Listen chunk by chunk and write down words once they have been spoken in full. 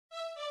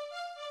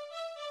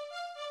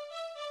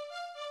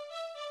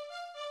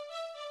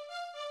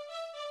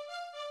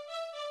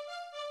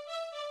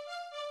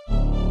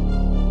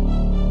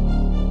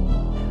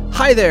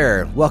Hi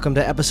there! Welcome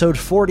to episode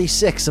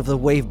 46 of the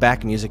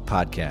Waveback Music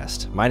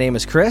Podcast. My name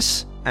is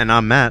Chris. And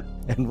I'm Matt.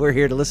 And we're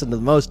here to listen to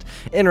the most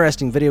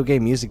interesting video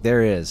game music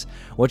there is.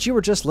 What you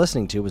were just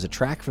listening to was a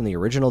track from the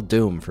original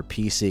Doom for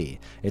PC.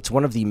 It's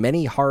one of the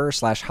many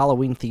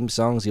horror/Halloween themed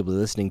songs you'll be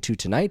listening to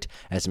tonight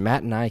as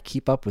Matt and I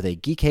keep up with a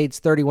Geekade's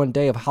 31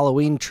 Day of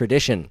Halloween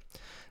tradition.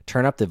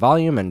 Turn up the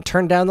volume and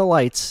turn down the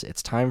lights.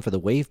 It's time for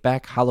the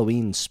Waveback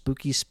Halloween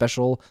Spooky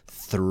Special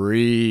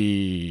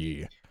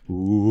 3. In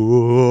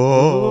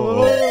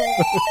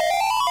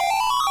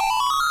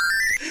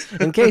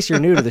case you're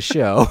new to the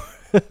show,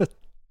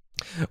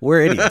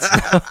 we're idiots.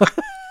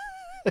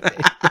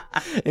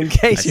 In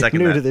case you're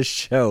new to this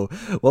show,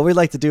 what we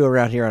like to do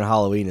around here on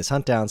Halloween is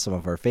hunt down some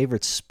of our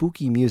favorite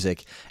spooky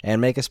music and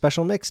make a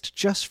special mix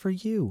just for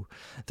you.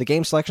 The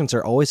game selections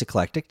are always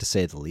eclectic, to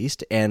say the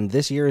least, and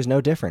this year is no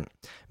different.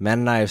 Matt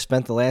and I have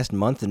spent the last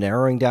month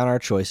narrowing down our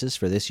choices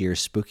for this year's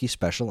spooky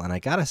special, and I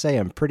gotta say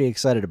I'm pretty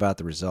excited about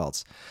the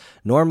results.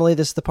 Normally,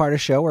 this is the part of the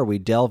show where we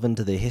delve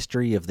into the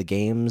history of the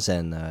games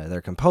and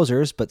their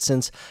composers, but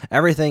since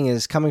everything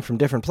is coming from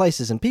different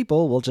places and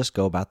people, we'll just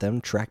go about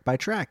them track by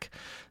track.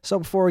 So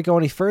before we go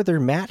any further,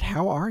 Matt,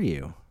 how are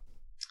you?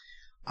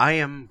 I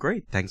am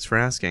great. Thanks for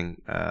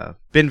asking.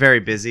 Been very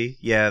busy.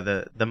 Yeah,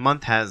 the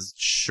month has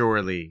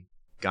surely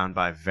gone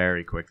by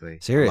very quickly.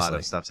 Seriously. A lot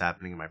of stuff's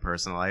happening in my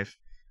personal life.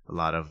 A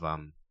lot of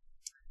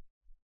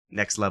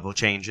next level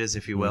changes,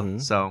 if you will. Mm-hmm.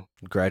 So,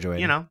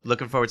 graduating.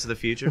 Looking forward to the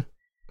future.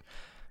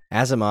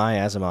 As am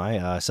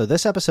I. So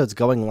this episode's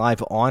going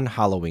live on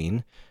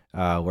Halloween.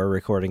 We're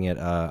recording it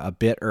a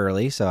bit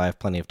early, so I have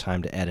plenty of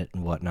time to edit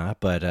and whatnot.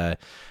 But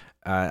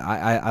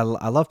I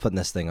love putting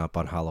this thing up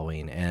on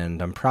Halloween,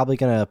 and I'm probably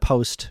going to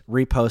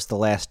repost the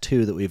last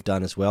two that we've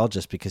done as well,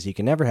 just because you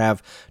can never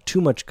have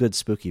too much good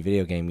spooky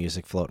video game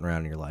music floating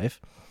around in your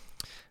life.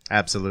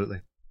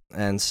 Absolutely.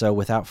 And so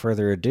without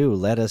further ado,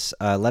 let us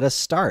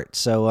start.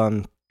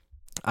 So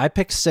I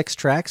picked 6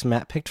 tracks,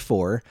 Matt picked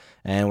 4,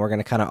 and we're going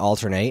to kind of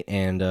alternate,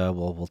 and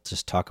we'll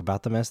just talk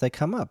about them as they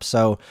come up.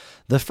 So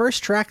the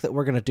first track that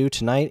we're going to do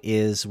tonight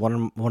is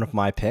one of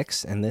my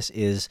picks, and this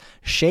is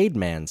Shade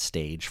Man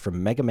Stage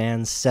from Mega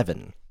Man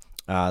 7.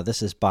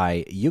 This is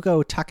by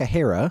Yugo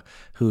Takahara,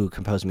 who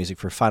composed music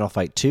for Final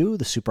Fight 2,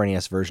 the Super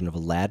NES version of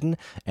Aladdin,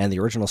 and the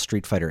original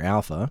Street Fighter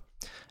Alpha.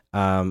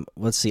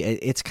 Let's see.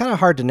 It's kind of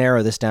hard to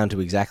narrow this down to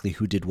exactly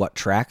who did what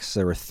tracks.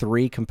 There were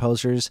 3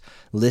 composers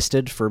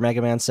listed for Mega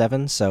Man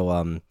 7. So,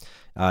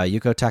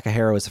 Yuko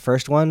Takahara was the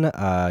first one.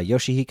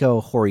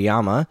 Yoshihiko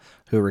Horiyama,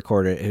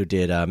 who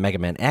did Mega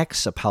Man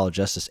X, Apollo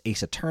Justice,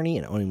 Ace Attorney,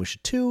 and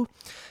Onimusha 2.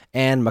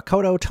 And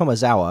Makoto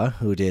Tomozawa,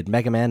 who did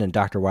Mega Man and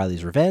Dr.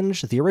 Wily's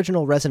Revenge, the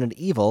original Resident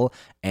Evil,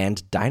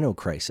 and Dino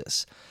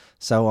Crisis.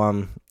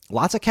 So,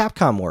 lots of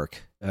Capcom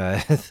work.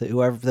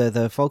 Whoever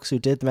the folks who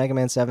did the Mega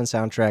Man 7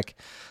 soundtrack,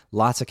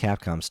 lots of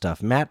Capcom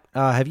stuff. Matt,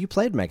 have you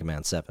played Mega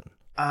Man 7?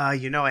 I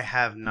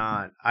have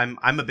not.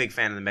 I'm a big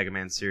fan of the Mega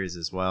Man series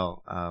as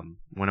well.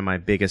 One of my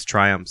biggest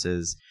triumphs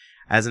is,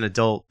 as an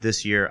adult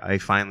this year, I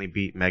finally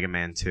beat Mega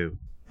Man 2.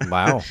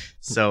 Wow.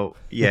 So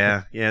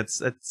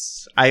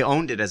it's I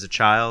owned it as a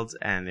child,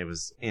 and it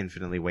was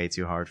infinitely way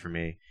too hard for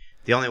me.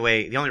 The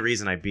only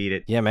reason I beat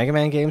it. Yeah, Mega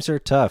Man games are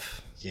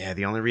tough. Yeah,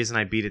 the only reason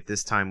I beat it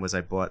this time was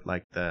I bought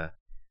like the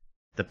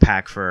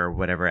pack for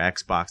whatever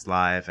Xbox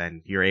Live,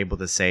 and you're able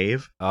to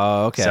save.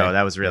 Oh, okay. So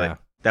that was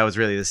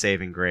really the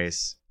saving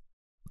grace.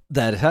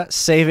 That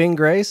saving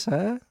grace,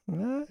 huh?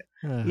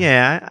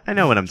 Yeah, I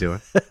know what I'm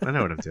doing.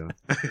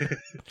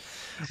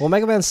 Well,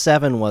 Mega Man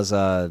 7 was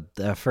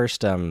the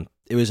first.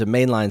 It was a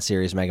mainline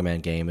series Mega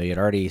Man game. We had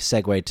already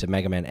segued to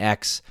Mega Man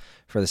X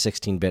for the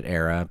 16-bit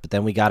era, but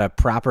then we got a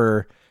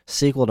proper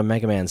sequel to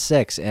Mega Man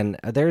 6, and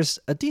there's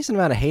a decent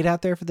amount of hate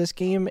out there for this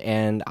game,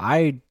 and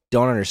I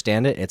don't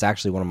understand it. It's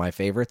actually one of my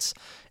favorites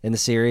in the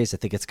series. I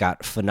think it's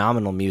got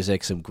phenomenal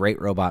music, some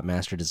great robot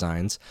master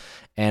designs.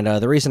 And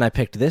the reason I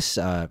picked this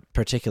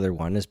particular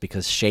one is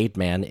because Shade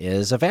Man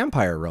is a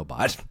vampire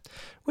robot,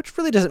 which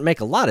really doesn't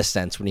make a lot of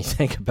sense when you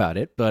think about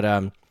it.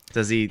 But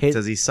does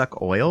he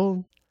suck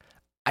oil?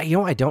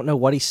 I don't know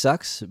what he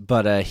sucks,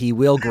 but he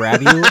will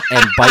grab you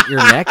and bite your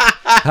neck.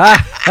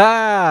 Ha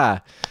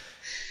ha!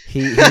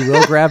 He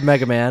will grab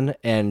Mega Man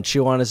and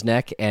chew on his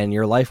neck, and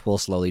your life will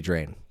slowly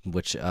drain,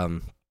 which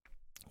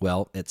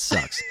well, it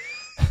sucks.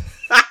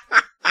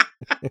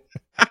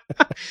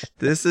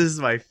 This is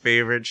my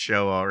favorite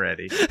show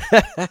already.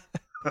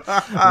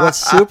 What's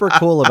super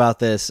cool about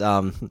this,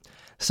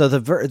 so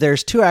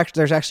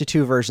there's actually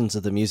 2 versions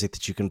of the music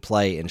that you can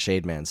play in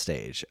Shade Man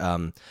Stage.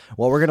 What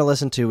we're going to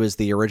listen to is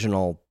the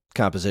original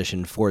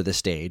composition for the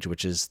stage,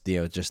 which is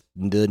just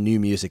the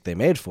new music they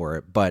made for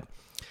it. But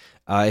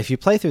if you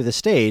play through the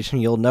stage,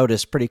 you'll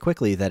notice pretty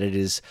quickly that it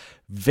is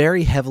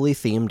very heavily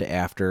themed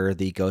after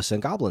the Ghosts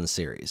and Goblins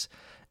series.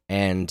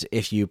 And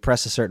if you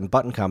press a certain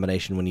button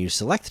combination when you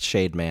select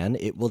Shade Man,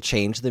 it will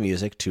change the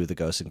music to the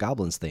Ghosts and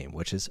Goblins theme,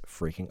 which is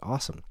freaking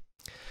awesome.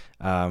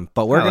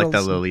 But we're I gonna like that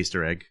listen- little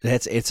Easter egg.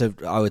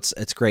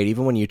 it's great.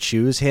 Even when you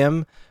choose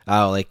him,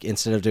 like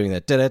instead of doing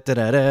that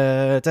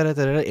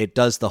it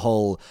does the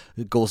whole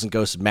Ghouls and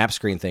Ghosts map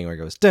screen thing where it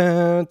goes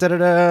dun, da, da,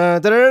 da,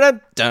 da, da,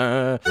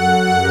 da, da.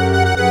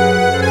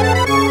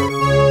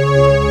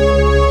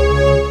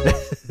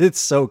 It's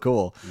so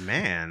cool.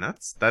 Man,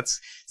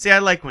 that's. See, I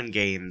like when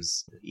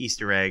games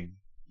Easter egg,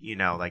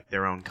 like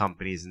their own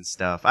companies and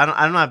stuff.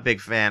 I'm not a big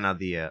fan of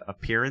the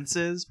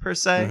appearances per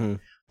se, Mhm.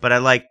 but I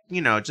like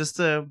just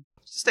a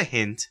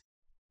hint.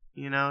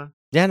 Yeah,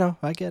 no,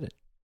 I get it.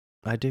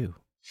 I do.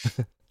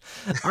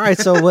 All right,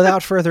 so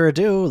without further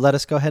ado, let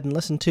us go ahead and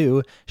listen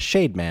to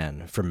Shade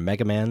Man from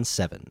Mega Man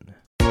 7.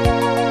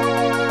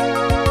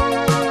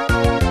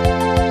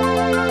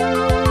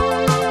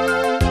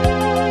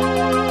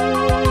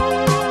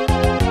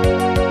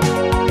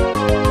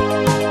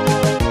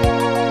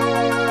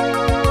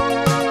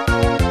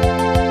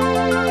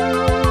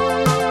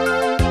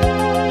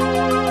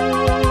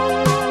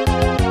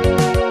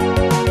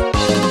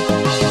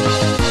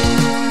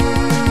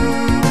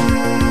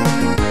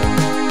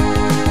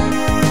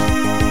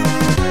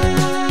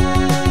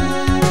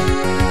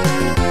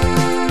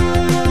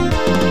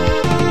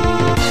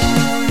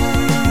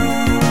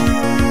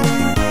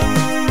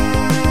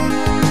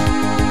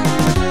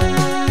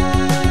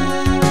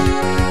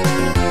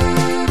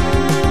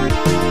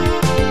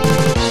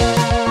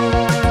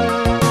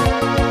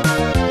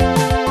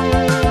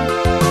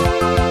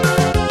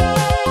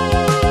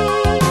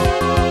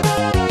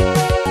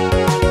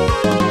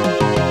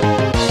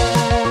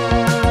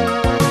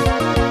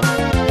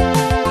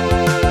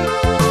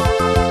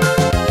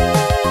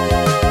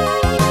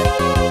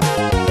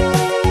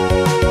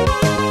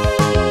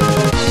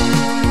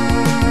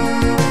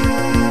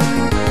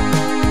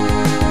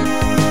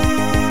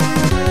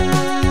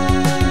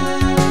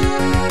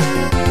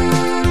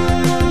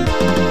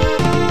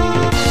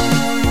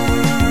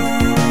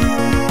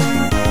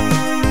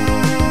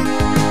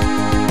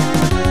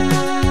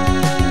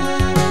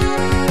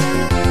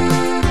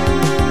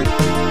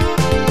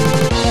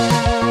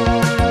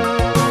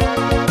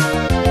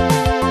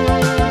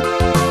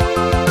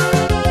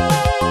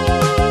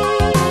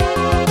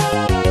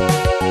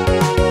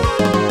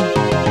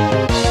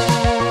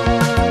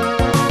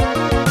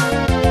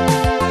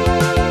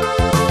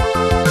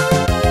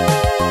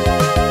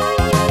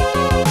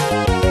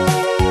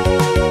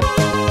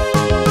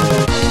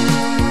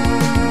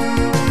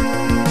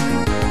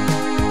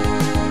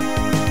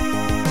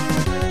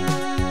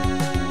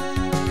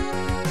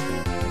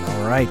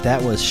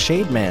 That was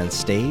Shade Man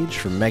Stage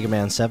from Mega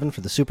Man 7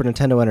 for the Super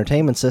Nintendo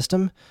Entertainment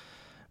System.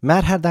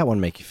 Matt, how'd that one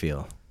make you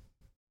feel?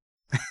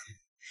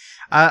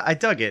 I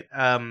dug it.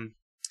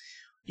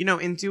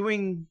 In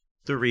doing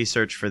the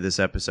research for this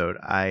episode,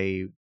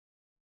 I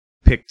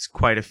picked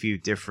quite a few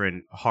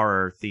different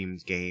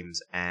horror-themed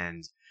games,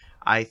 and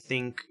I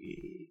think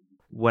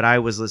what I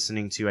was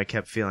listening to, I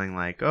kept feeling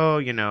like,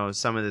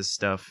 some of this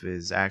stuff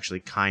is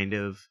actually kind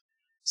of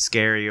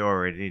scary,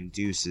 or it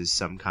induces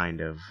some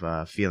kind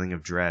of feeling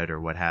of dread or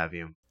what have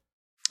you.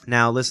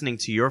 Now, listening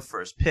to your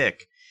first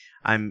pick,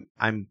 I'm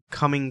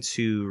coming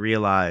to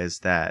realize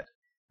that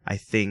I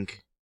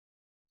think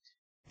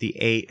the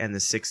 8 and the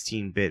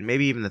 16-bit,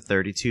 maybe even the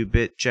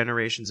 32-bit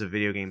generations of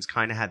video games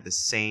kind of had the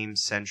same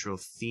central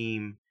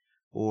theme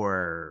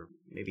or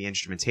maybe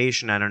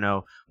instrumentation, I don't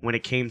know, when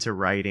it came to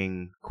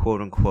writing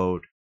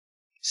quote-unquote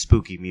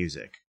spooky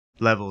music.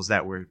 Levels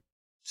that were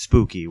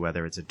spooky,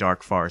 whether it's a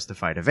dark forest to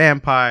fight a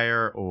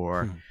vampire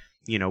or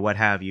what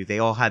have you. They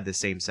all had the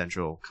same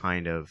central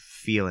kind of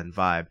feel and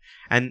vibe,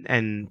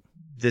 and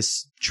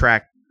this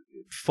track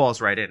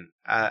falls right in.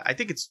 I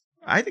think it's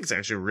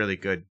actually a really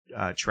good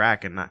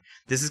track, and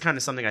this is kind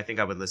of something I think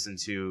I would listen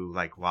to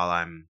like while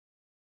I'm,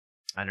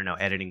 I don't know,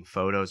 editing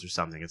photos or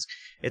something.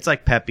 It's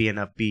like peppy and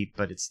upbeat,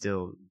 but it's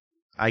still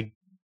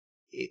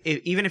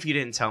even if you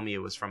didn't tell me it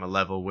was from a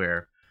level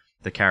where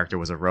the character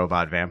was a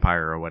robot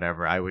vampire or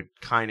whatever, I would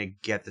kind of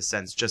get the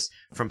sense, just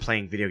from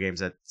playing video games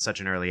at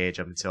such an early age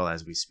up until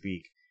as we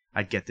speak,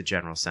 I'd get the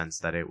general sense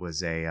that it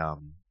was a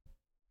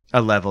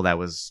level that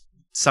was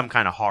some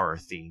kind of horror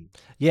theme.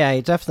 Yeah,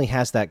 it definitely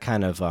has that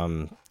kind of,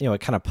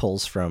 it kind of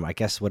pulls from, I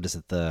guess, what is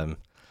it, the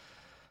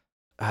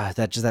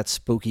that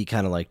spooky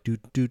kind of like do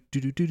do do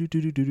do do do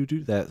do do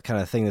do, that kind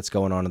of thing that's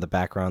going on in the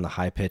background, the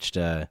high pitched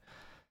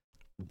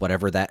what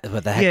the heck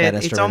that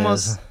instrument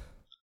is.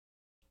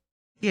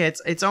 Yeah,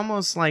 it's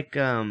almost like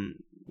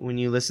when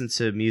you listen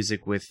to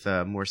music with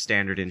more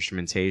standard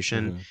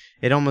instrumentation,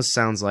 it almost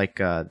sounds like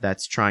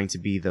that's trying to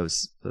be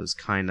those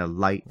kind of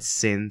light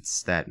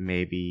synths that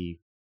maybe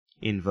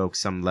invoke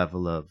some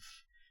level of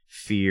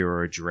fear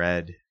or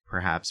dread,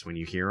 perhaps, when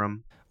you hear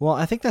them. Well,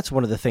 I think that's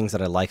one of the things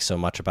that I like so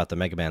much about the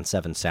Mega Man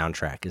 7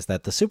 soundtrack, is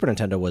that the Super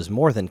Nintendo was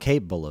more than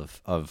capable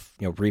of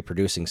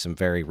reproducing some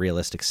very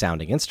realistic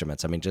sounding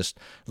instruments. I mean, just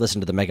listen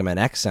to the Mega Man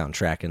X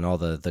soundtrack and all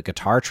the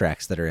guitar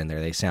tracks that are in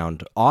there. They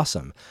sound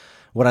awesome.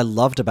 What I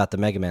loved about the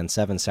Mega Man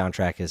 7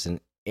 soundtrack is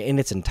in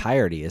its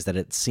entirety is that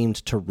it seemed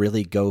to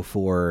really go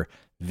for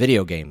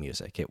video game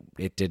music.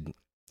 It didn't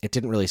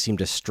really seem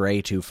to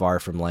stray too far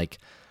from like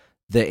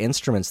the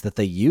instruments that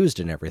they used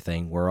and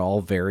everything were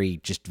all very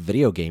just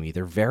video gamey.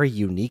 They're very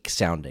unique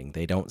sounding.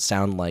 They don't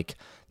sound like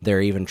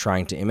they're even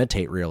trying to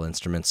imitate real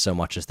instruments so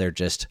much as they're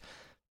just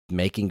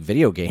making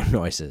video game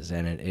noises,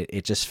 and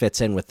it just fits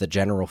in with the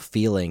general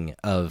feeling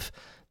of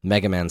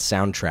Mega Man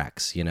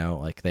soundtracks.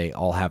 Like they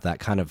all have that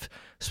kind of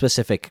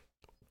specific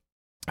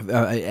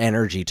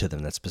energy to them,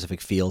 that specific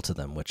feel to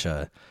them, which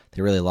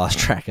they really lost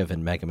track of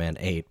in Mega Man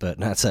 8. But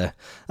that's a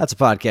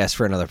podcast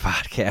for another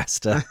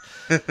podcast.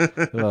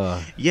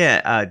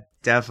 Yeah,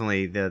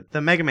 definitely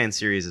the Mega Man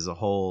series as a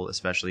whole,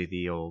 especially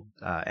the old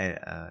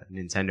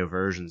Nintendo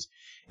versions.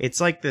 It's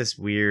like this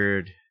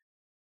weird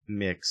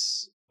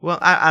mix. Well,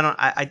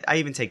 I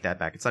even take that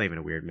back. It's not even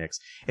a weird mix.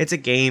 It's a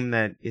game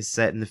that is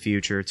set in the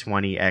future,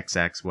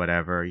 20XX,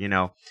 whatever,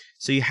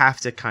 So you have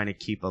to kind of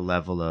keep a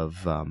level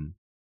of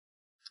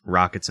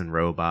rockets and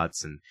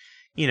robots and,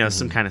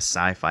 some kind of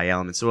sci-fi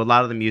element. So a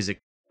lot of the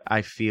music,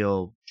 I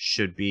feel,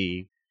 should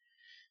be,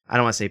 I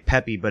don't want to say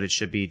peppy, but it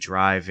should be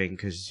driving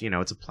because,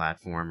 it's a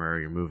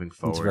platformer. You're moving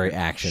forward. It's very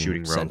action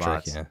shooting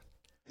robots.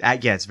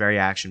 Yeah, it's very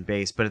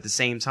action-based. But at the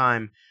same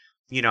time,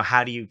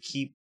 how do you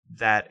keep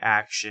that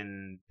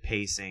action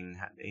pacing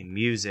in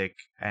music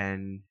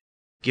and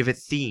give it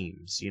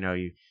themes?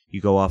 You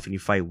go off and you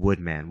fight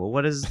Woodman. Well,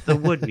 what does the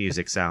wood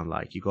music sound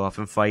like? You go off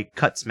and fight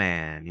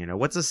Cutsman.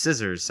 What's a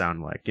scissors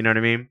sound like? You know what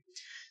I mean?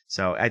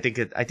 So I think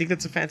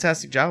that's a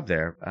fantastic job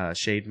there.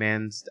 Shade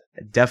Man's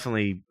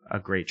definitely a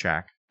great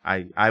track.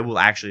 I will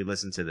actually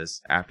listen to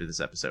this after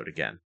this episode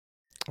again.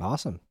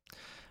 Awesome.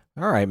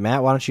 All right,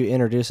 Matt, why don't you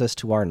introduce us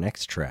to our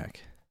next track?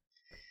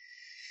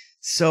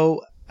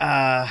 So,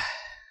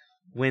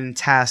 when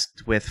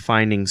tasked with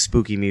finding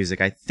spooky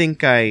music, I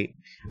think if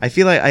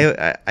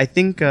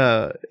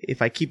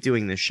I keep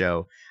doing this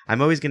show,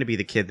 I'm always going to be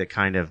the kid that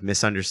kind of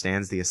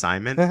misunderstands the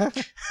assignment.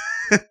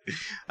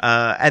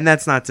 And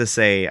that's not to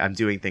say I'm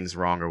doing things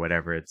wrong or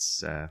whatever.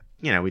 It's,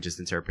 we just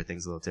interpret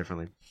things a little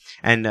differently.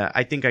 And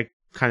I think I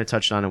kind of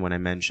touched on it when I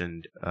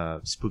mentioned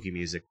spooky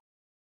music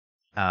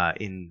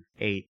in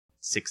 8,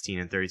 16,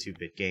 and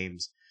 32-bit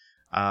games.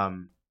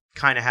 Kind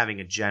of having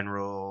a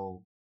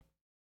general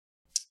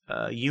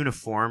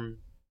uniform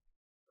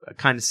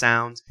kind of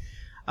sound.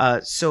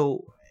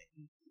 So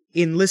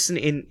in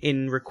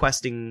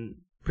requesting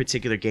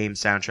particular game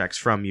soundtracks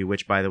from you,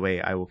 which by the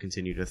way I will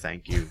continue to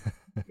thank you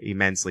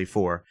immensely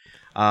for,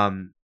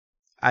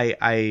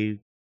 I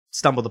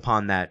stumbled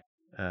upon that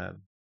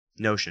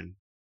notion,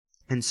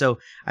 and so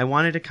I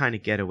wanted to kind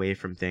of get away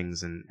from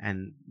things.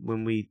 And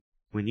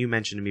when you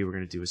mentioned to me we're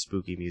going to do a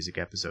spooky music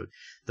episode,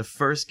 the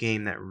first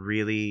game that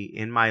really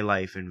in my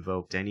life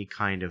invoked any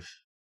kind of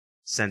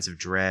sense of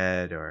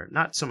dread, or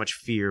not so much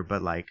fear,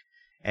 but like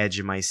edge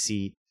of my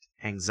seat,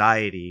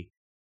 anxiety,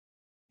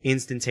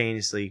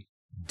 instantaneously,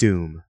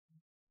 Doom.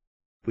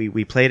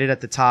 We played it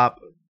at the top.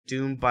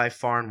 Doom by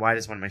far and wide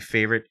is one of my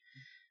favorite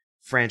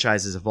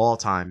franchises of all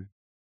time.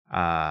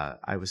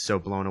 I was so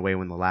blown away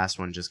when the last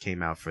one just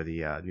came out for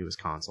the newest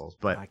consoles.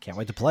 But I can't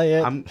wait to play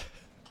it.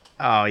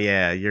 Oh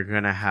yeah, you're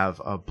gonna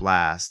have a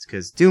blast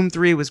because Doom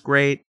 3 was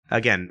great.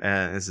 Again,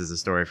 this is a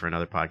story for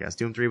another podcast.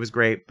 Doom 3 was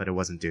great, but it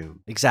wasn't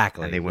Doom.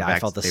 Exactly. And they went I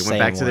back. felt the they same went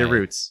back to their way.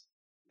 roots.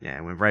 Yeah,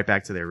 it went right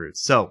back to their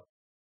roots. So,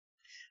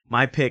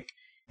 my pick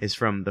is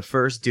from the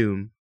first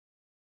Doom.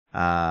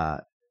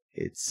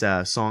 It's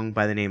a song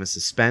by the name of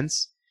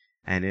Suspense,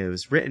 and it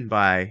was written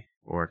by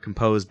or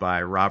composed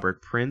by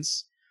Robert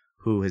Prince,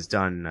 who has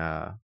done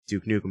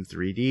Duke Nukem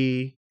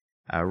 3D,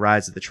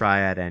 Rise of the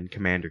Triad, and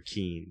Commander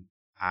Keen.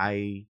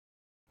 I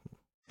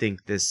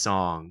think this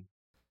song,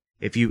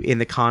 if you in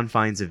the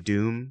confines of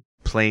Doom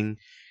playing,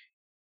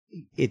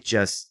 it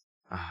just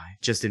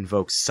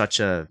invokes such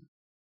a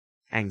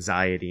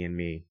anxiety in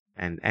me,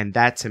 and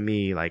that to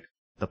me, like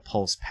the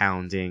pulse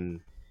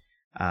pounding,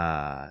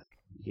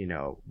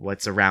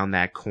 what's around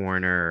that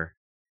corner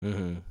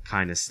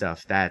kind of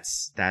stuff.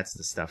 That's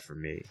the stuff for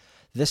me.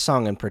 This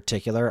song in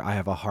particular, I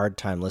have a hard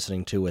time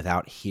listening to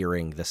without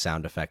hearing the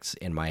sound effects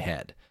in my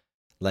head.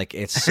 Like,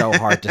 it's so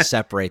hard to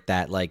separate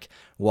that, like,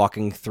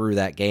 walking through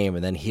that game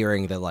and then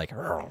hearing the, like,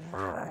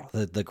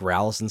 the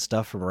growls and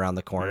stuff from around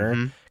the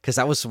corner. Because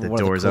that was one of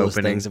the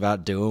coolest things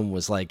about Doom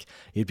was, like,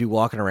 you'd be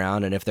walking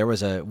around, and if there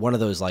was one of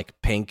those, like,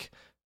 pink,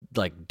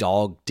 like,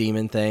 dog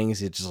demon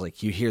things, it's just,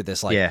 like, you hear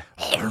this, like,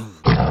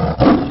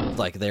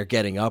 like, they're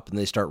getting up, and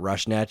they start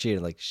rushing at you,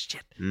 and, like,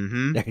 shit,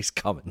 there he's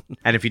coming.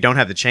 And if you don't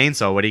have the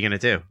chainsaw, what are you going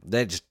to do?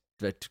 They just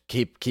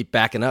keep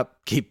backing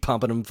up, keep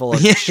pumping him full of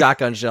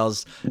shotgun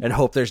shells, and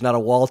hope there's not a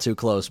wall too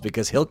close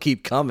because he'll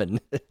keep coming.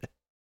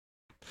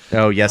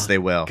 Oh, yes, they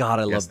will. God,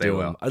 I love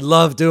Doom. I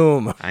love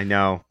Doom. I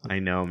know,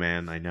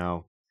 man. I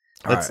know.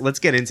 Let's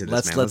get into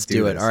this, man. Let's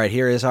do it. All right,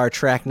 here is our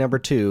track number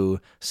 2,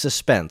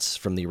 Suspense,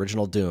 from the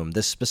original Doom.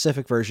 This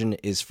specific version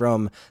is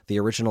from the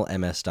original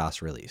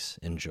MS-DOS release.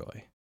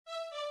 Enjoy.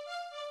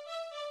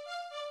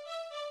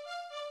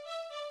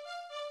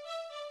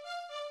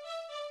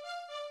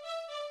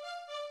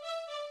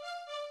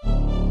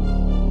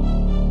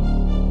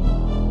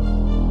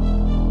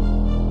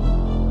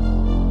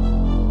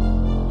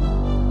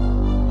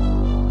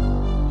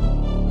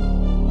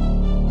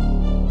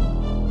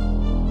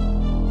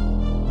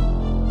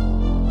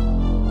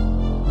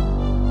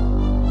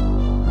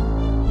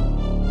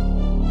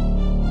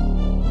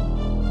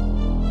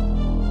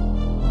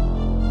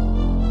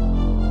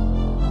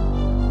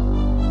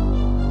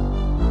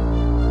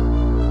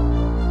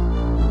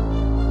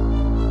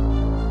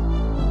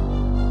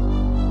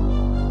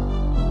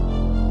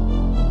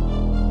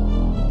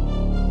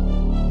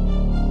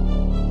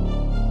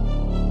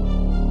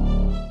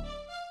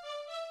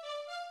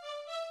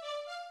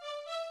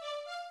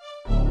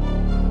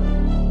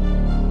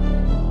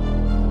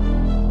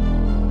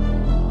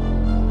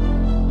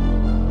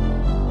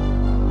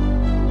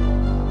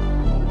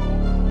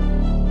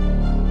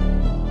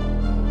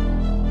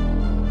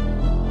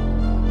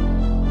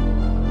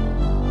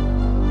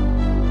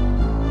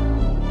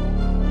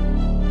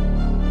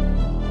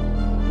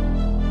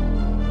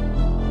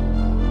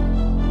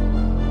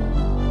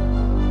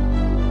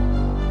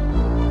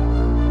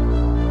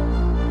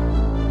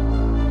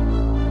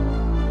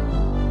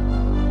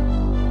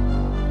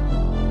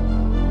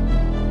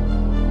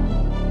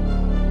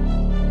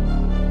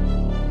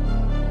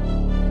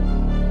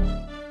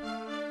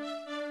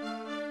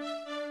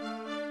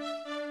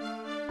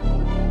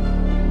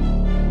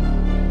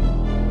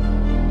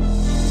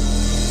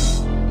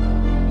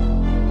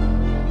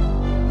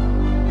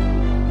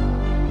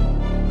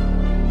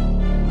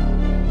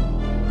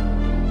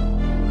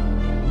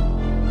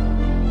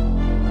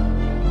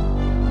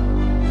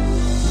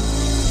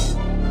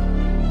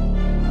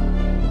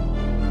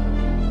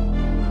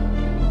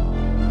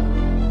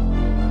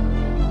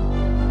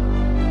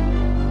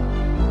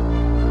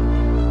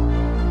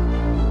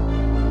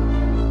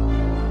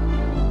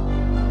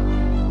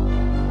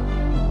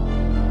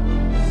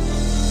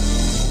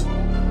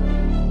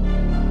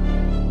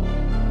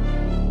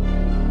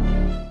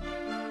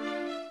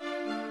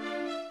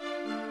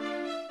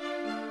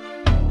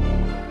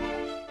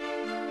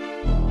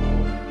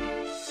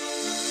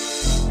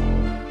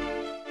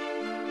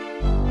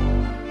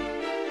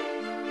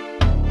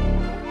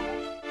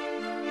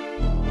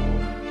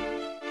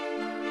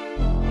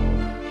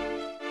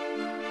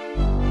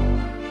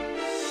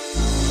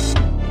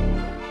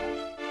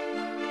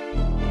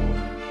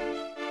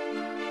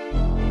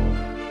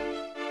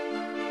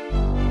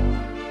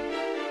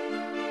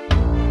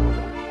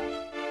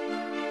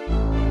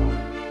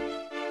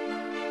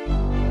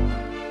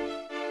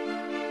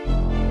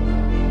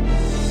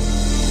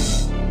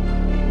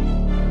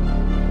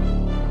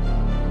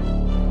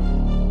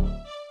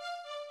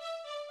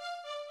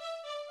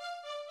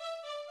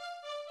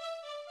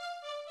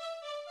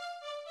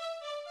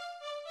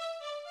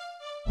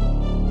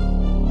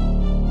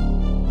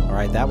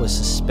 right, that was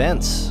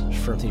Suspense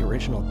from the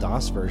original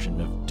DOS version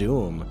of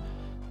Doom,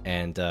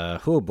 and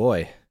oh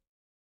boy,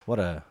 what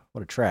a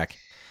track.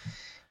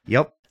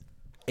 Yep.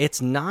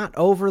 It's not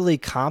overly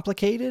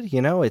complicated,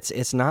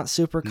 it's not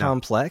super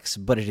complex,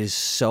 but it is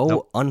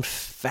so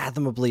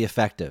unfathomably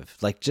effective.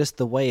 Like, just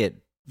the way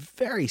it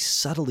very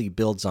subtly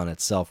builds on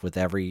itself with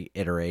every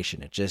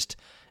iteration.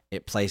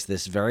 It plays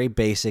this very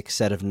basic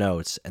set of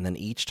notes, and then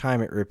each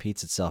time it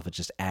repeats itself, it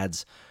just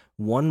adds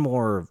one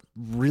more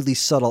really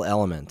subtle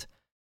element.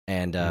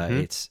 And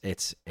it's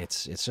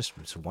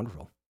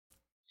wonderful.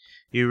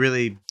 You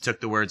really took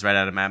the words right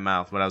out of my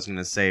mouth. What I was going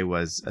to say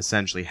was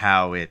essentially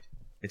how it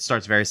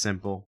starts very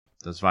simple,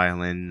 those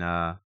violin,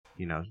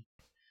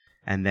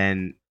 and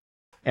then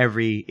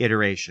every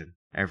iteration,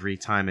 every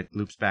time it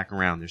loops back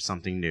around, there's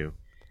something new.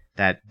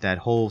 That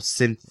whole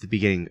synth at the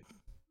beginning,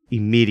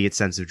 immediate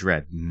sense of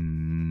dread.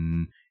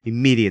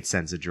 Immediate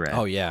sense of dread.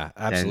 Oh yeah,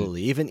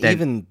 absolutely.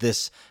 Even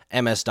this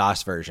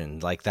MS-DOS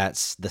version, like,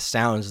 that's the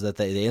sounds that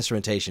the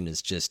instrumentation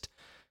is just,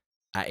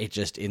 it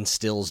just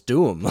instills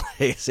doom.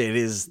 It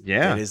is.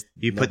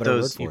 You put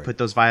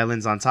those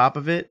violins on top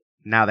of it.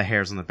 Now the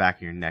hairs on the back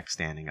of your neck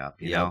standing up.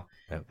 You know,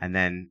 and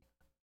then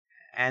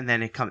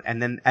it comes,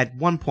 and then at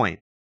one point,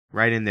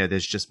 right in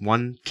there's just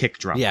one kick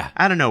drum.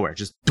 Out of nowhere,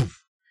 just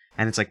poof,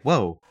 and it's like,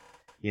 whoa,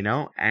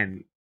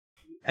 and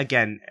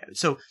again,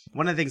 so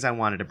one of the things I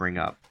wanted to bring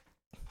up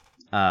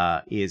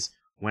is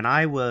when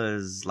I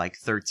was like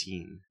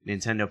 13,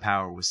 Nintendo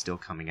Power was still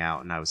coming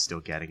out and I was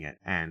still getting it.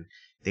 And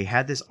they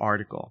had this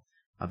article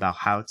about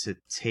how to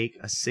take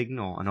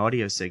an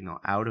audio signal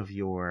out of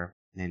your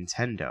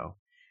Nintendo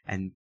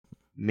and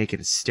make it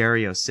a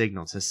stereo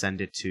signal to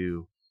send it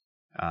to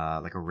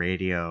like a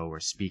radio or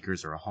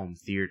speakers or a home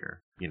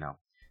theater.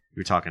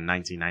 You're talking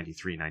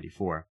 1993,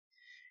 94.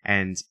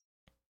 And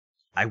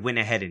I went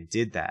ahead and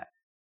did that.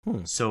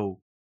 So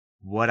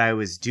what I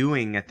was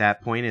doing at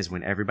that point is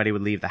when everybody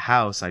would leave the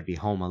house, I'd be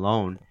home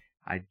alone.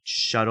 I'd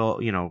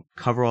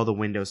cover all the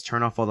windows,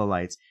 turn off all the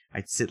lights.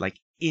 I'd sit like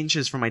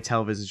inches from my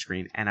television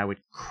screen and I would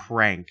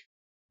crank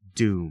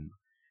Doom.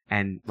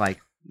 And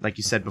like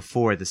you said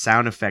before, the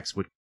sound effects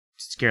would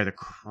scare the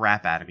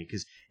crap out of me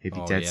because it'd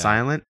be dead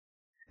silent.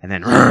 And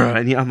then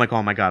I'm like,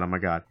 oh my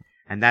God.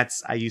 And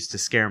I used to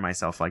scare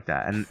myself like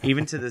that. And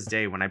even to this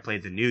day, when I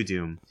played the new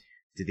Doom,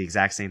 did the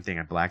exact same thing.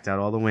 I blacked out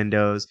all the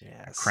windows,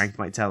 I cranked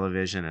my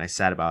television, and I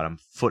sat about a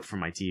foot from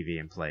my TV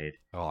and played.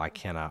 Oh, I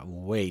cannot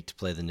wait to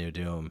play the new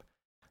Doom.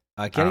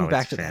 Getting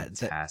back to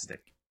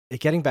fantastic.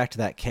 Getting back to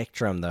that kick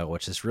drum, though,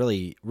 which is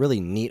really, really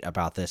neat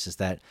about this, is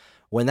that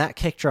when that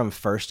kick drum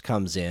first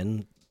comes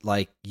in,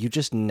 like, you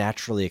just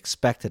naturally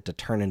expect it to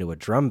turn into a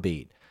drum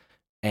beat,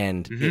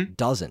 and it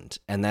doesn't.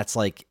 And that's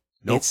like,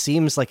 it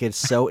seems like it's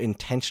so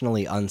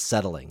intentionally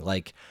unsettling.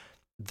 Like,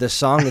 the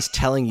song is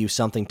telling you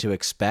something to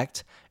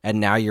expect, and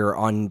now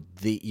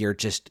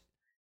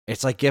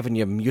it's like giving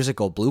you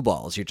musical blue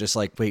balls. You're just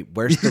like, wait,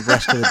 where's the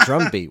rest of the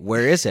drum beat?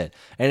 Where is it?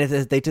 And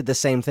they did the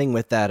same thing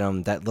with that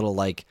little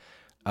like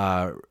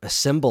a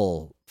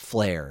cymbal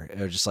flare. It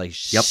was just like,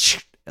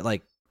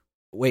 like,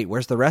 wait,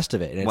 where's the rest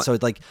of it? And so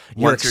like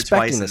you're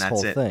expecting this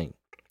whole thing.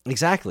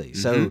 Exactly.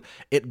 So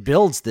it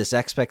builds this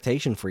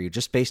expectation for you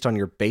just based on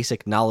your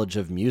basic knowledge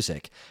of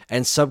music.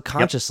 And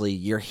subconsciously,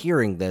 you're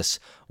hearing this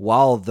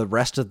while the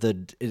rest of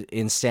the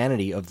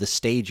insanity of the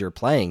stage you're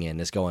playing in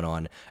is going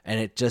on.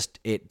 And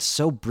it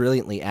so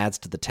brilliantly adds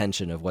to the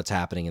tension of what's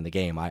happening in the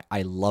game.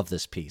 I love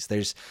this piece.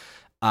 There's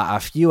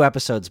a few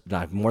episodes,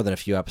 more than a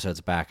few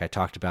episodes back, I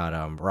talked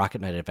about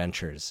Rocket Knight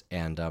Adventures,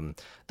 and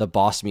the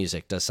boss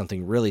music does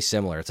something really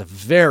similar. It's a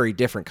very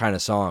different kind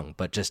of song,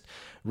 but just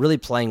really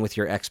playing with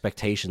your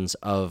expectations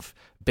of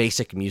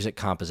basic music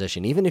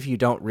composition. Even if you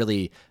don't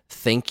really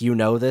think you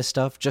know this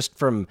stuff, just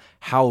from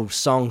how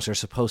songs are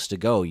supposed to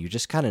go, you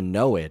just kind of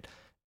know it.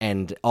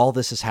 And all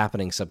this is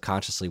happening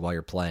subconsciously while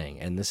you're playing.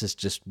 And this is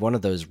just one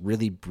of those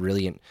really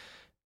brilliant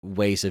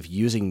ways of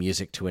using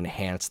music to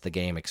enhance the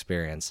game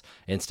experience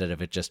instead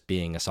of it just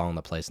being a song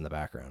that plays in the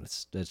background.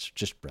 It's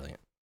just brilliant.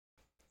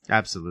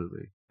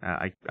 Absolutely.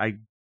 I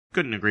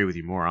couldn't agree with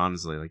you more,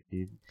 honestly. Like,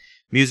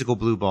 musical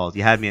blue balls.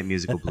 You had me at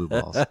musical blue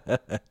balls.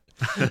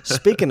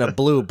 Speaking of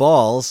blue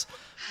balls,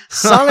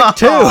 Sonic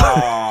 2.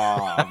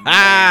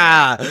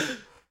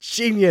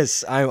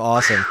 Genius. I'm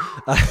awesome.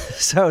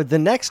 So the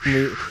next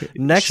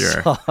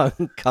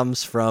song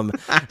comes from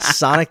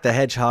Sonic the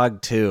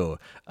Hedgehog 2.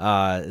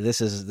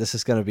 This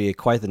is going to be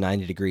quite the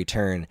 90-degree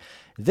turn.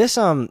 This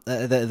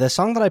the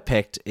song that I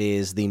picked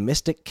is the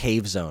Mystic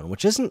Cave Zone,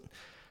 which isn't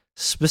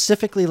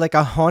specifically like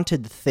a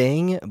haunted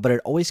thing, but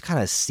it always kind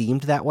of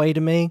seemed that way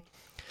to me.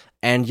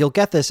 And you'll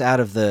get this out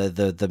of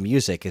the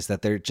music, is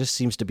that there just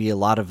seems to be a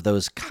lot of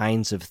those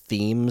kinds of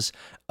themes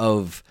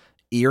of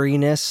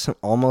eeriness,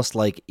 almost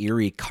like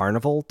eerie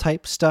carnival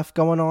type stuff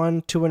going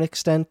on to an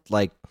extent.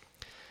 Like,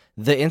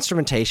 the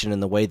instrumentation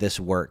and the way this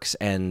works,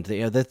 and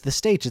the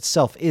stage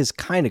itself is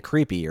kind of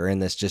creepy. You're in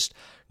this just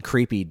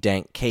creepy,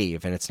 dank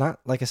cave, and it's not,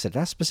 like I said,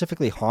 not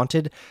specifically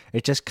haunted.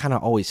 It just kind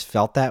of always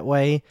felt that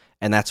way,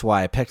 and that's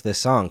why I picked this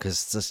song,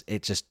 because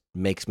it just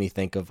makes me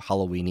think of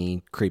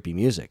Halloween-y, creepy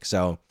music.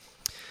 So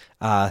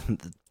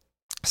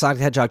Sonic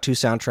the Hedgehog 2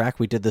 soundtrack.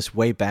 We did this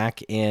way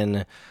back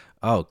in,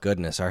 oh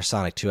goodness, our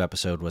Sonic 2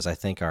 episode was, I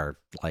think, our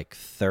like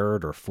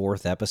third or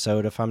fourth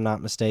episode, if I'm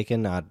not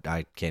mistaken.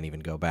 I can't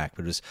even go back,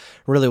 but it was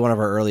really one of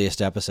our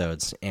earliest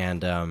episodes.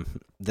 And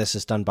this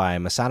is done by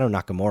Masato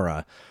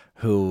Nakamura,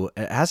 who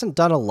hasn't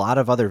done a lot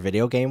of other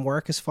video game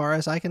work as far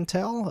as I can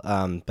tell,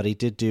 but he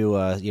did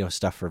do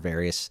stuff for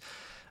various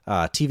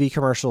TV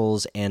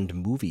commercials and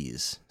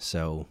movies.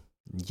 So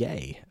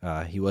yay.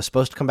 He was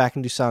supposed to come back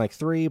and do Sonic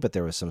 3, but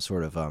there was some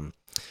sort of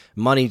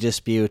money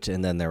dispute,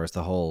 and then there was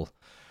the whole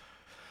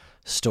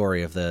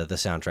story of the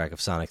soundtrack of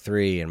Sonic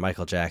 3 and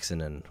Michael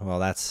Jackson, and well,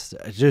 that's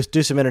just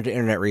do some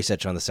internet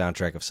research on the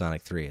soundtrack of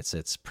Sonic 3.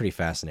 It's pretty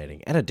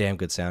fascinating and a damn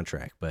good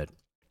soundtrack. But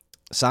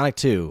Sonic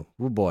 2,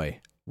 oh boy,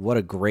 what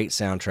a great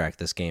soundtrack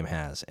this game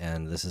has,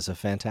 and this is a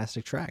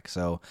fantastic track.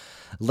 So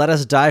let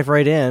us dive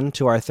right in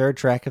to our third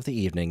track of the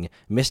evening,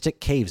 Mystic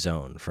Cave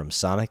Zone from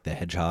Sonic the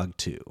Hedgehog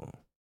 2.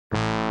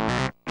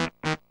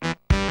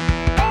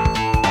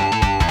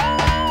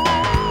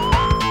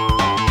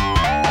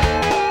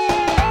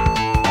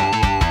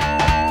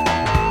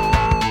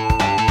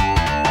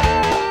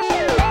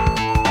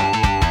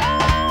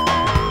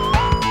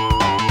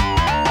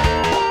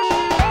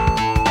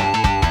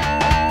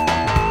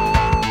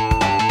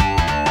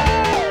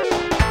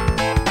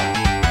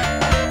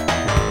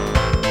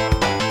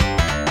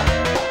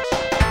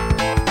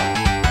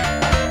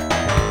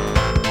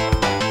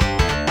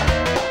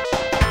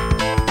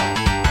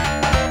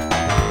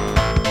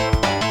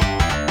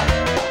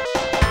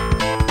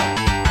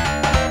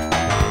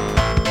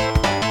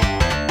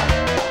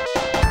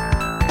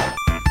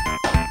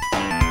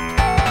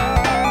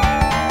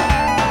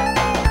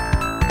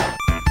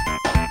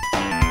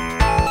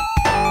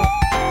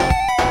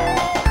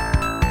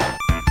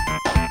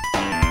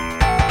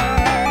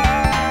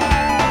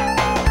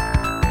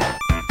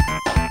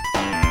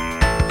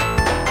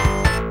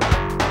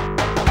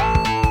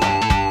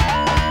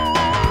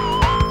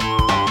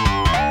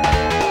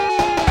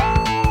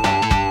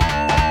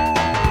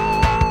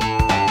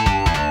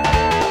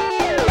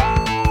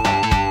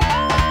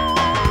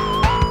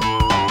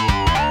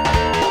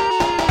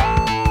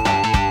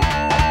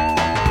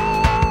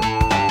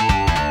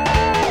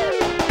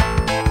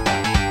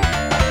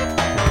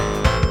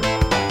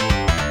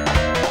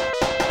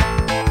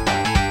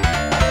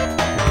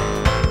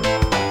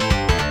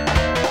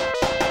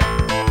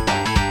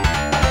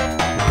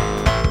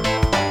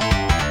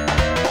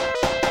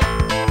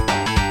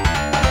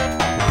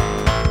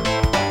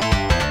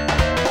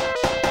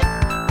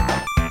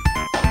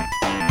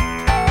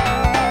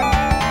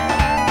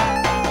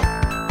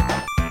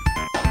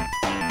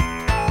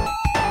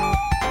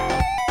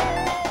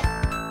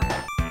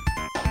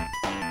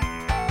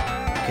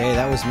 Okay,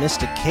 that was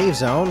Mystic Cave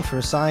Zone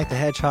from Sonic the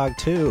Hedgehog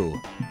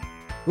 2.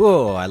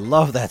 Whoa, I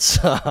love that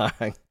song.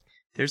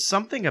 There's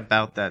something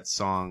about that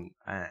song,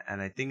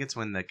 and I think it's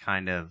when the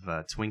kind of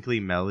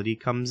twinkly melody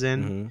comes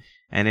in,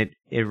 and it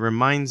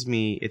reminds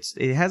me.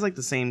 It has like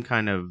the same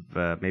kind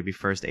of maybe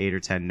first 8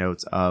 or 10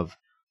 notes of,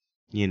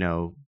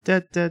 the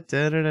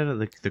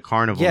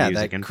carnival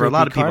music, and for a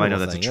lot of people, I know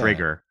that's a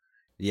trigger.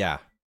 Yeah.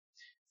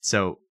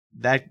 So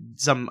that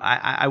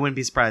I wouldn't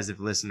be surprised if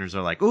listeners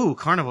are like, "Ooh,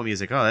 carnival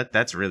music! Oh,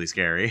 that's really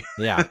scary."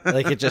 Yeah,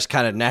 like it just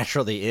kind of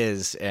naturally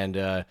is, and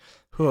it's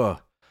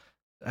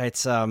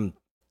that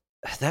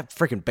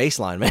freaking bass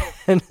line, man.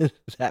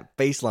 That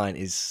bass line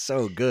is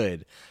so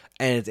good,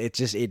 and it's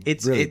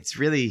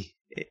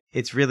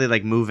really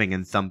like moving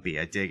and thumpy.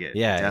 I dig it.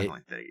 Yeah,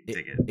 definitely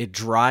dig it. It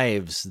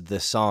drives the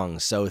song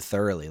so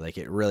thoroughly. Like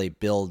it really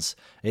builds.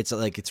 It's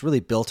really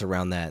built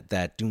around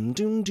that doom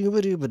doom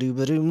dooba dooba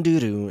dooba doom doo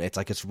doo. It's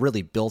like it's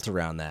really built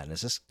around that, and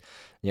it's just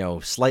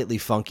slightly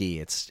funky.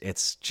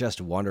 It's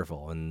just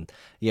wonderful, and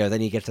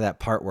then you get to that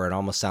part where it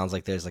almost sounds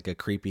like there's like a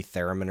creepy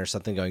theremin or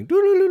something going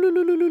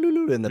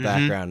in the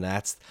background.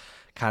 That's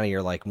kind of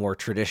your like more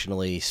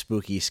traditionally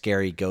spooky,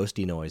 scary,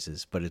 ghosty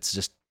noises, but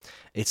it's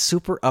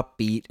super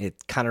upbeat.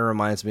 It kind of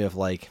reminds me of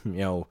like,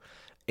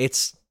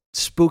 it's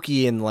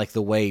spooky in like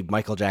the way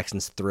Michael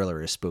Jackson's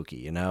Thriller is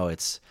spooky,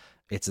 it's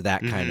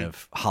that kind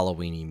of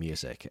Halloween-y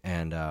music.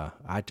 And I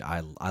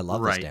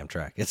love this damn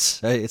track.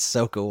 It's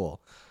so cool.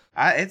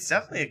 It's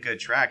definitely a good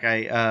track.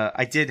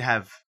 I did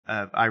have,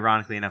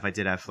 ironically enough, I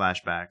did have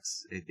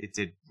flashbacks. It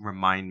did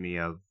remind me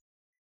of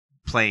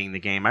playing the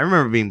game. I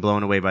remember being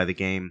blown away by the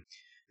game,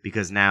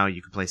 because now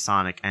you could play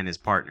Sonic and his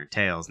partner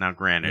Tails. Now,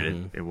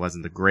 granted, it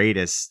wasn't the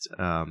greatest,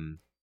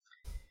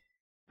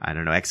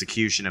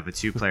 execution of a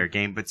 2-player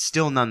game, but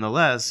still,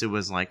 nonetheless, it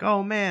was like,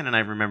 oh man! And I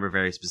remember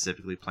very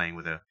specifically playing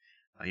with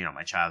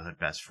my childhood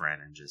best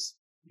friend, and just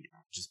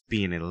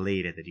being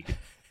elated that you could,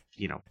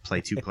 play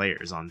 2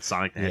 players on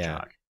Sonic the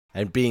Hedgehog,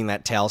 and being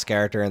that Tails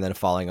character, and then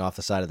falling off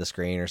the side of the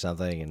screen or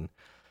something,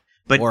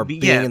 or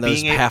being in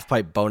those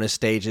half-pipe bonus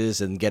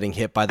stages and getting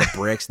hit by the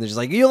bricks, and they're just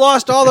like, you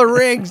lost all the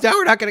rings, now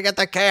we're not going to get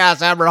the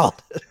Chaos Emerald.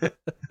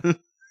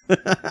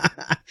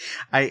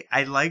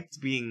 I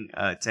liked being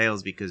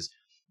Tails because,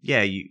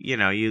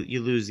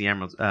 you lose the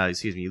emeralds,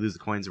 you lose the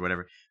coins or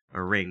whatever,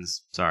 or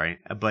rings, sorry.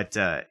 But,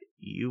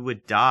 you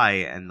would die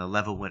and the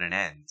level wouldn't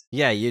end.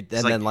 Yeah, and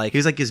then he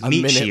was like his a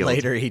meat minute shield.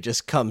 later, he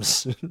just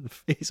comes.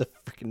 He's a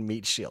freaking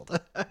meat shield.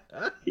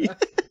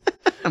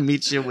 A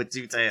meat shield with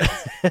 2 tails.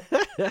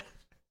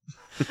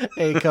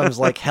 He comes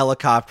like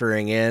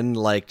helicoptering in,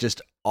 like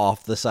just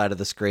off the side of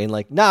the screen,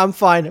 like, nah, I'm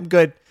fine, I'm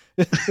good.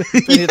 Been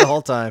here the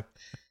whole time.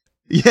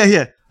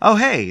 Yeah. Oh,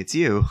 hey, it's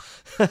you.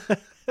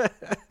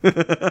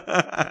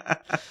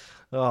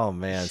 Oh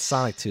man,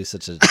 Sonic 2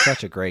 is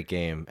such a great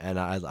game, and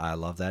I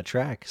love that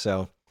track.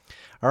 So,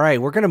 all right,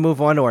 we're gonna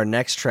move on to our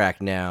next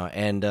track now,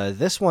 and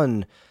this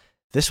one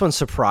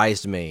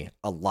surprised me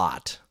a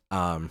lot,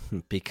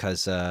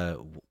 because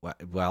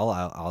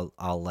well,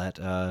 I'll let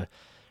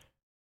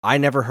I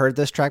never heard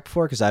this track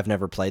before because I've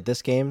never played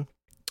this game.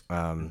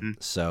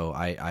 So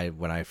I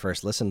when I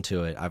first listened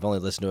to it, I've only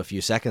listened to a few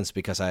seconds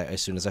because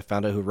as soon as I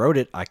found out who wrote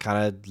it, I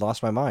kind of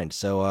lost my mind.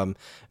 So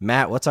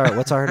Matt, what's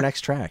our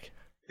next track?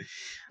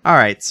 All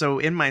right, so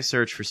in my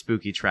search for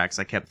spooky tracks,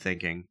 I kept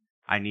thinking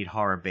I need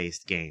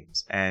horror-based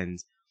games, and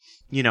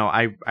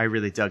I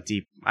really dug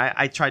deep.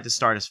 I tried to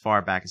start as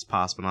far back as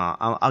possible.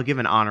 I'll give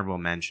an honorable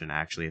mention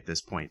actually at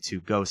this point to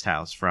Ghost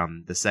House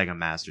from the Sega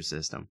Master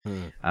System.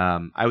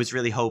 I was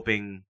really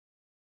hoping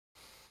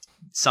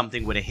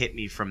something would have hit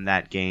me from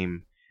that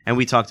game, and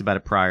we talked about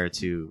it prior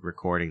to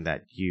recording,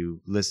 that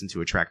you listened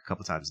to a track a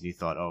couple times and you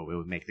thought, oh, it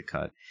would make the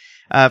cut.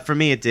 For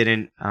me, it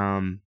didn't.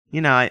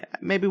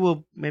 Maybe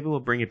we'll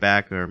bring it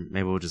back, or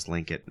maybe we'll just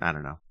link it. I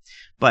don't know.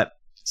 But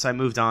so I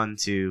moved on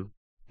to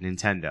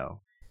Nintendo,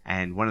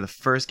 and one of the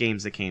first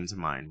games that came to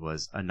mind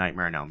was A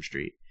Nightmare on Elm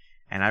Street.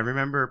 And I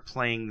remember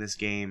playing this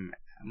game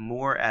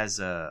more as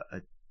a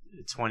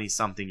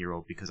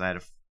 20-something-year-old because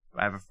my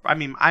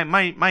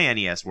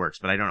NES works,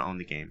 but I don't own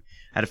the game.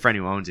 I had a friend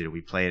who owned it, and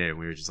we played it, and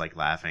we were just like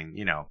laughing,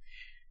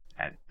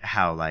 at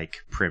how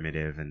like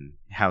primitive and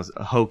how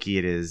hokey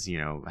it is,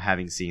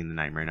 having seen the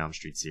Nightmare on Elm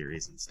Street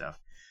series and stuff.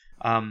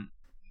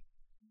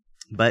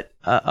 But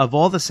of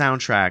all the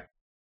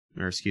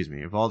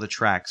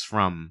tracks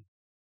from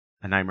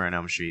A Nightmare on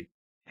Elm Street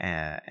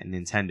and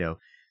Nintendo,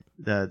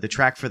 the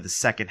track for the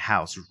second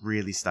house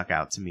really stuck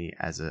out to me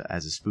as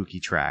a spooky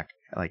track.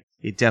 Like,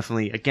 it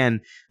definitely,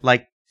 again,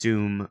 like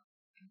Doom,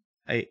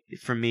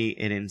 for me,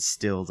 it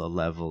instilled a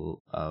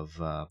level of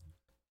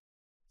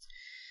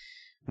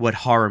what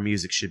horror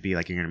music should be.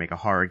 Like, you're going to make a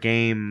horror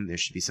game, there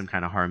should be some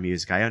kind of horror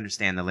music. I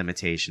understand the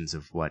limitations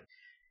of what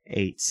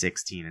 8,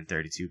 16, and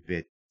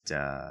 32-bit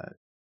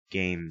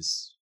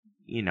games,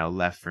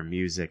 left for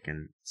music,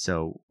 and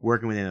so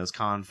working within those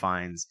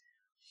confines,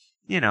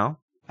 I'm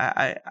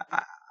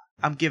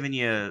giving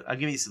you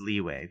some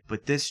leeway.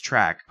 But this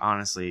track,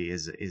 honestly,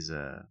 is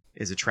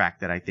a track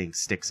that I think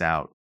sticks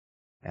out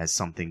as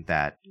something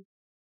that,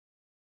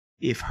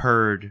 if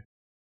heard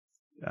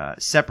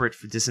separate,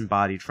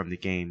 disembodied from the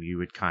game, you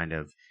would kind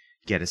of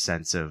get a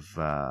sense of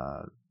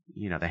the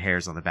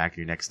hairs on the back of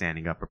your neck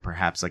standing up, or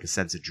perhaps like a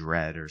sense of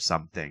dread or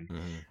something.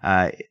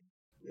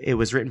 It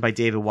was written by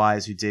David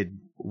Wise, who did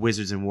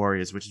Wizards and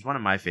Warriors, which is one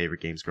of my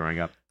favorite games growing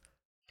up.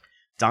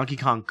 Donkey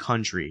Kong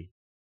Country,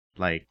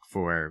 like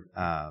for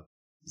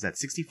is that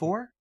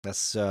 64? That's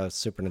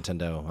Super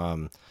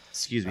Nintendo.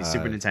 Excuse me,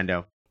 Super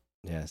Nintendo.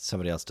 Yeah,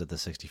 somebody else did the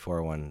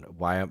 64 one.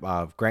 Grant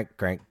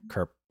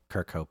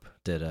Kirkhope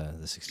did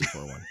the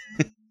 64 one.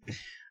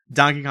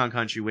 Donkey Kong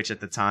Country, which at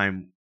the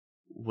time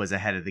was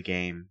ahead of the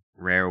game.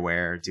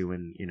 Rareware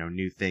doing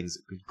new things.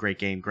 Great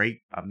game,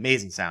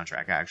 amazing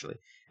soundtrack actually.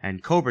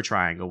 And Cobra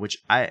Triangle, which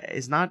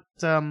is not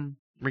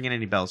ringing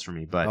any bells for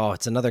me, but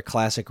it's another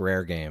classic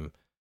Rare game.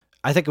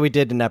 I think we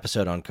did an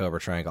episode on Cobra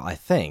Triangle. I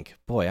think,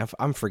 boy,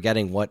 I'm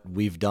forgetting what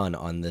we've done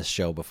on this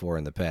show before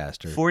in the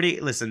past. 40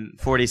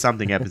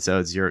 something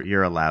episodes.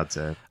 You're allowed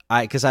to.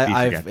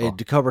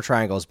 Cobra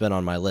Triangle has been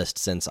on my list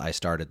since I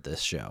started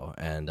this show,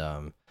 and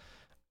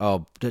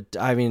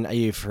I mean,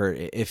 you've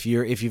heard, if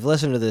you've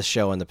listened to this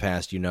show in the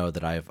past, you know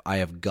that I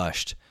have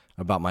gushed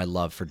about my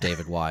love for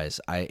David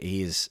Wise.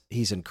 He's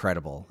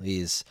incredible.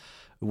 He's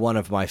one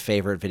of my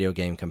favorite video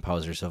game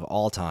composers of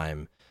all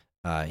time.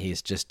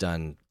 He's just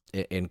done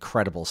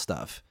incredible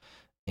stuff,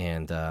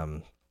 and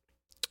when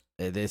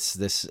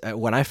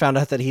I found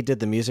out that he did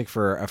the music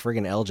for a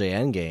friggin'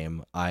 LJN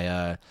game,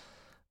 I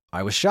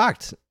was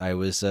shocked. I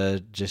was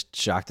just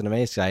shocked and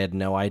amazed. I had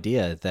no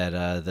idea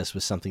that this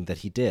was something that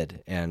he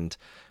did, and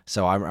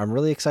so I'm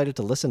really excited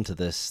to listen to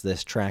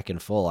this track in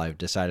full. I've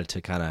decided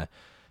to kind of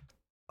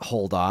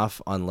hold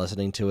off on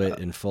listening to it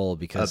in full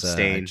because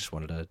I just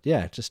wanted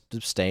to just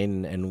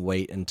abstain and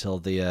wait until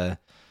the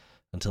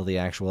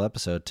actual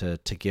episode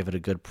to give it a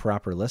good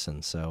proper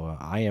listen. So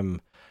I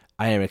am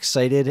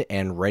excited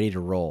and ready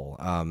to roll.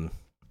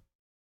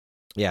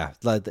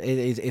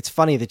 It's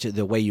funny that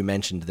the way you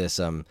mentioned this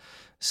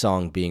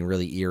song being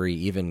really eerie,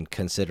 even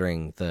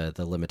considering the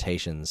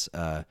limitations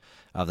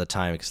of the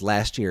time, because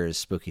last year's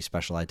Spooky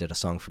Special I did a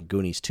song from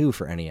Goonies 2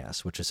 for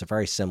NES, which is a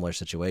very similar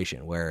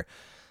situation where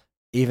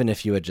even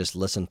if you had just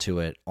listened to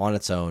it on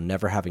its own,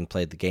 never having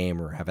played the game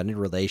or have any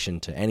relation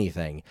to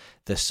anything,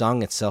 the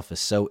song itself is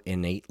so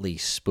innately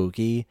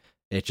spooky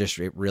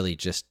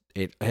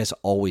it has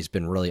always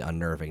been really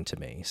unnerving to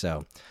me.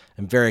 So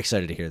I'm very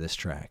excited to hear this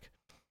track.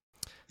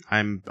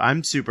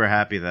 I'm super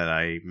happy that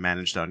I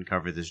managed to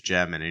uncover this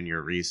gem, and in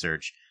your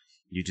research,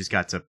 you just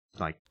got to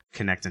like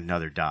connect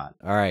another dot.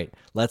 All right,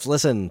 let's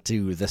listen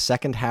to The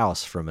Second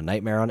House from A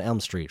Nightmare on Elm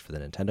Street for the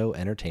Nintendo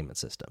Entertainment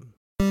System.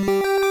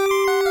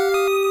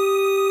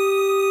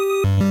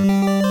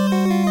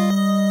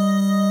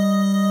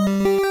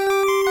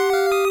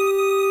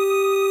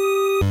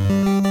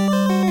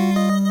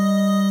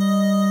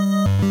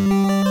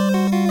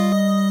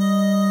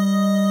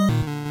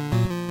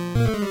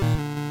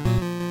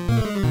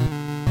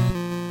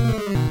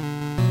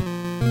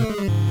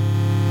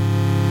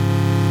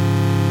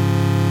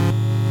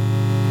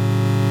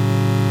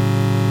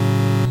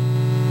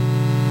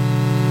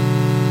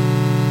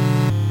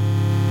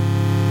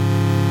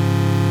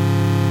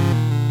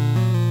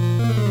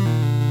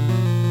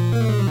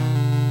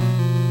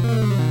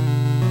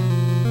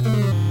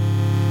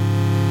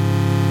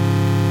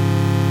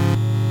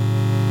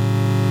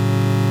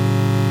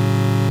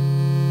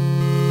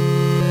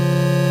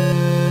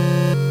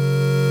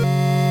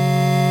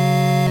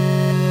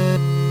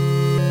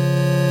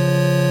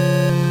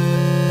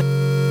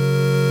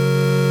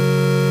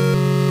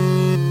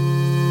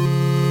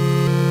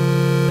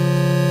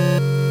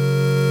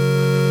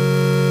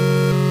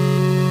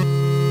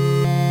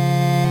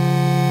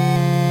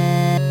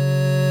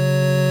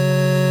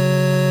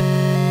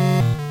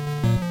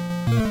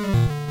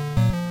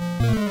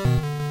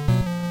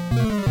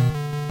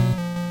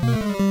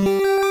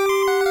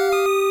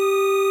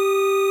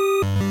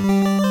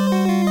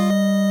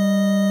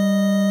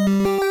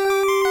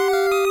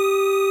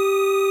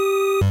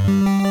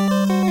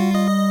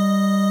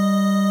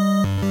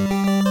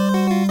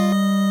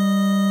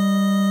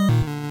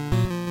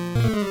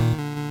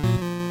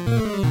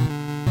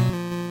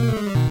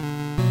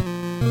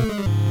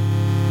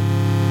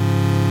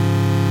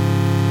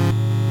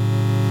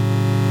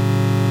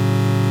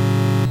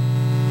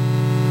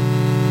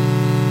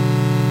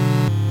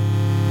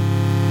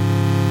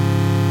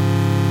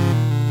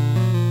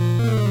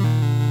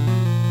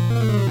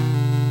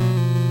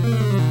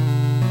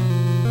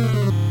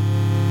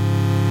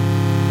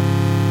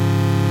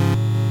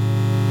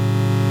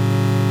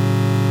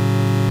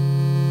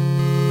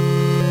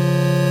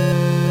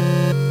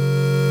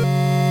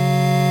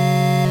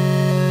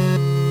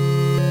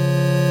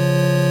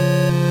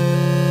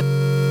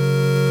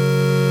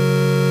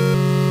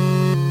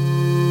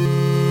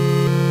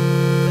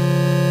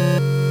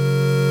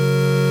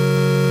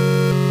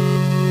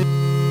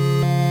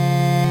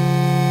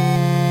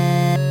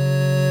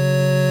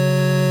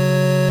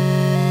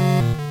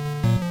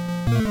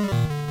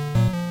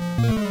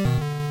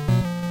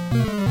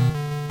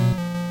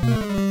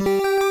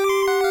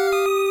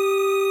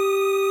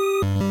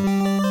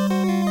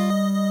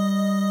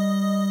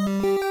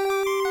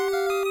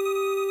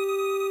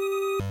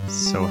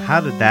 So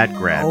how did that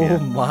grab you? Oh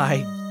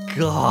my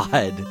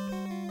god.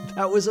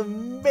 That was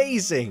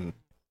amazing.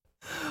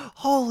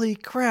 Holy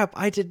crap.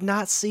 I did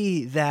not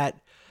see that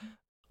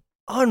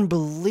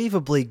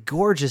unbelievably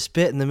gorgeous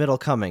bit in the middle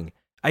coming.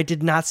 I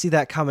did not see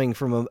that coming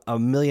from a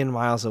million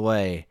miles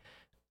away.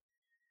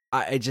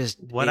 I just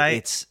what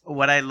I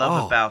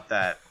love about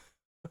that.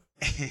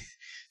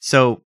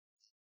 So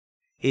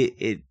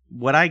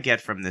what I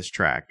get from this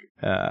track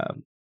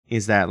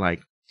is that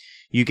like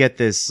you get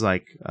this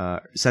like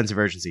sense of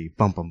urgency,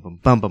 bum bum bum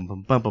bum bum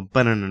bum bum bum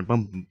bum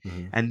bum,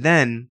 and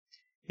then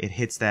it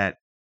hits that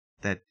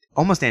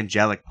almost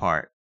angelic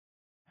part,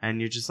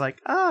 and you're just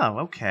like, oh,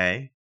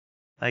 okay,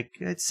 like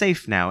it's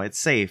safe now, it's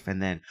safe,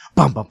 and then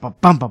bum bum bum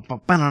bum bum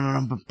bum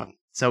bum bum bum.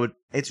 So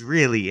it's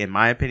really, in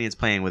my opinion, it's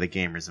playing with a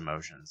gamer's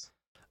emotions.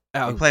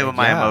 You play with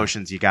my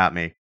emotions, you got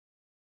me.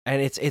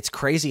 And it's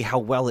crazy how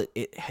well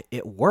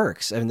it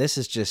works. I mean, this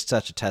is just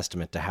such a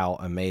testament to how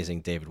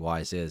amazing David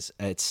Wise is.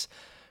 It's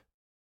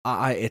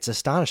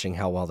astonishing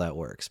how well that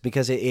works,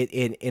 because it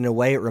in a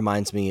way it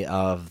reminds me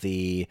of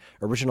the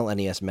original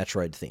NES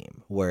Metroid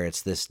theme, where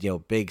it's this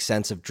big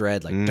sense of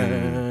dread, like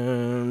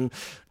dun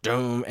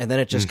dun, and then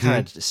it just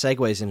kind of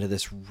segues into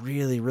this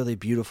really really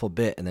beautiful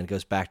bit, and then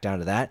goes back down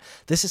to that.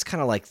 This is kind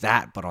of like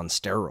that, but on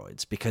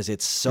steroids, because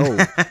it's so.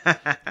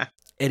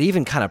 It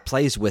even kind of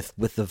plays with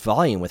the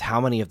volume, with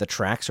how many of the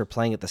tracks are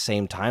playing at the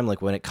same time.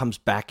 Like when it comes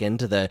back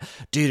into the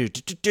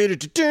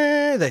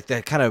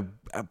that kind of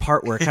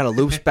part where it kind of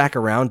loops back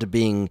around to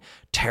being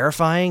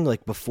terrifying,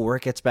 like before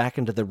it gets back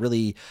into the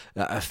really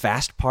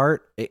fast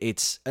part.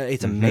 It's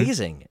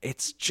amazing.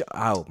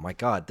 Oh my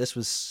god, this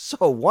was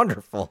so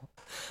wonderful.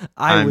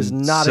 I was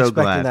not so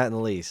expecting glad. that in the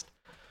least.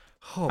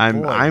 Oh,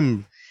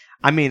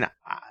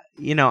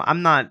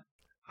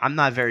 I'm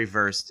not very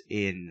versed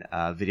in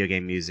video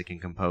game music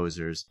and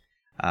composers.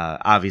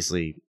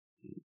 Obviously,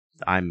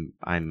 I'm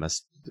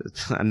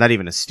not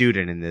even a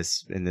student in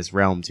this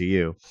realm to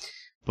you,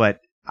 but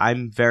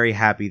I'm very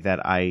happy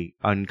that I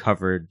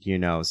uncovered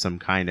some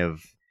kind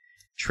of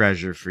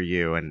treasure for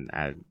you, and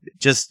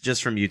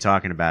just from you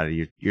talking about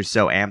it, you're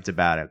so amped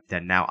about it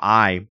that now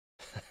I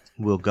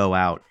will go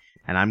out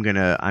and I'm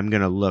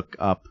gonna look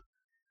up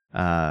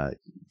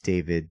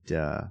David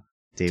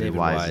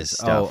Wise's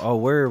stuff.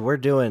 We're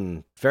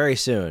doing very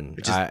soon.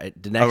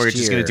 The next we're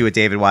just going to do a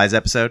David Wise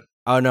episode.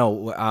 Oh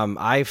no,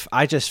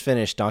 I just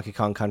finished Donkey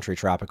Kong Country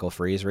Tropical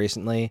Freeze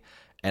recently,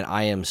 and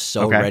I am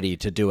so ready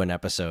to do an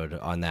episode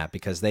on that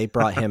because they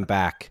brought him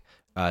back,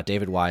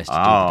 David Wise, to do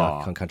the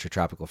Donkey Kong Country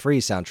Tropical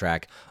Freeze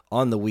soundtrack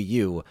on the Wii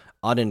U,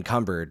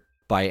 unencumbered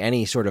by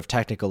any sort of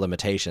technical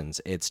limitations.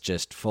 It's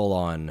just full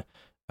on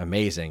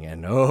amazing,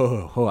 and I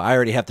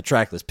already have the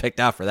track list picked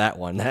out for that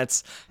one.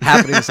 That's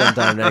happening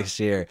sometime next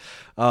year.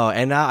 Oh,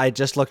 and now I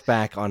just looked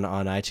back on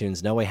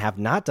iTunes. No, we have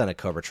not done a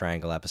Cobra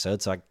Triangle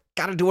episode, so I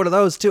gotta do one of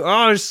those too.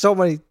 Oh, there's so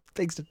many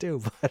things to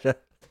do.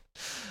 But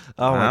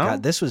oh my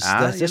god, this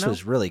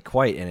was really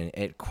quite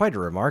a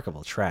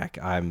remarkable track.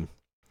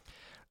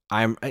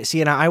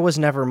 See, and I was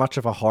never much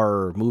of a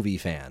horror movie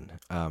fan.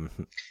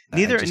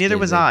 Neither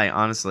was I,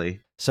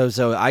 honestly.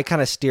 So I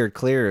kind of steered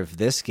clear of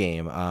this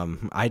game.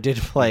 I did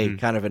play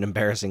kind of an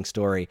embarrassing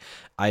story.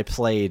 I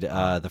played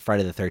the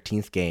Friday the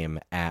 13th game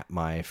at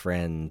my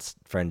friend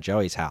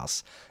Joey's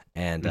house,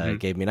 and it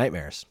gave me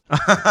nightmares.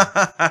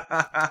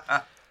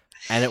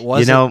 And it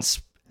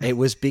wasn't. It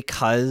was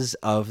because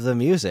of the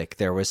music.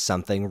 There was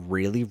something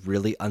really,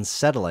 really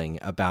unsettling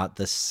about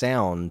the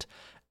sound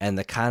and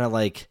the kind of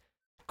like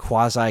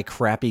quasi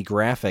crappy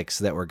graphics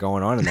that were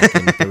going on in that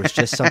game. There was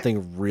just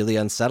something really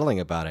unsettling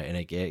about it, and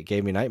it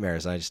gave me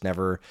nightmares. And I just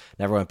never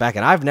went back.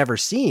 And I've never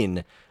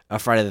seen a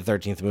Friday the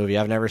 13th movie.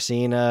 I've never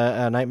seen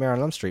a Nightmare on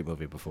Elm Street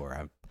movie before.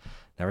 I've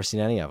never seen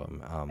any of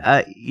them.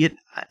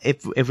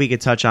 If we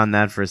could touch on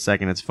that for a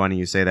second, it's funny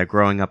you say that.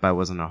 Growing up, I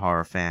wasn't a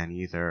horror fan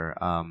either.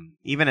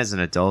 Even as an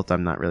adult,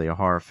 I'm not really a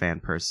horror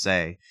fan per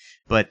se.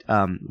 But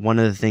one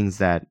of the things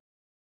that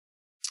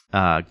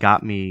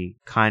got me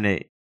kind of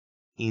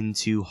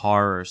into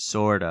horror,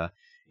 sorta,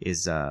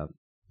 is I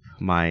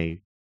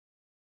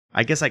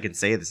guess I can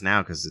say this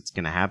now because it's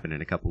gonna happen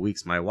in a couple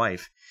weeks. My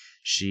wife,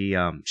 she's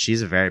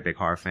a very big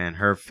horror fan.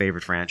 Her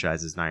favorite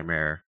franchise is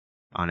Nightmare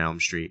on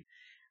Elm Street.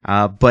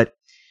 But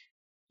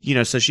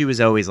so she was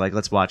always like,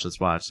 let's watch,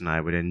 and I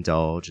would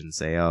indulge and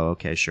say, oh,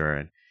 okay, sure,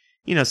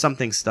 and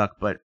something stuck.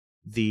 But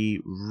the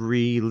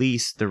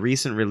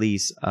recent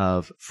release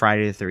of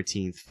Friday the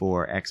 13th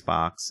for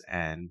Xbox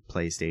and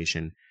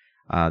PlayStation,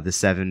 the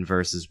 7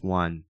 versus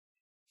 1,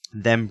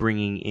 them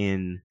bringing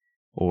in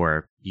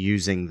or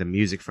using the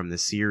music from the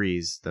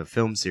series, the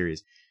film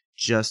series,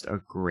 just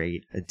a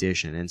great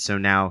addition. And so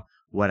now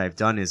what I've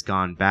done is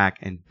gone back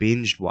and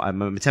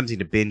I'm attempting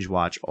to binge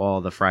watch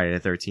all the Friday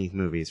the 13th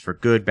movies, for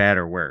good, bad,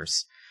 or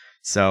worse.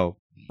 So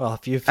well,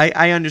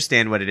 I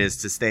understand what it is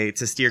to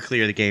steer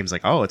clear of the games.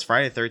 Like, oh, it's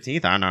Friday the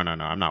 13th. Oh, no,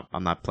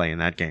 I'm not playing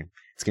that game.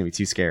 It's gonna be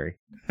too scary.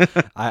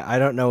 I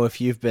don't know if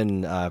you've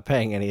been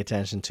paying any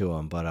attention to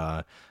them,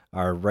 but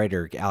our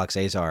writer Alex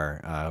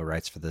Azar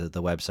writes for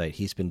the website.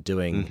 He's been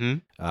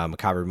doing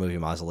Macabre Movie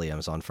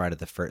Mausoleums on Friday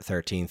the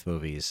 13th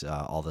movies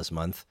all this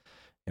month,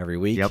 every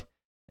week. Yep.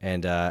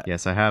 And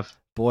yes, I have.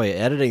 Boy,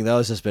 editing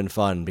those has been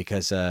fun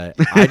because I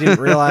didn't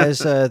realize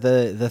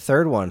the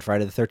third one,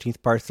 Friday the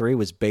 13th Part 3,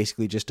 was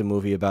basically just a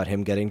movie about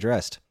him getting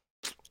dressed.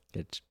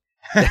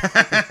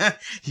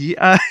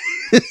 Yeah.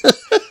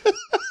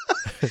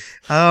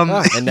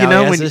 And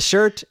now he has his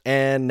shirt,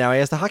 and now he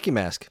has the hockey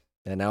mask,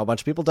 and now a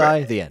bunch of people die.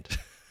 Right. The end.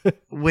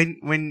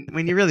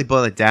 when you really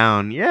boil it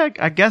down, yeah,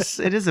 I guess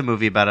it is a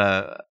movie about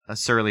a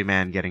surly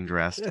man getting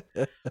dressed.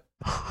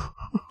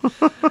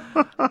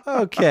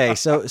 Okay,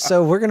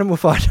 so we're gonna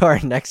move on to our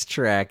next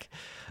track.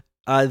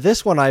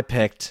 This one I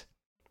picked.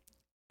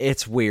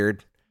 It's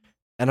weird,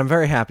 and I'm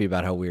very happy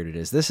about how weird it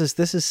is. This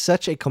is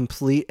such a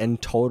complete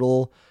and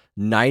total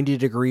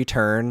 90-degree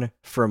turn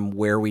from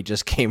where we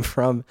just came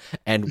from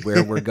and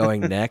where we're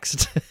going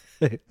next.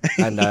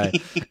 And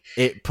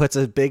it puts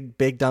a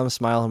big dumb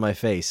smile on my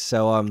face.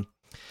 So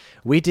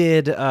we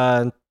did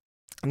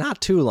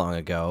not too long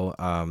ago,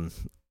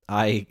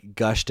 I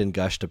gushed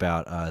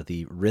about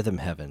the Rhythm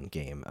Heaven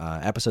game.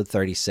 Episode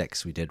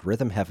 36, we did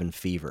Rhythm Heaven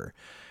Fever,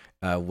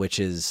 which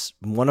is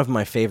one of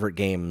my favorite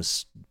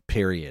games,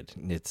 period.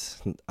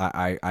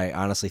 I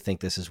honestly think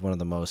this is one of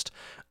the most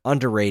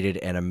underrated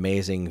and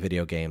amazing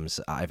video games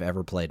I've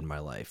ever played in my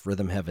life.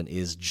 Rhythm Heaven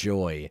is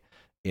joy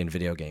in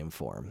video game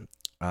form.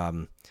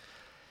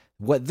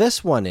 What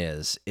this one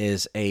is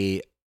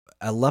a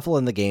level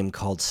in the game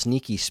called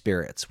Sneaky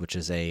Spirits, which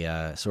is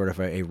a sort of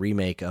a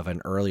remake of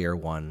an earlier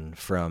one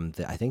from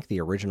I think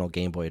the original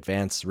Game Boy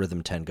Advance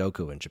Rhythm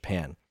Tengoku in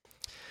Japan.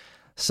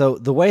 So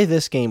the way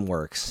this game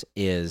works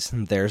is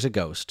there's a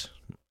ghost,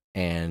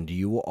 and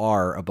you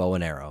are a bow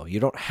and arrow. You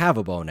don't have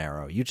a bow and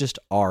arrow, you just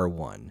are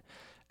one.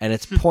 And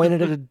it's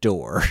pointed at a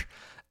door,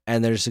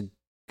 and there's a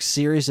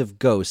series of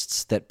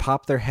ghosts that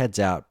pop their heads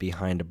out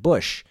behind a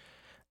bush,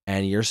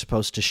 and you're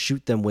supposed to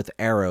shoot them with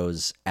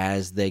arrows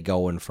as they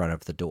go in front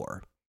of the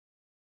door.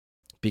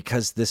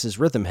 Because this is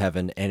Rhythm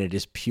Heaven, and it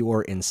is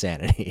pure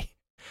insanity.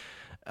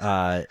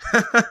 Have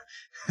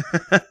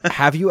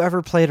you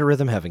ever played a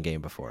Rhythm Heaven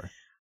game before?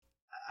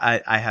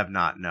 I have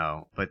not,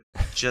 no. But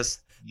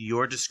just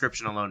your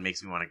description alone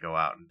makes me want to go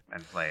out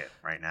and play it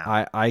right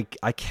now.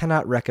 I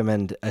cannot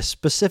recommend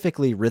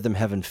specifically Rhythm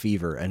Heaven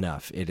Fever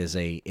enough. It is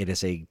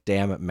a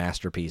damn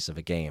masterpiece of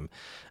a game,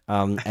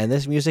 and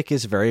this music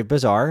is very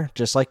bizarre,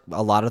 just like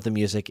a lot of the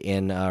music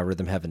in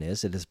Rhythm Heaven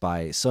is. It is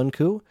by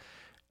Sunku,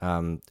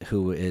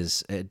 who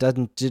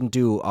didn't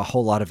do a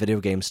whole lot of video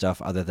game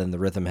stuff other than the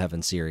Rhythm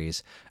Heaven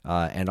series,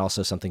 and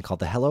also something called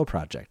the Hello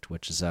Project,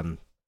 which is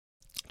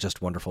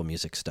just wonderful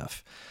music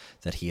stuff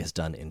that he has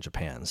done in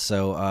Japan.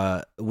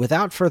 So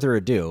without further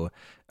ado,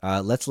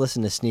 let's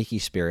listen to Sneaky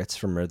Spirits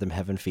from Rhythm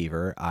Heaven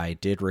Fever. I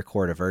did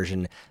record a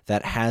version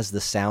that has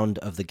the sound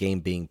of the game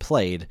being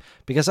played,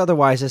 because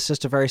otherwise it's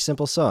just a very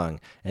simple song,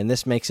 and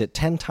this makes it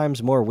 10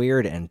 times more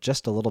weird and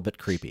just a little bit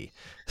creepy.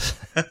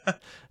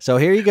 So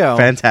here you go.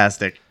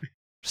 Fantastic.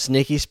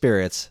 Sneaky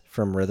Spirits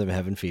from Rhythm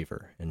Heaven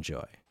Fever.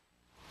 Enjoy.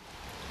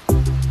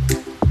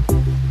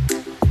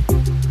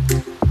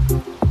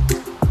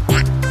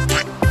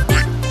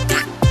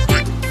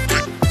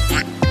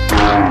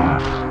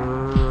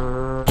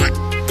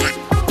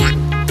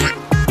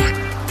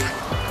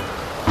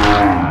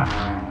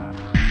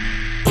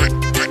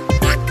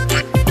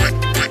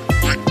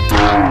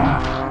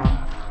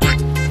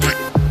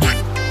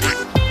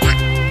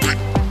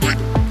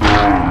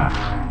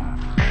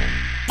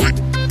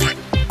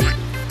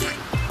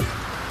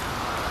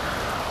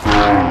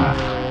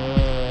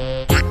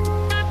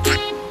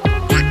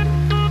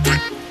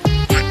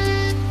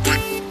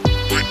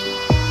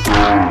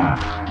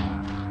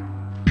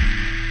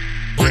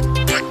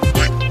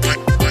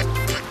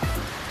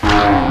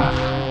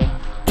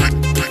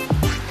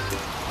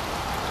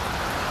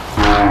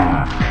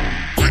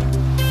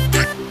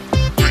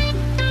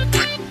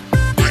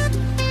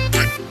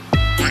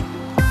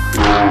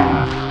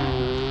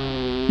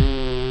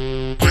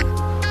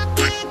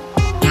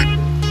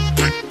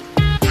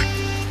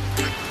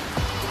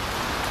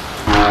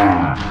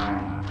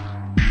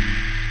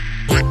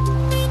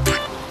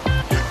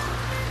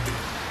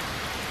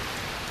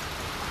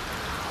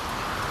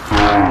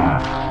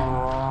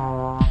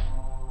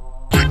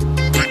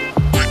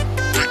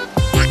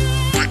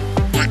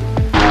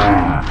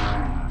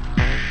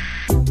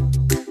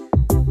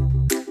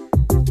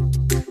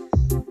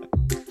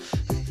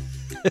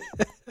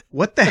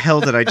 What the hell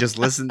did I just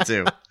listen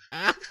to?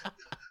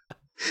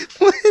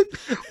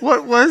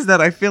 What was that?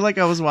 I feel like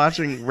I was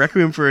watching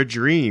Requiem for a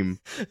Dream.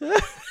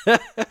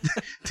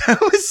 That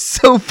was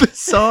so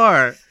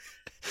bizarre.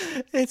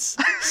 It's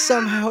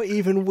somehow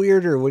even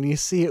weirder when you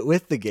see it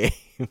with the game.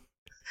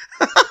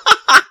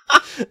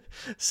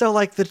 So,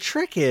 like, the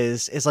trick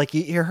is like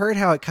you heard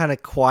how it kind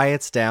of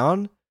quiets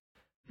down.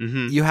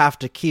 Mm-hmm. You have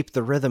to keep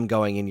the rhythm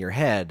going in your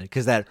head,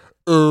 because that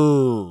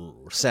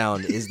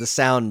sound is the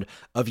sound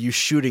of you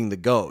shooting the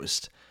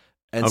ghost.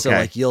 And so,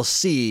 like, you'll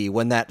see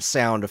when that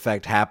sound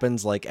effect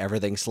happens, like,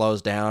 everything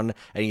slows down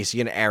and you see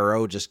an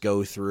arrow just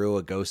go through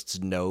a ghost's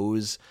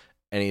nose,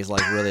 and he's,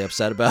 like, really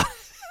upset about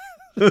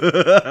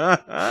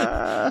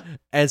it.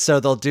 And so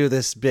they'll do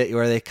this bit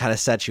where they kind of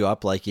set you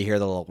up, like, you hear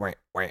the little wah,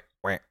 wah,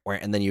 wah, wah,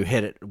 and then you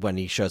hit it when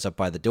he shows up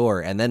by the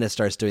door, and then it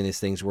starts doing these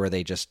things where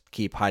they just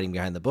keep hiding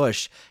behind the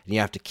bush, and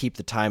you have to keep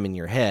the time in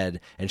your head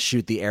and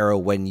shoot the arrow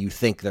when you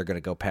think they're going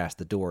to go past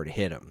the door to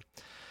hit him.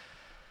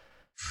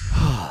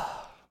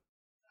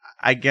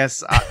 I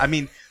guess, I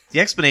mean,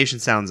 the explanation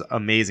sounds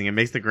amazing. It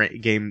makes the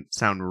game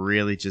sound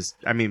really just,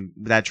 I mean,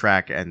 that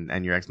track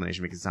and your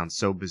explanation makes it sound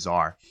so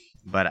bizarre.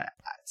 But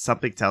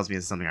something tells me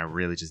it's something I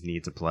really just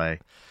need to play.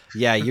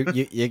 Yeah, you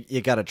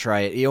got to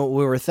try it. You know,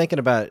 we were thinking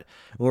about,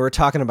 when we were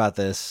talking about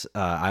this,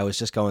 I was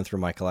just going through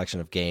my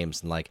collection of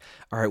games and like,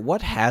 all right,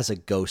 what has a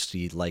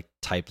ghosty like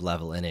type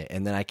level in it?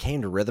 And then I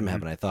came to Rhythm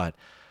Heaven. I thought,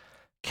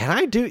 can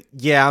I do?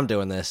 Yeah, I'm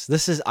doing this.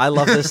 I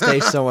love this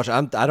stage so much. I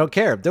don't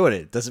care. I'm doing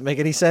it. Doesn't make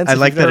any sense. I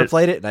like that you've never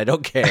played it, and I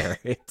don't care.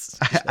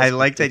 I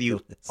like that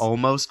you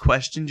almost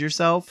questioned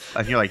yourself,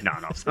 and you're like, no,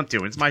 I'm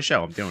doing it. It's my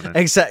show. I'm doing it.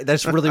 Exactly.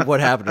 That's really what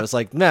happened. I was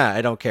like, nah,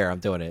 I don't care. I'm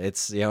doing it.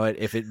 It's, you know,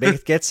 if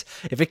it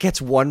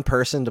gets one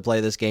person to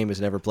play this game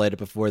who's never played it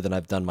before, then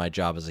I've done my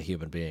job as a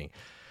human being.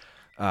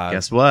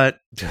 Guess what?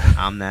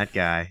 I'm that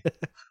guy.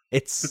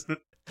 It's,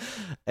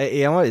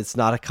 you know, it's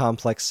not a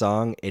complex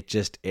song. It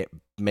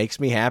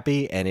makes me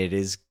happy, and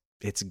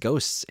it's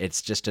ghosts.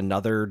 It's just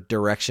another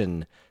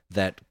direction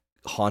that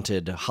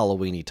haunted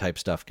Halloween-y type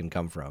stuff can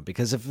come from.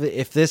 Because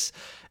if this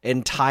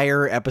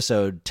entire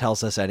episode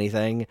tells us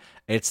anything,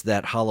 it's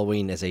that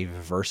Halloween is a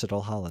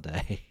versatile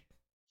holiday.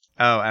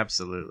 Oh,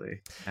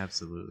 absolutely.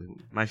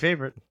 My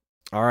favorite.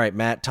 All right,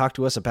 Matt, talk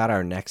to us about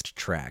our next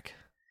track.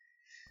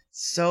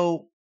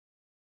 So,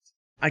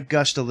 I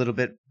gushed a little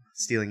bit,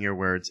 stealing your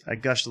words, I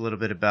gushed a little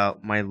bit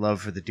about my love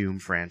for the Doom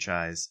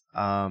franchise.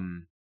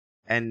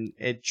 And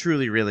it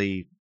truly,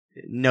 really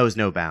knows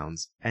no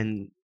bounds.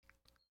 And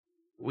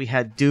we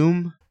had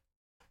Doom.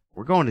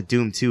 We're going to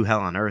Doom 2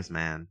 Hell on Earth,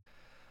 man.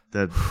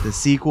 The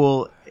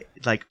sequel,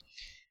 like,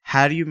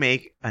 how do you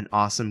make an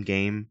awesome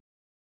game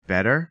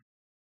better?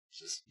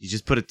 You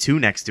just put a 2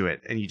 next to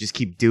it, and you just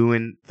keep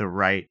doing the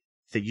right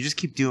thing. You just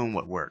keep doing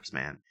what works,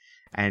 man.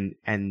 And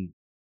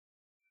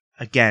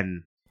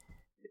again,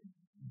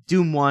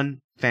 Doom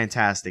 1,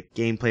 fantastic.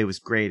 Gameplay was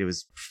great. It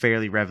was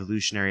fairly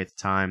revolutionary at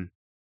the time.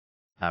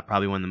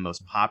 Probably one of the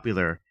most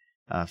popular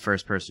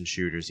first-person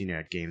shooters. You know,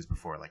 had games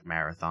before like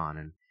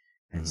Marathon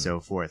and so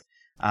forth.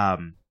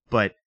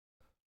 But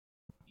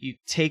you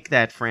take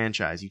that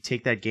franchise, you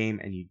take that game,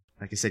 and you,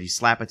 like I said, you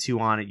slap a 2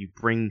 on it.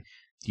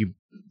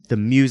 The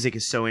music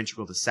is so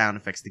integral to sound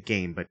effects, the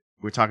game. But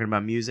we're talking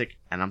about music,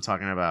 and I'm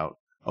talking about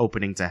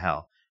Opening to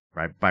Hell,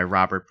 right, by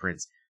Robert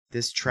Prince.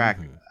 This track,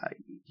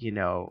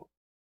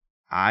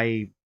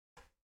 I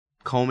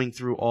combing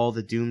through all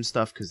the Doom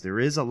stuff, because there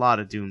is a lot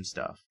of Doom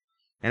stuff.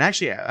 And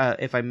actually,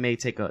 if I may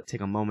take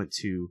a moment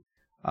to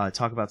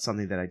talk about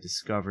something that I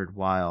discovered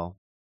while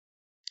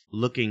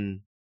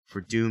looking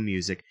for Doom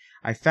music.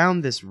 I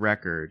found this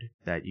record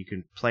that you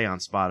can play on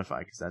Spotify,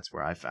 because that's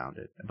where I found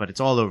it, but it's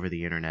all over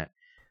the internet.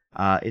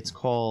 It's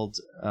called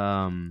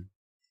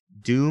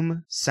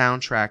Doom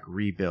Soundtrack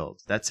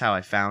Rebuild. That's how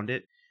I found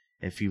it.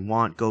 If you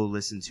want, go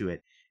listen to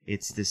it.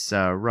 It's this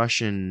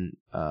Russian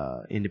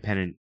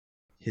independent.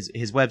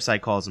 His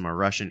website calls him a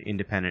Russian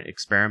independent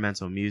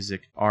experimental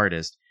music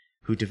artist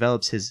who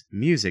develops his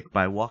music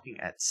by walking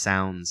at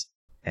sound's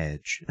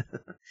edge.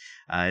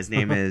 His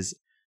name is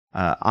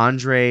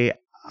Andrei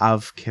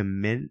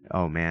Avkimin.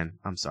 Oh man,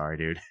 I'm sorry,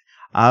 dude.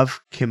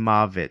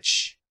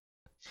 Avkimovich.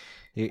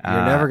 You're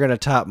never gonna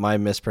top my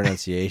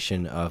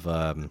mispronunciation of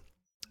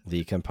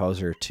the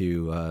composer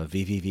to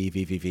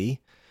VVVVVV,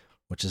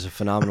 which is a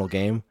phenomenal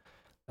game.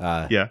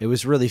 Yeah, it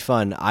was really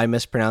fun. I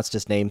mispronounced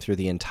his name through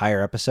the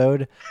entire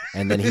episode,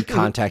 and then he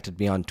contacted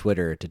me on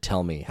Twitter to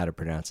tell me how to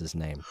pronounce his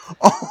name.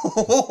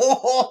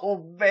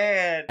 Oh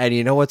man! And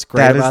you know what's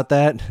great about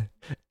that?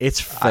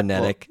 It's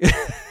phonetic.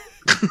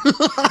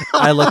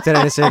 I looked at it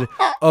and I said,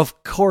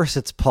 "Of course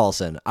it's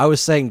Paulson." I was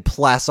saying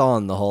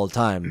Plasson the whole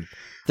time,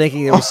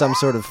 thinking it was some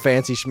sort of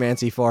fancy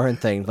schmancy foreign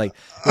thing. Like,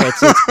 yeah,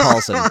 it's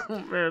Paulson. Oh,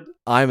 man.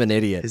 I'm an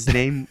idiot. His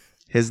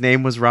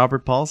name was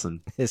Robert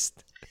Paulson.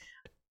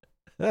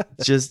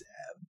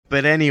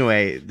 But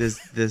anyway,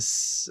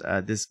 this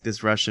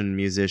Russian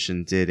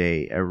musician did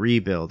a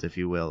rebuild, if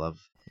you will, of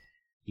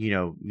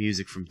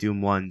music from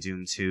Doom 1,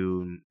 Doom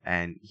 2,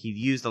 and he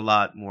used a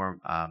lot more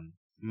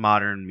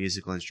modern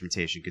musical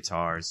instrumentation,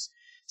 guitars,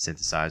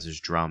 synthesizers,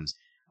 drums,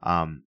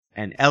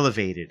 and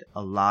elevated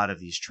a lot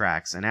of these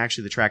tracks. And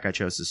actually, the track I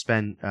chose,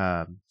 Suspense.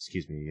 I'm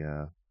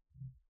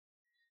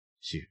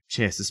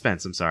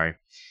sorry.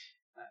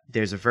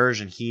 There's a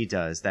version he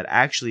does that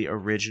actually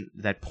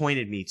that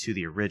pointed me to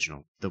the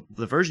original.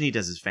 The version he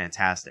does is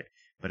fantastic,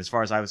 but as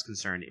far as I was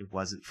concerned, it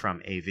wasn't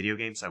from a video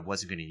game, so I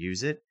wasn't going to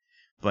use it.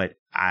 But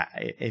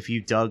if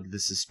you dug the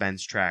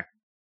Suspense track,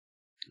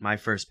 my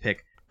first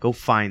pick, go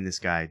find this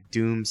guy,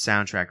 Doom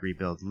Soundtrack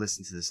Rebuild.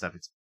 Listen to this stuff;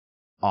 it's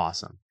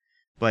awesome.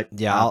 But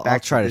yeah, I'll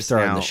try to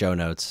throw it in the show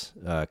notes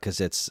because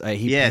it's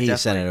he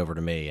sent it over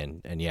to me,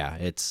 and yeah,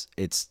 it's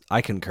I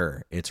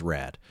concur. It's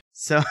rad.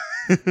 So,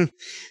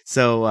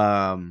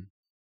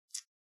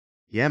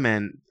 yeah,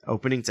 man,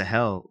 Opening to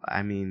Hell.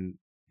 I mean,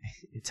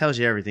 it tells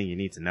you everything you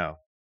need to know.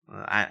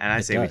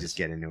 I say we just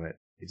get into it.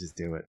 We just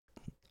do it.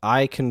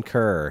 I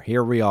concur.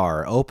 Here we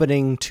are,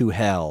 Opening to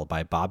Hell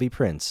by Bobby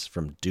Prince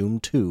from Doom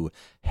 2,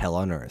 Hell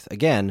on Earth.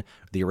 Again,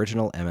 the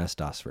original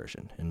MS-DOS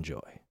version.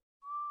 Enjoy.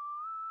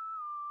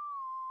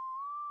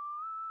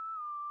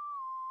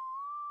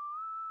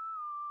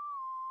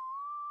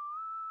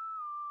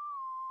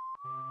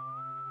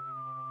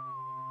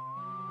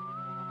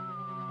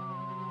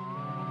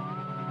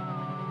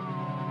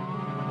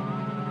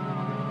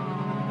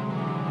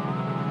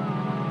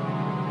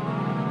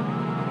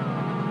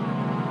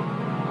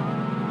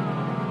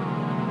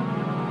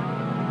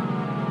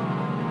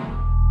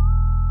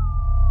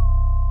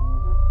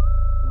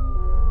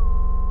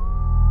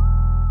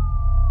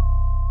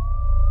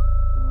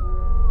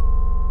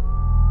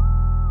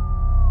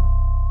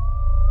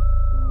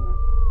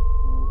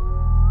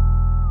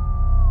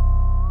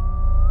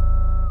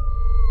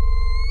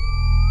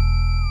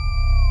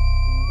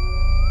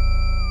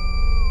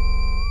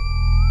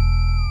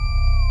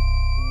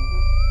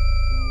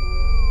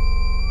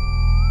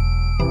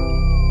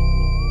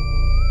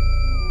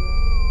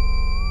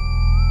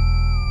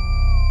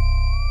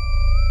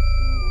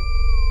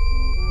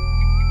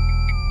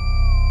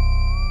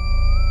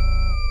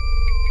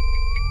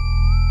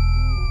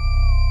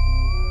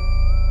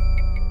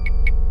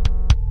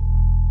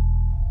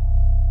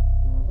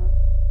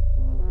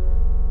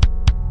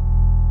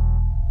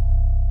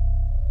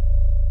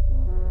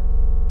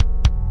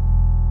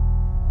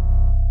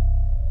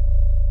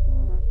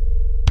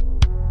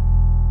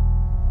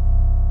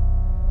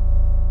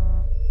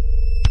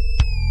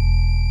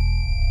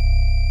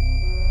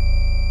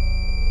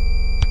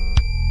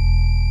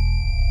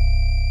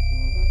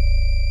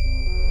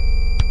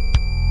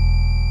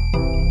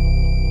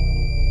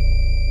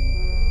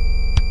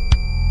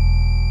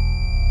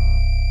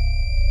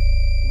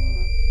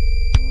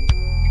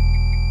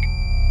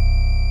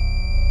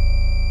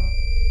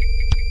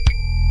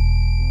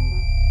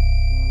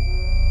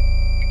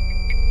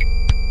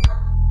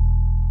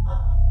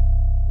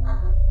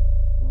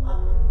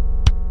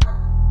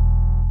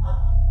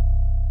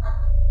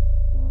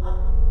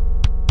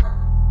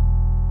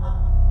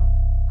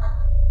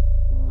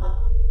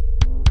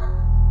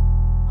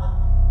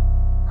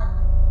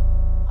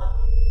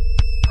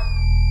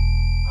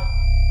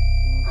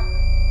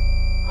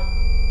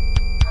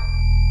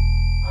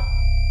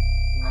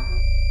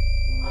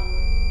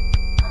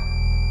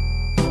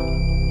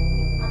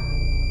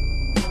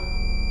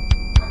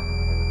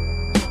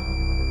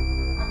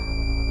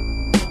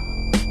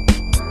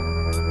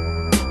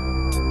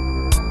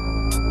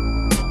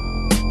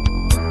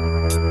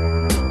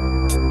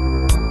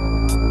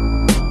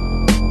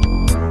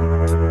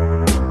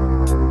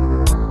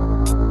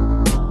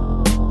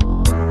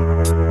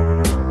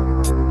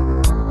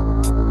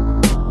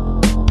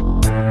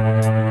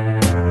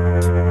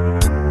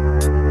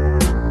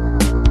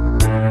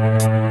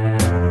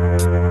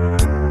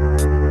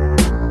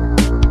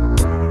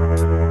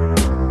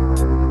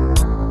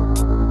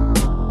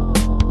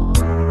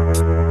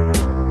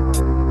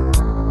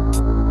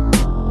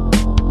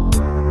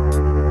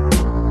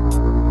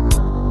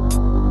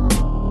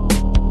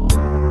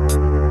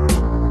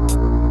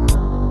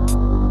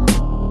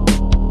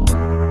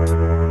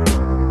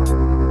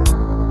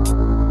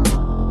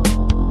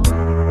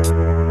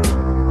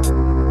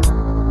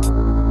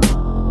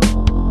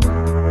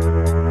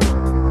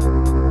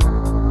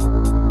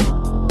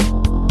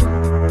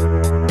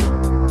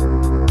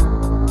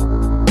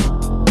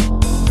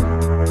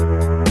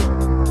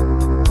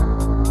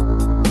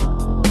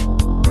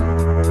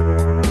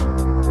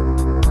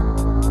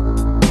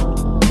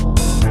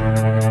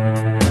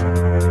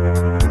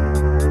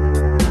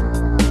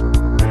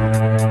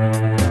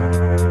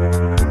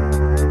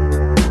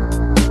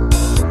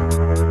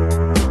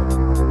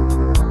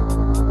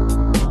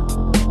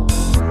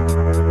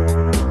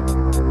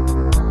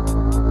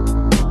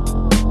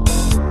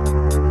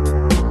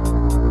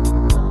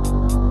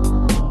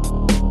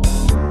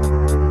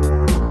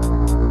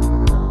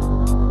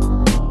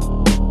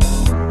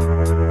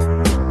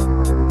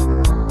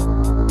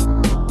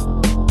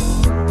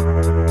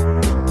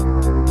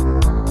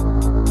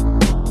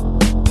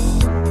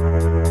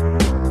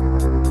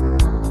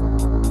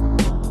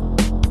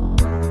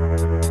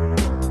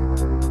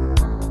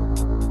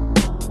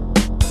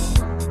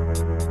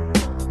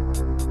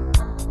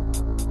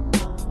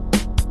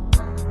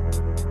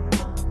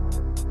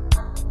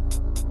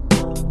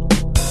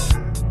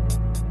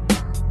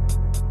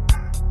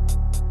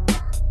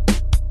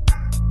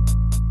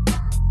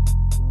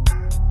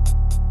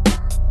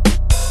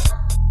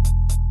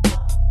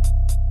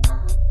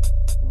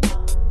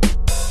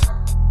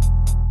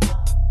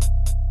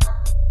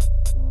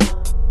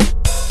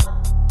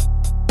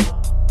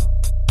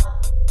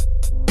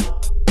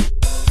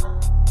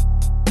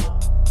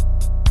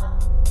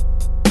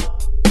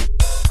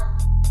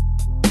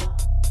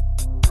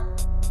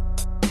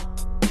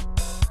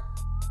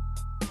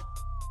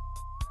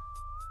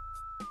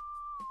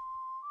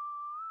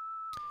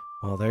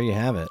 Well, there you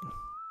have it.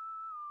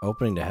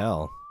 Opening to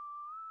Hell.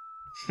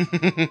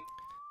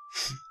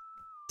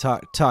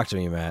 Talk to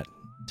me, Matt.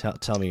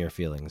 Tell me your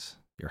feelings,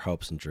 your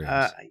hopes and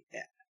dreams.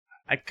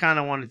 I kind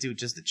of want to do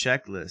just a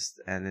checklist,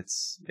 and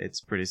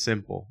it's pretty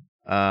simple.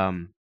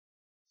 Let's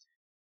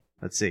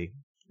see.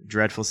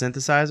 Dreadful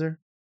synthesizer?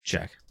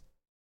 Check.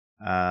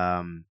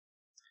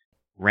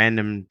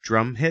 Random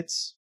drum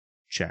hits?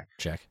 Check.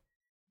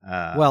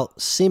 Well,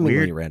 seemingly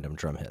weird, random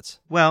drum hits.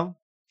 Well,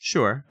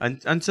 sure.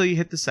 Until you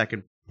hit the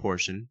second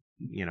portion,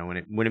 when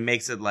it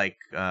makes it like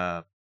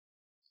a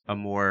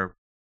more,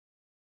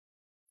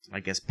 I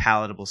guess,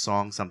 palatable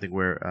song, something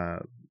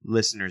where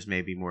listeners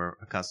may be more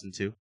accustomed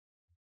to.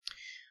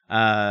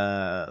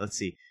 Let's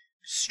see.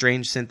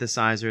 Strange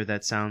synthesizer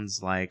that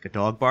sounds like a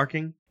dog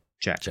barking?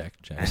 Check.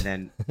 And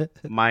then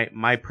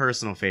my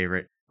personal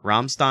favorite,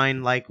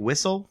 Rammstein like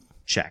whistle?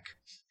 Check.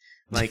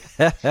 Like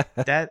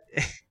that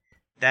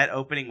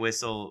opening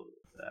whistle,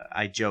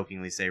 I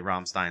jokingly say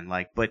Rammstein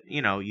like, but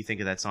you think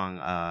of that song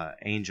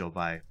Angel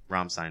by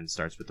Rammstein,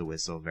 starts with the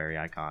whistle, very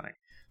iconic.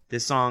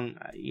 This song,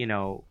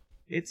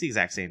 it's the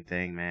exact same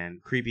thing,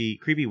 man.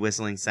 Creepy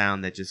whistling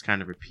sound that just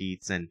kind of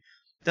repeats and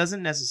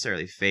doesn't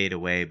necessarily fade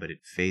away, but it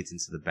fades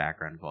into the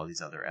background of all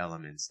these other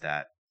elements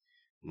that,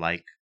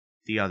 like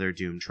the other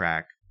Doom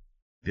track,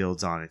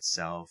 builds on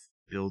itself,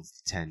 builds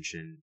the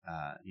tension,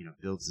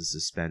 builds the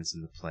suspense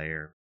in the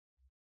player.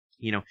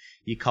 You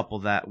couple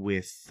that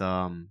with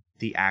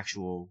the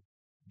actual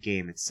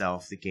game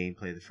itself, the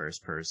gameplay, the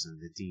first person,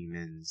 the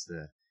demons,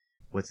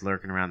 what's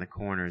lurking around the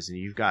corners, and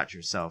you've got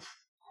yourself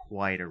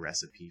quite a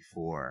recipe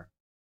for,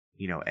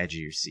 edge of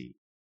your seat.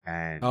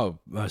 And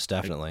most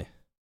definitely.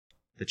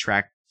 The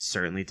track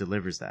certainly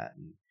delivers that.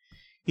 And,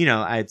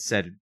 I had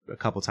said a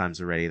couple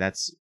times already,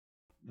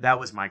 that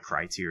was my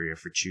criteria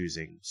for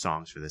choosing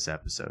songs for this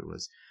episode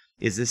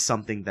is this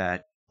something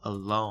that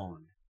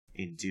alone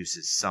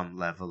induces some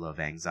level of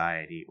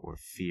anxiety or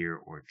fear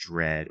or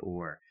dread,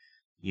 or,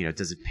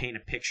 does it paint a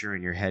picture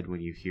in your head when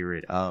you hear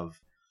it of,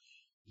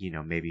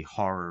 maybe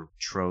horror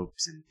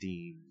tropes and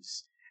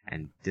themes?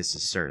 And this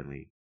is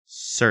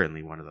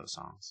certainly one of those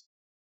songs.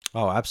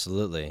 Oh,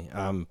 absolutely.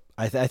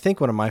 I think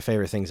one of my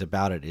favorite things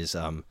about it is,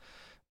 well,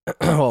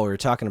 we were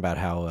talking about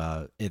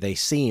how they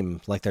seem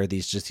like they're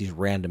these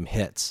random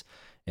hits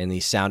and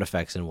these sound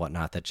effects and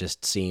whatnot that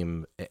just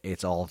seem,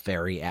 it's all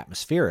very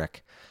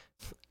atmospheric.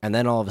 And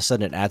then all of a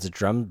sudden it adds a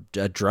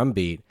drum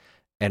beat,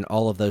 and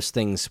all of those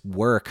things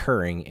were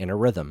occurring in a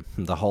rhythm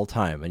the whole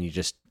time. And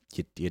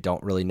you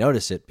don't really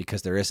notice it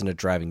because there isn't a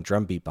driving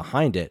drum beat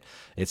behind it.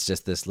 It's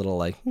just this little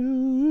like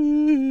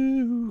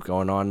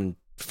going on and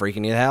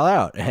freaking you the hell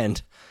out.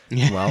 And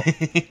well,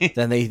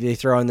 then they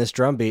throw in this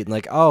drum beat and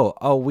like,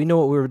 oh, we know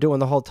what we were doing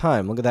the whole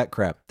time. Look at that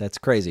crap. That's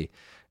crazy.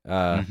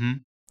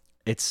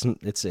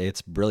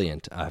 It's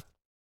brilliant.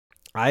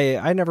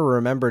 I never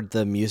remembered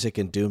the music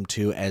in Doom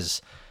 2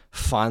 as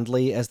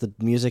fondly as the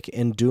music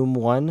in Doom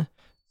 1.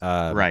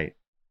 Right.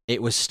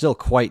 It was still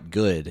quite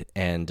good,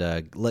 and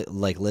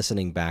like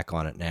listening back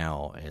on it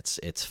now,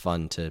 it's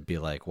fun to be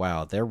like,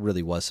 wow, there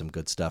really was some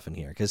good stuff in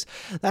here. Because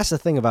that's the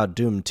thing about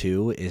Doom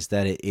 2 is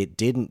that it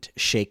didn't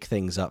shake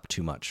things up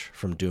too much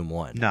from Doom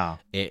 1. No.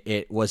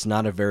 It was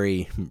not a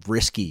very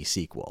risky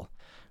sequel.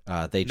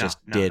 They just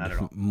did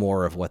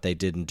more of what they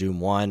did in Doom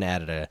 1,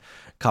 added a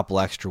couple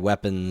extra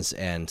weapons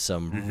and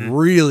some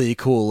really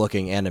cool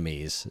looking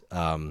enemies.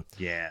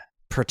 Yeah.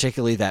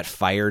 Particularly that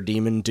fire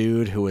demon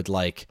dude who would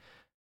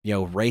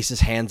raise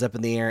his hands up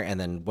in the air, and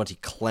then once he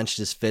clenched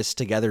his fists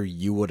together,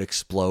 you would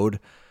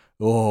explode.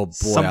 Oh boy.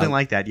 Something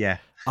like that, yeah.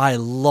 I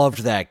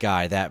loved that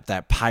guy,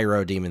 that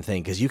pyro demon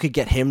thing, because you could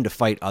get him to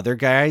fight other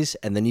guys,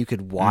 and then you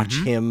could watch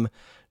him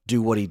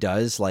do what he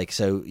does,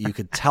 so you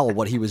could tell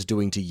what he was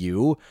doing to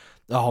you.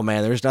 Oh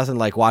man, there's nothing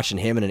like watching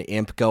him and an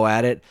imp go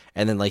at it,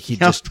 and then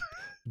he'd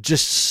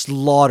just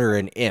slaughter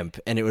an imp,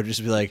 and it would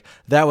just be like,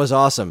 that was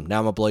awesome. Now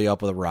I'm gonna blow you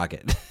up with a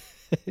rocket.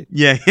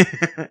 Yeah.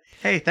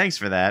 Hey, thanks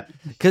for that.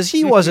 Because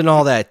he wasn't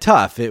all that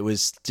tough. He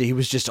was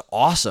just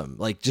awesome,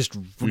 just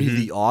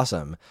really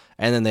awesome.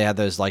 And then they had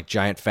those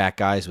giant fat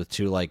guys with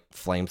two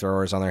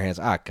flamethrowers on their hands.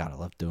 God, I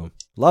love Doom.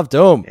 Love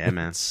Doom. Yeah,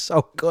 man, it's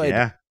so good.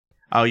 Yeah.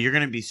 Oh, you're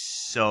gonna be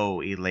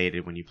so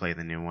elated when you play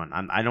the new one.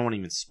 I don't want to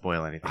even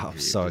spoil anything. I'm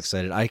so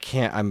excited. I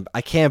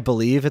can't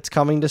believe it's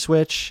coming to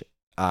Switch.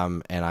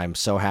 And I'm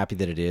so happy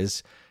that it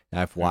is.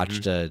 I've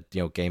watched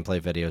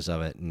gameplay videos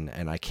of it,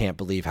 and I can't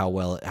believe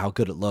how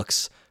good it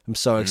looks. I'm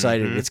so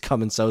excited. It's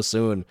coming so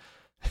soon.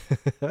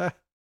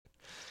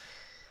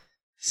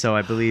 So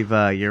I believe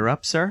you're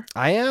up, sir?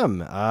 I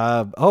am.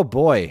 Oh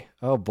boy,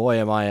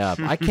 am I up.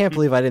 I can't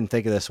believe I didn't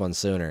think of this one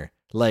sooner.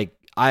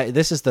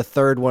 This is the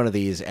third one of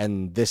these,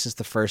 and this is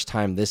the first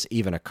time this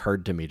even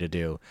occurred to me to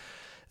do.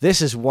 This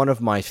is one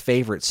of my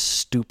favorite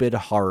stupid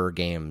horror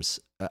games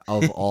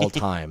of all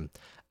time.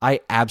 I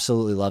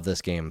absolutely love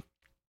this game.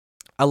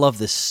 I love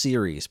this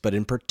series, but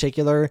in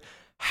particular,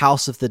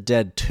 House of the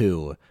Dead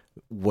 2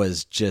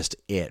 was just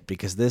it,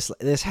 because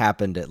this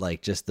happened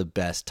at just the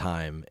best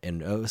time,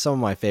 and some of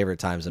my favorite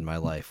times in my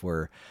life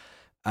were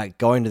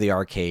going to the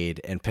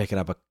arcade and picking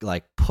up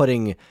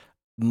putting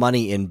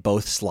money in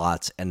both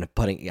slots and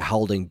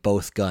holding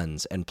both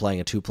guns and playing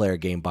a 2-player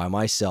game by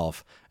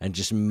myself and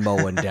just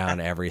mowing down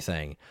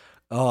everything.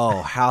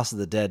 Oh, House of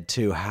the Dead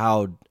 2.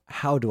 How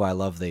do I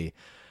love thee?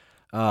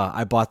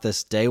 I bought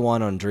this day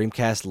one on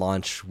Dreamcast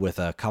launch with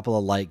a couple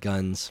of light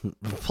guns.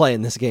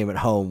 Playing this game at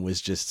home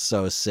was just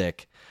so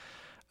sick.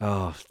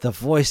 Oh, the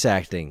voice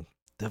acting.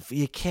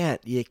 You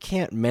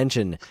can't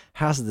mention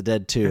House of the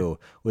Dead 2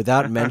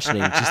 without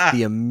mentioning just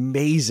the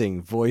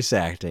amazing voice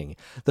acting.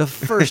 The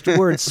first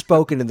words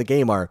spoken in the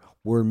game are,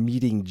 "We're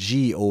meeting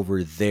G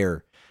over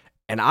there."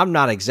 And I'm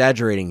not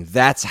exaggerating.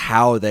 That's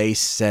how they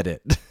said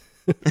it.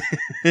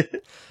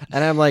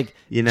 And I'm like,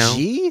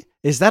 G?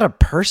 Is that a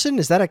person?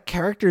 Is that a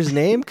character's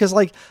name? Because,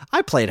 like,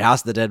 I played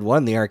House of the Dead 1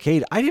 in the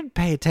arcade. I didn't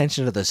pay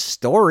attention to the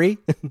story.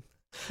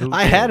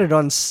 I had it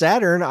on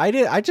Saturn.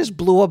 I just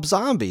blew up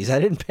zombies. I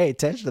didn't pay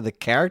attention to the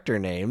character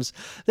names.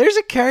 There's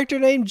a character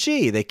named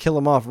G. They kill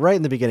him off right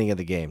in the beginning of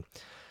the game.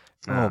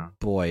 Oh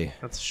boy,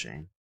 that's a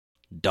shame.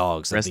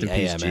 Dogs. Rest in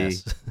peace, G.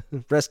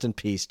 Rest in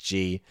peace,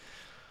 G.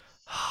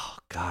 Oh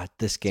God,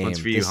 this game. This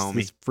one's for you, homie.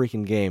 This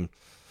freaking game.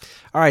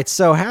 All right,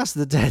 so House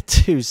of the Dead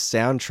 2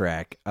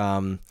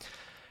 soundtrack.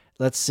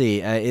 Let's see.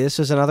 This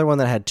was another one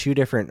that had 2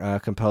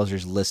 different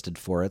composers listed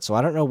for it, so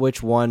I don't know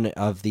which one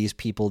of these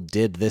people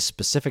did this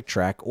specific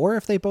track, or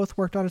if they both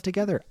worked on it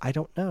together. I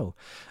don't know.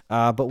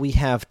 But we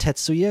have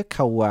Tetsuya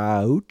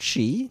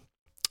Kawauchi,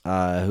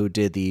 who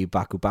did the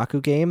Baku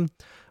Baku game,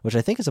 which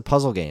I think is a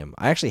puzzle game.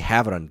 I actually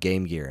have it on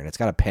Game Gear, and it's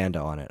got a panda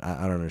on it.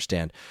 I don't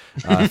understand.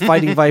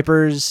 Fighting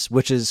Vipers,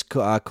 which is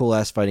a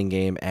cool-ass fighting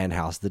game, and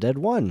House of the Dead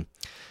 1.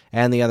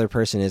 And the other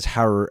person is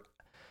Haruyoshi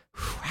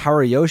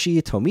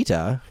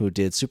Tomita, who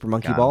did Super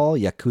Monkey Ball,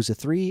 Yakuza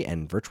 3,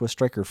 and Virtua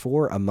Striker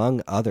 4,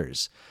 among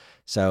others.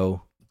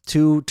 So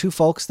two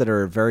folks that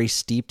are very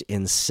steeped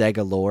in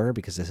Sega lore,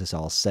 because this is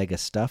all Sega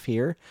stuff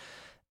here.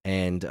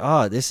 And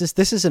this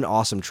is an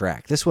awesome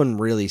track. This one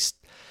really,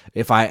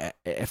 if I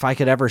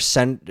could ever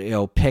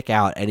pick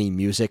out any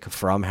music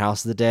from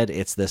House of the Dead,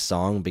 it's this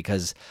song,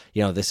 because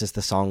this is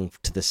the song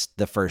to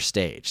the first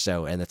stage.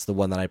 So, and it's the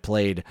one that I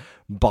played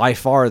by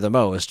far the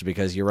most,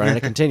 because you run and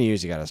it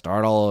continues, you got to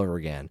start all over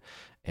again.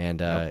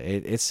 And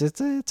it's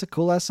a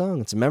cool ass song.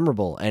 It's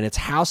memorable, and it's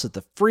House of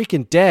the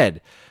freaking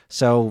Dead.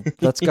 So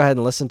let's go ahead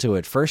and listen to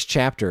it. First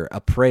chapter, a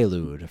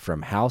prelude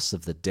from House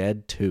of the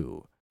Dead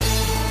 2.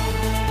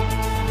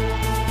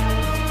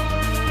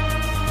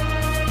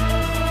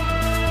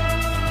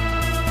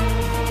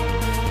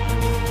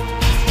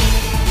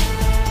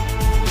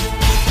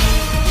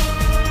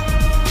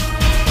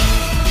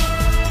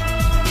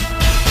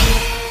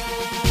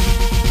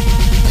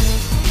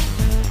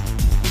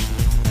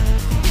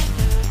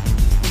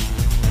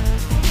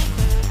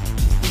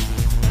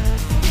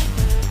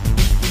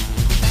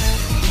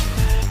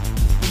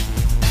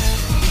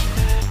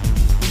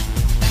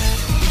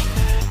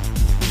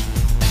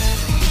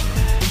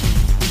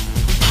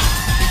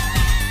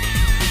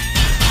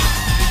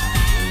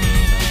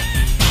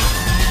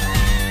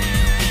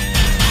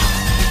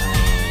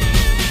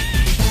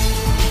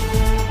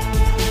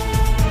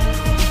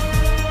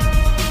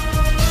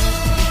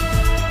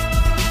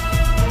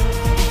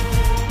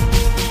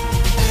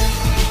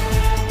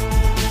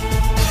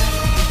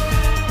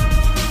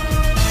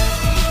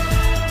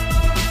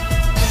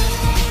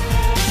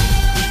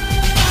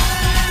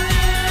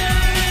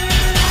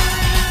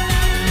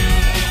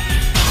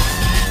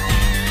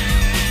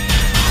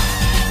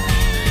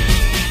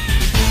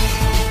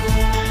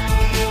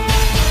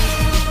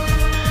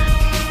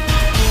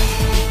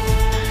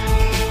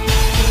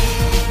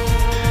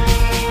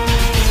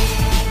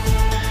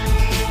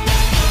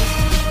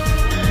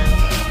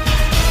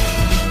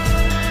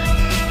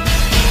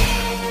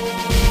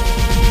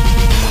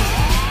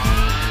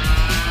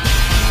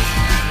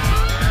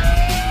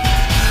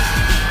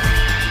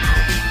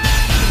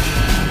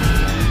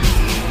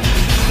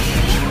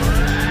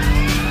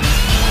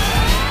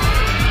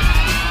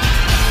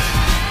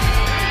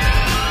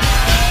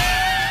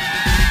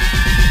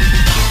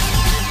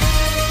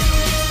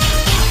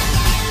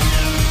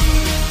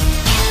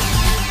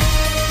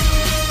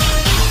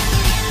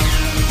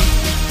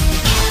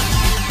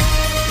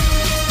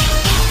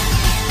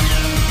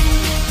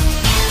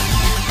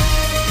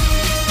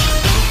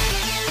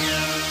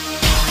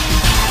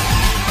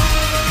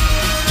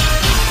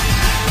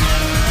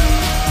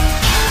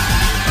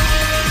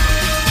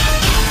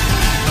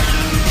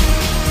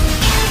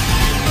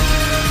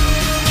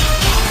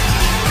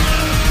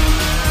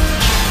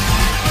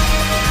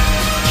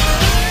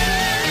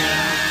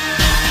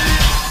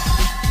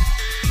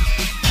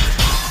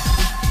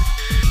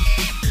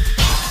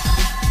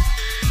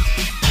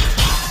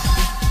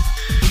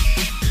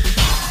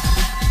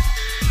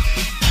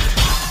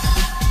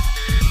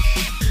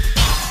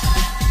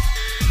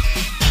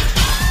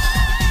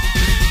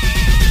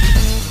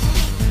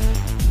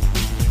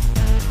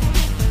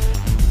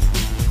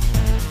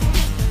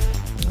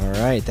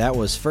 right, that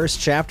was first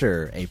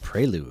chapter, a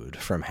prelude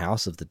from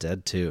House of the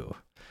Dead 2.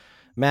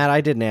 Matt, I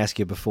didn't ask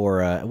you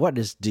before.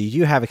 Do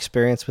you have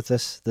experience with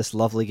this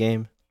lovely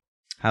game?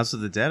 House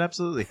of the Dead,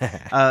 absolutely.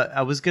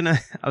 I was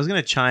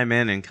gonna chime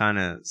in and kind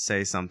of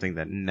say something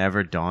that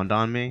never dawned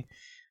on me.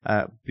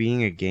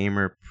 Being a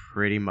gamer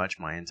pretty much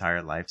my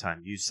entire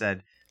lifetime, you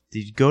said,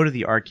 did you go to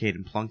the arcade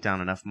and plunk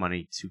down enough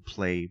money to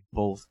play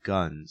both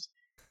guns?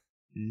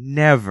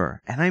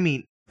 Never, and I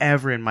mean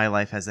ever in my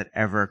life has it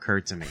ever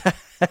occurred to me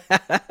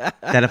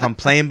that if I'm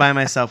playing by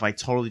myself, I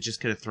totally just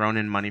could have thrown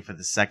in money for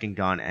the second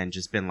gun and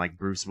just been like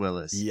Bruce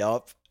Willis.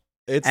 Yup.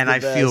 It's and the I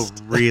best.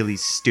 feel really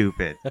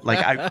stupid.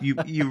 Like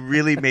you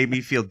really made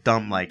me feel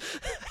dumb. Like,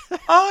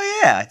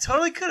 oh yeah, I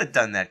totally could have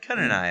done that,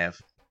 couldn't I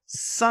have?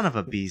 Son of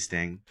a bee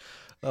sting.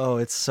 Oh,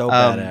 it's so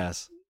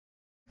badass.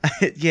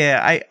 Yeah,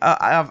 I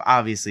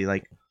obviously,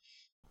 like,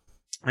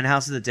 when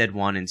House of the Dead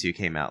 1 and 2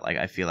 came out, like,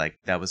 I feel like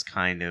that was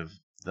kind of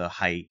the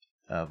height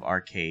of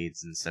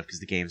arcades and stuff because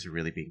the games were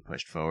really being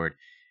pushed forward.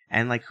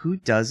 And, like, who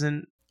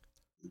doesn't,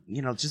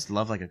 just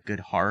love, like, a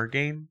good horror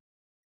game?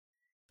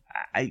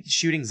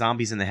 Shooting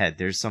zombies in the head,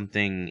 there's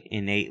something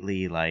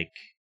innately, like,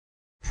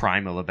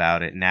 primal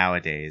about it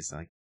nowadays.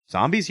 Like,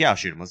 zombies? Yeah, I'll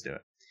shoot them. Let's do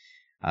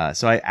it.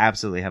 So I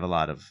absolutely have a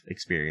lot of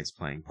experience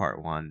playing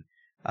Part 1.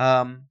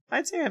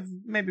 I'd say I have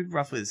maybe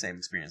roughly the same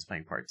experience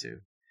playing Part 2.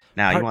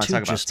 Now, you want to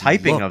talk about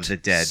typing of the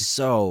dead.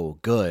 So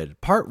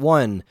good. Part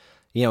 1,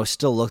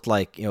 still looked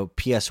like,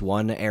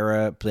 PS1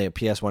 era,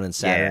 PS1 and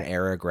Saturn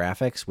era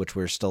graphics, which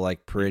were still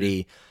like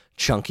pretty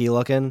chunky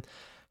looking.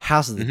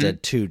 House of the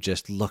Dead 2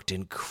 just looked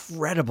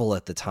incredible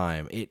at the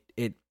time.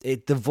 The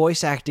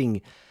voice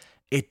acting,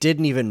 it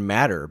didn't even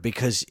matter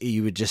because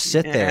you would just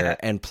sit there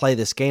and play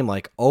this game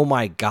like, oh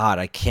my God,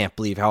 I can't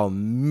believe how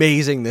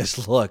amazing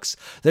this looks.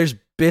 There's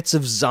bits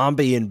of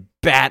zombie and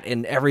bat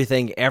and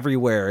everything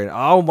everywhere, and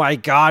oh my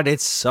God,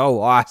 it's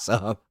so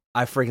awesome.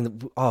 I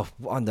freaking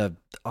on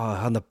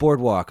the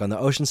boardwalk, on the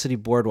Ocean City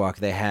boardwalk,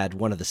 they had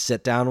one of the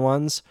sit down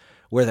ones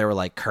where there were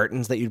like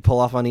curtains that you'd pull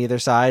off on either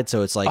side.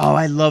 So it's like, oh,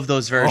 I love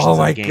those versions. Oh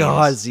my of games.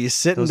 God, so you're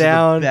sitting those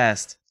down, are the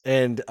best.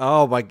 And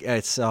oh my,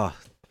 it's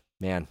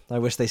man, I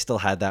wish they still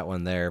had that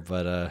one there,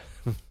 but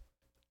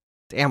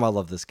damn, I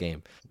love this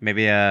game.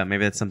 Maybe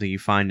that's something you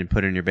find and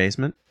put in your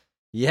basement.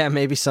 Yeah,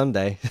 maybe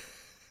someday.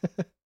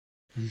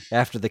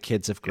 After the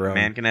kids have grown.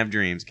 Man can have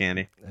dreams,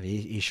 Candy.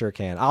 He sure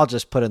can. I'll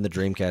just put in the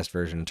Dreamcast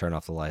version and turn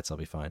off the lights. I'll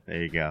be fine.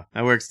 There you go.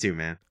 That works too,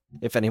 man.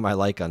 If any of my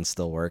light guns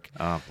still work.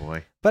 Oh,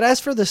 boy. But as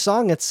for the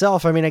song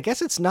itself, I mean, I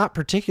guess it's not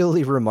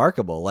particularly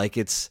remarkable. Like,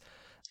 it's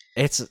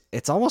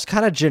almost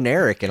kind of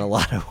generic in a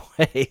lot of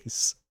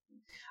ways.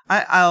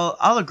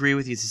 I'll agree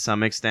with you to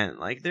some extent.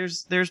 Like,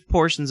 there's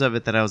portions of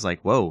it that I was like,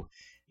 whoa.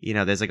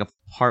 There's like a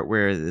part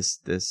where this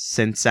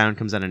synth sound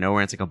comes out of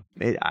nowhere. And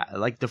it's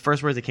like the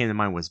first word that came to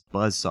mind was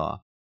buzzsaw.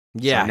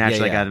 Yeah, so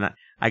naturally,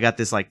 I got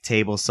this like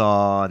table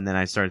saw, and then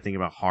I started thinking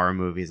about horror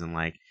movies and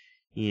like,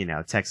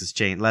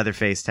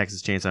 Leatherface,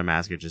 Texas Chainsaw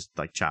Massacre, just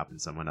like chopping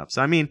someone up.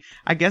 So I mean,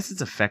 I guess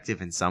it's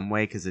effective in some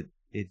way because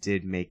it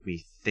did make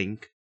me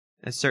think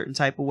a certain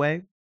type of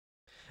way.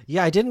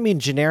 Yeah, I didn't mean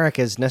generic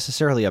as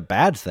necessarily a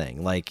bad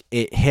thing. Like,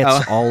 it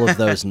hits all of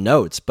those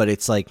notes, but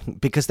it's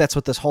like, because that's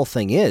what this whole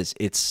thing is.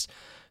 It's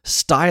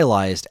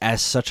stylized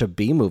as such a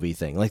B-movie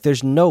thing. Like,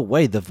 there's no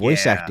way the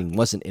voice acting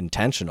wasn't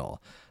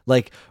intentional.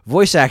 Like,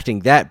 voice acting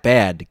that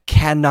bad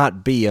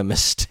cannot be a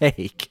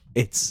mistake.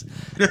 It's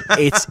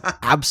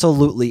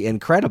absolutely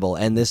incredible,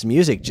 and this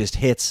music just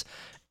hits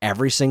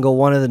every single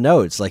one of the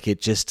notes. Like, it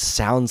just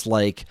sounds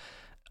like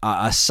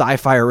a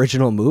sci-fi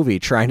original movie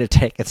trying to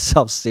take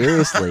itself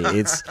seriously.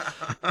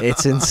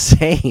 It's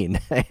insane,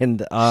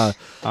 and all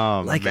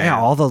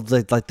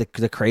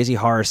the crazy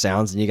horror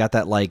sounds, and you got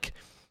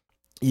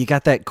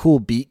that cool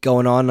beat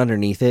going on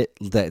underneath it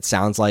that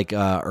sounds like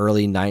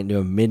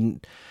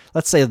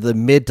let's say the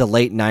mid to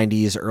late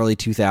 90s, early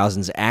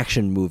 2000s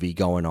action movie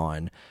going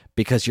on,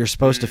 because you're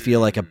supposed to feel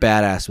like a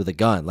badass with a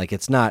gun. Like,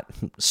 it's not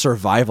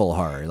survival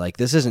horror. Like,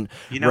 this isn't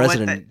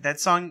Resident. What?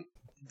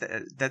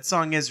 That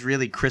song is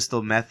really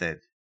Crystal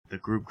Method, the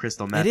group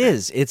Crystal Method. It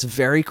is. It's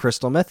very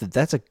Crystal Method.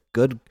 It's a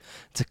good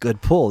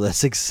pull.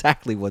 That's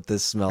exactly what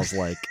this smells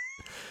like.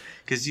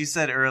 Because you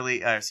said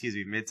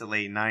mid to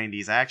late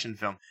 90s action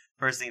film.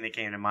 First thing that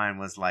came to mind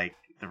was like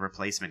the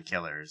Replacement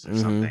Killers or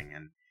something,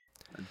 and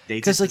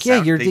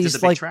you're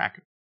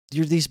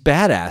these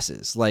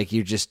badasses. Like,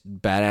 you're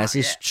just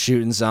badasses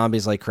shooting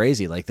zombies like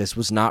crazy. Like, this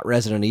was not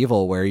Resident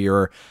Evil where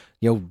you're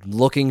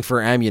looking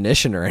for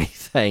ammunition or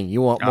anything.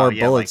 You want more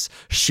bullets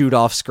shoot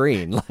off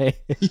screen.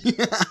 Like,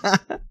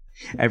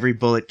 every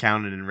bullet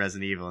counted in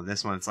Resident Evil, and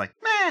this one it's like,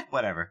 meh,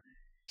 whatever.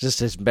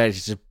 Just as bad.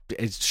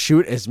 Just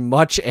shoot as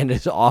much and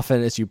as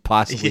often as you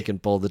possibly can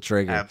pull the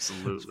trigger.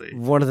 Absolutely.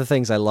 One of the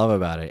things I love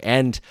about it.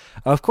 And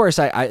of course,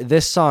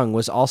 this song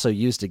was also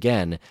used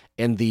again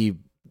in the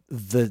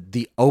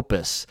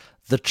opus,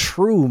 the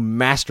true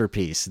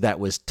masterpiece that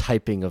was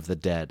Typing of the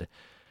Dead,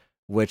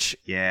 which...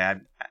 Yeah,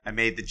 I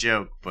made the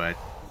joke, but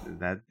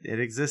that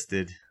it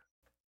existed.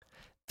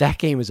 That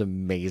game is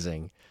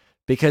amazing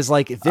because,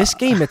 like, this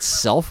game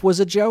itself was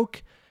a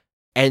joke,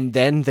 and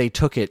then they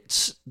took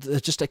it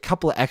just a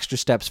couple of extra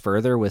steps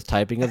further with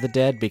Typing of the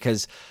Dead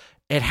because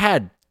it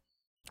had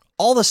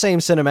all the same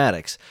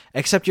cinematics,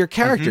 except your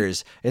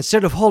characters,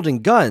 instead of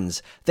holding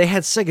guns, they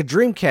had Sega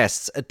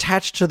Dreamcasts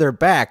attached to their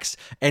backs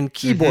and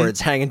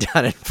keyboards hanging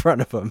down in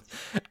front of them.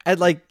 And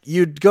like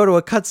you'd go to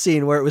a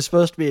cutscene where it was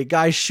supposed to be a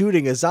guy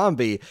shooting a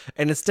zombie,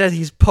 and instead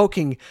he's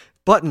poking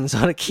buttons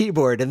on a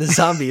keyboard, and the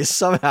zombie is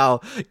somehow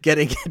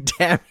getting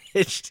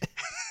damaged.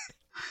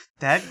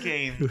 That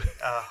game,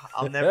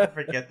 I'll never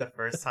forget the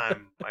first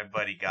time my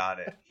buddy got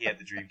it. He had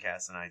the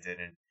Dreamcast and I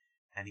didn't.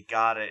 And he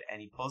got it, and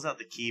he pulls out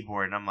the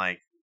keyboard, and I'm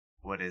like,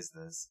 what is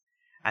this?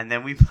 And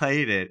then we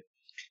played it,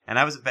 and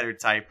I was a better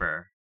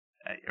typer.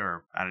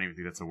 Or, I don't even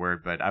think that's a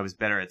word, but I was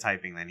better at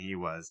typing than he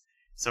was.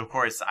 So, of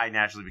course, I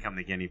naturally become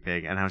the guinea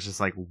pig, and I was just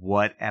like,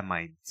 what am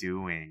I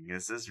doing?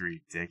 This is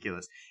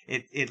ridiculous.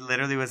 It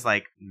literally was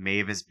like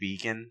Mavis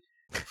Beacon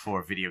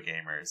for video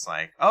gamers.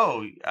 Like,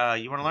 oh,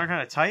 you want to learn how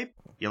to type?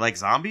 You like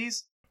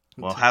zombies?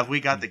 Well, have we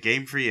got the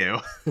game for you?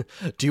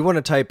 Do you want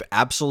to type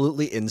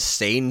absolutely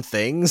insane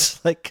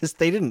things? Like, because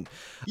they didn't.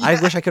 Yeah. I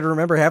wish I could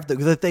remember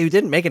that they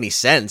didn't make any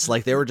sense.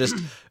 Like, they were just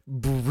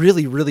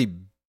really, really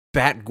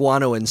bat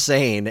guano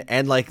insane.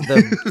 And like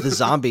the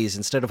zombies,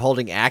 instead of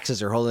holding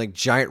axes, are holding like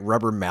giant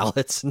rubber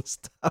mallets and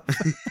stuff.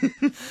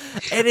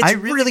 And it's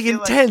really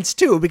intense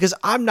too, because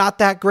I'm not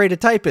that great a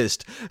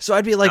typist. So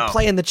I'd be like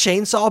playing the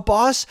chainsaw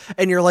boss,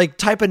 and you're like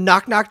typing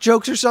knock knock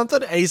jokes or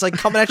something, and he's like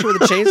coming at you with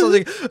a chainsaw.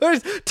 Like,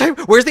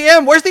 where's the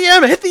M? Where's the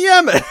M? Hit the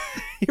M.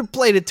 You're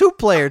playing a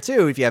 2-player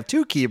too if you have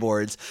 2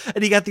 keyboards,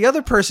 and you got the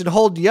other person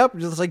holding you up.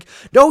 It's like,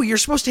 no, you're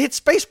supposed to hit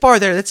space bar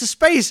there. That's a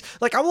space.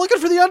 Like, I'm looking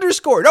for the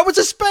underscore. No, it's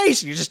a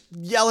space. And you're just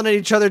yelling at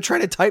each other,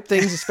 trying to type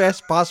things as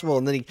fast as possible,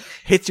 and then he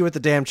hits you with the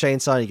damn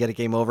chainsaw, and you get a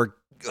game over.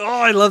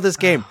 Oh, I love this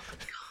game.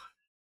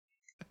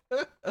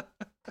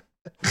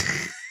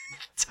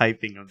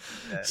 Typing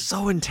of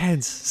so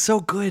intense,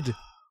 so good.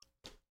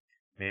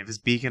 Mavis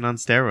Beacon on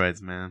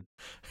steroids, man.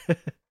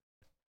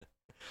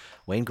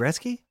 Wayne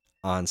Gretzky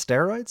on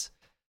steroids?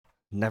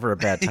 Never a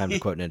bad time to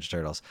quote Ninja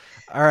Turtles.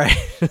 All right.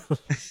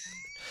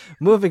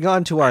 Moving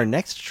on to our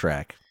next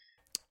track.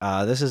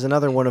 This is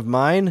another one of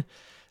mine.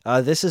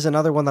 This is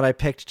another one that I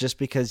picked just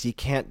because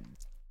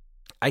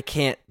I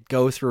can't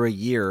go through a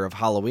year of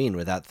Halloween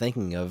without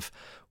thinking of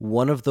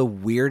one of the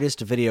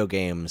weirdest video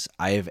games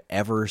I've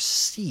ever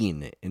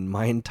seen in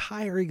my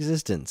entire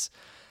existence.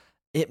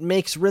 It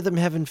makes Rhythm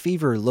Heaven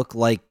Fever look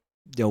like,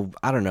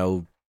 I don't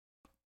know,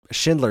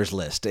 Schindler's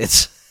List.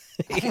 It's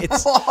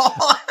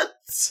what?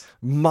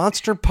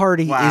 Monster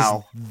Party is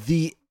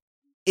the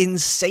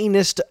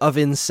insanest of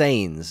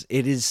insanes.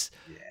 It is,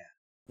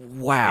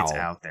 wow. It's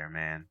out there,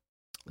 man.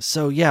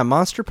 So yeah,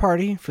 Monster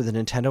Party for the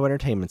Nintendo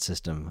Entertainment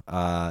System.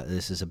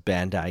 This is a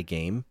Bandai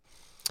game.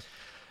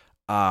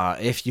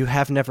 If you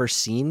have never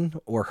seen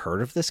or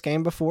heard of this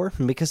game before,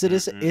 because it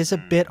is a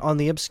bit on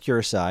the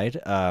obscure side,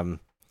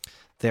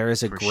 there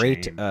is a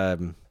great...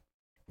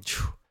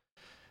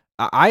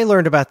 I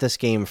learned about this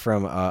game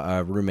from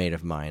a roommate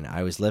of mine.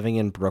 I was living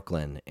in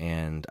Brooklyn,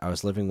 and I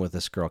was living with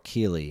this girl,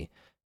 Keely,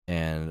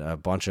 and a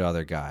bunch of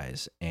other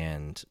guys,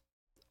 and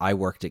I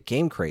worked at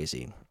Game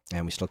Crazy,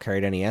 and we still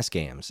carried NES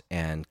games,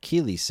 and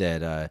Keely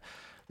said,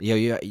 do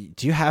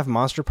you have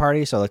Monster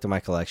Party? So I looked at my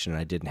collection,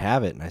 and I didn't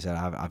have it, and I said,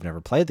 I've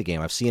never played the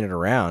game. I've seen it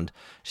around.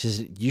 She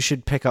said, you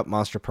should pick up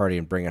Monster Party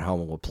and bring it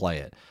home, and we'll play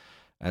it.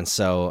 And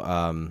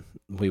so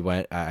we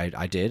went,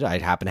 I did. I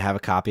happened to have a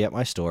copy at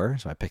my store,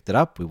 so I picked it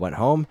up. We went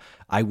home.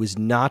 I was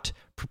not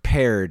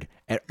prepared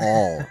at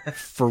all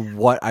for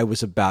what I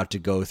was about to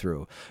go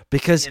through.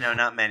 Because,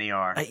 not many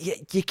are.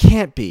 You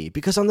can't be.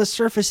 Because on the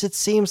surface, it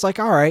seems like,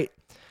 all right,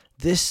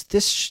 this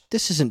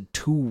isn't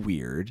too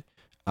weird.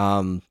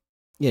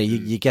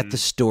 You get the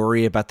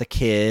story about the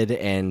kid,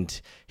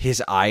 and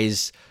his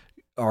eyes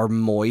are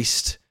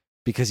moist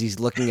because he's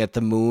looking at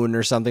the moon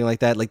or something like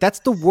that. Like, that's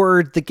the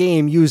word the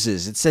game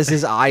uses. It says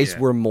his eyes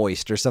were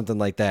moist or something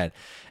like that.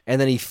 And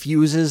then he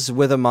fuses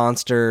with a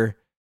monster,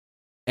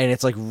 and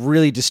it's like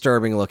really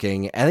disturbing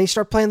looking. And then you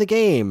start playing the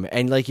game,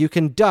 and like you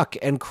can duck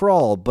and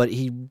crawl, but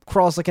he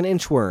crawls like an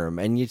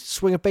inchworm, and you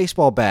swing a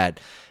baseball bat,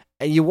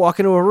 and you walk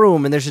into a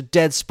room, and there's a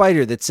dead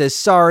spider that says,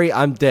 "Sorry,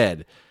 I'm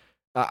dead."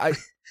 I'm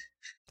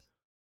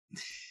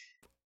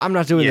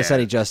not doing this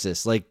any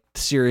justice. Like,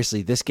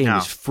 seriously, this game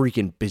is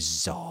freaking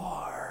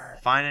bizarre.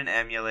 Find an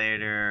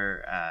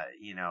emulator,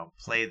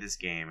 play this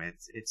game.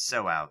 It's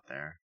so out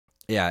there.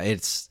 Yeah,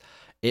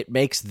 it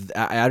makes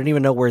I don't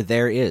even know where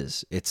there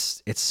is.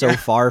 It's so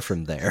far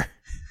from there.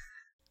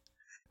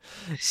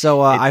 So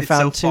I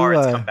found so far,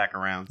 it's come back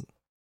around.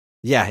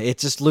 Yeah, it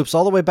just loops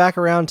all the way back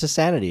around to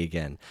sanity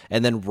again,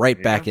 and then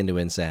right back into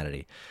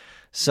insanity.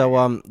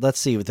 So let's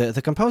see.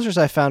 The composers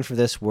I found for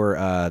this were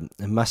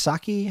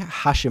Masaki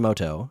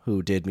Hashimoto,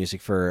 who did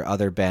music for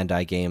other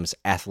Bandai games,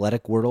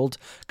 Athletic World,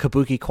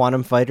 Kabuki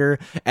Quantum Fighter,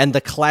 and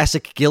the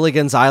classic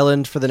Gilligan's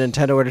Island for the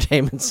Nintendo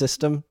Entertainment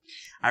System.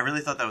 I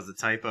really thought that was a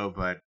typo,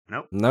 but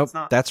nope. Nope,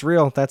 that's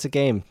real. That's a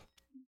game.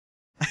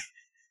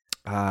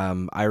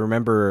 I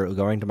remember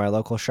going to my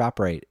local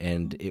ShopRite,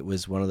 and it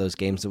was one of those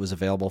games that was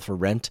available for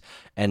rent,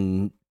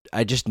 and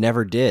I just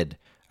never did.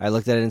 I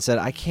looked at it and said,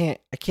 I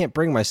can't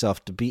bring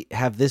myself to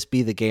have this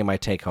be the game I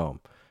take home.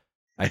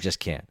 I just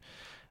can't.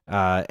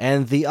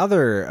 And the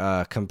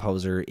other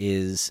composer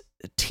is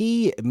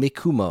T.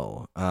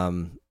 Mikumo.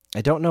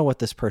 I don't know what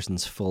this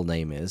person's full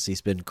name is.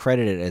 He's been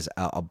credited as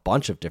a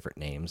bunch of different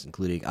names,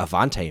 including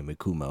Avante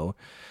Mikumo.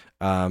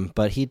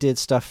 But he did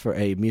stuff for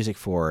music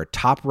for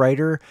Top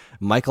Rider,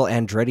 Michael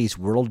Andretti's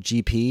World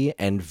GP,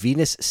 and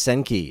Venus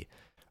Senki.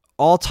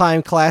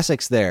 All-time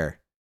classics there.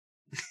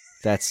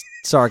 That's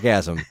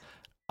sarcasm.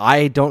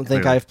 I don't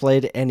think I've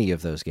played any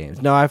of those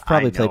games. No, I've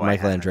probably played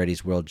Michael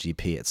Andretti's World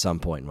GP at some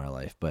point in my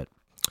life, but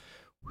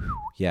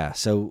yeah.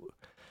 So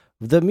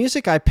the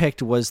music I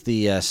picked was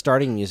the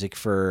starting music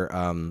for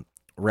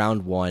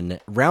Round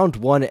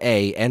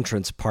 1A,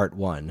 Entrance Part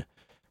 1.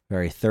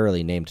 Very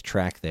thoroughly named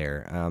track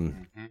there.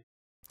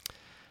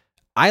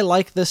 I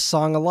like this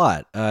song a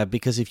lot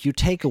because if you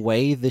take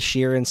away the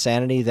sheer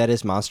insanity that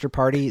is Monster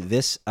Party,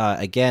 this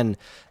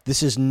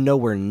is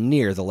nowhere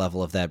near the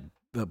level of that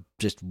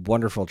just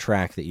wonderful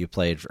track that you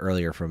played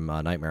earlier from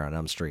Nightmare on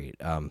Elm Street.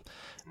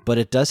 But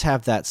it does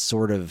have that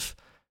sort of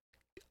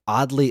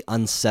oddly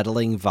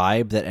unsettling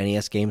vibe that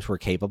NES games were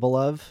capable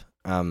of.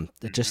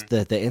 Just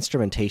the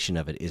instrumentation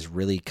of it is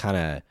really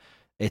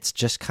it's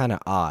just kind of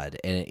odd,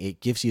 and it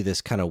gives you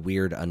this kind of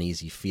weird,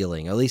 uneasy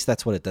feeling. At least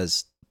that's what it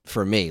does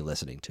for me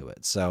listening to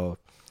it. So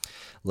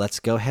let's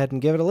go ahead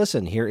and give it a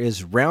listen. Here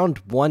is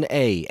Round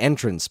 1A,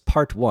 Entrance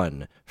Part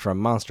 1 from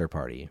Monster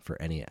Party for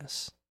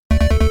NES.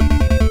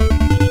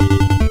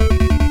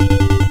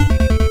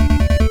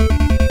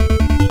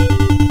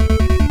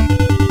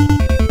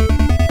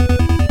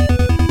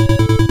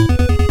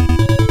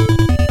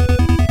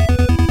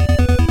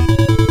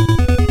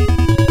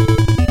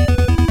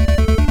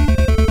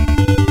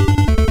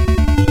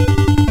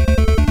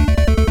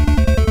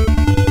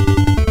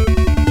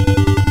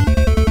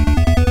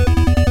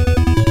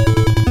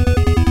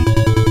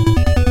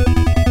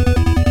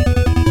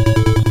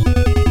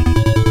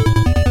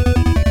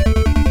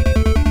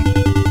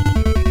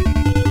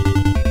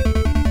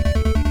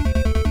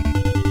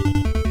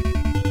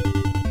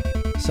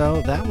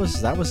 So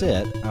that was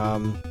it.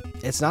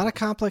 It's not a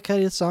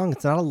complicated song.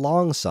 It's not a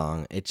long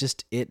song.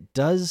 It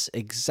does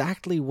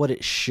exactly what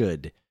it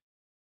should,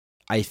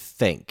 I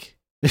think.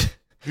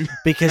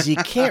 Because you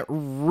can't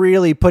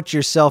really put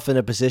yourself in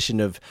a position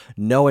of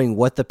knowing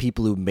what the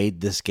people who made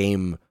this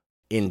game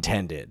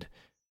intended.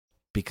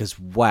 Because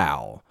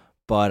wow.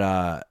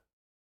 But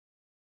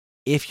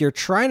if you're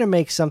trying to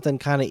make something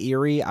kind of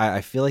eerie,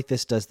 I feel like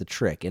this does the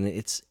trick. And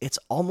it's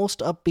almost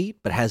upbeat,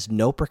 but has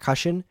no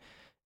percussion.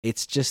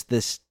 It's just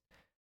this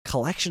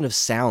collection of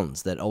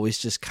sounds that always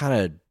just kind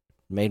of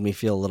made me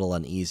feel a little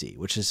uneasy,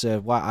 which is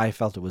why I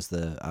felt it was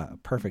the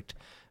perfect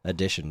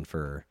addition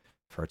for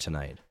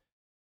tonight.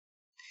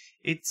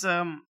 It's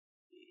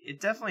it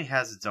definitely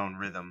has its own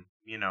rhythm.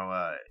 You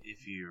know,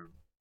 if you're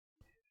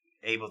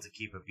able to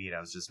keep a beat.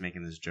 I was just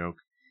making this joke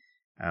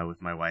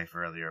with my wife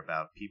earlier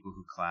about people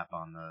who clap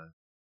on the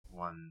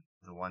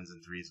ones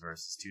and threes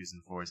versus twos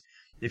and fours.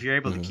 If you're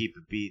able to keep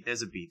a beat,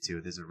 there's a beat to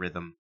it. There's a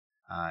rhythm.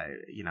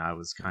 I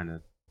was kind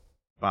of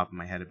bopping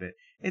my head a bit.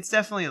 It's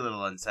definitely a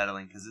little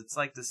unsettling because it's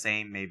like the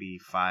same maybe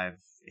 5-8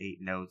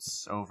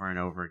 notes over and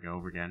over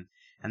again,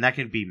 and that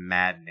can be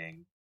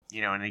maddening.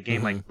 You know, in a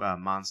game like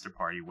Monster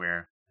Party,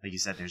 where, like you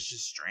said, there's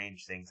just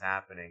strange things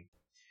happening.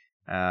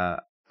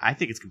 I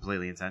think it's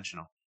completely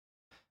intentional.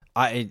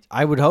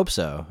 I would hope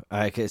so.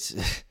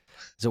 Because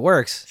it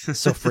works. It's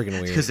so freaking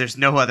weird. Because there's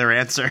no other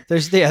answer.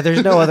 There's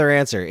no other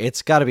answer.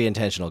 It's got to be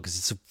intentional because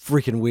it's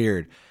freaking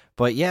weird.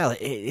 But yeah,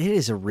 it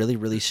is a really,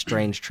 really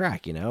strange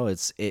track. You know,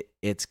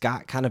 it's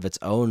got kind of its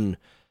own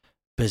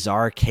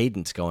bizarre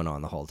cadence going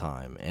on the whole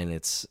time, and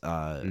it's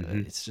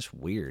just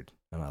weird,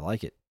 and I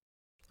like it.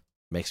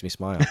 Makes me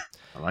smile.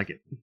 I like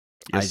it.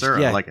 Yes, sir.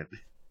 Yeah, I like it.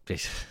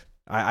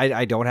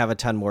 I don't have a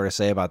ton more to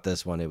say about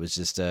this one. It was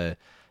just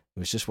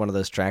one of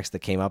those tracks that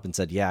came up and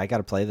said, "Yeah, I got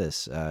to play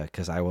this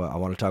because I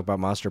want to talk about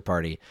Monster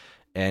Party,"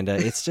 and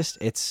it's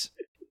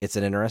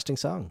an interesting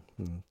song,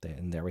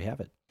 and there we have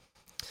it.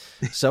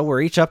 So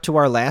we're each up to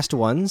our last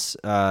ones.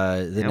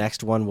 The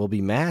next one will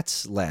be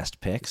Matt's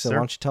last pick. So why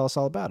don't you tell us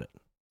all about it?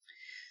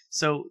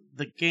 So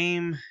the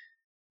game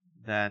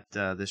that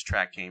this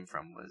track came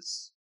from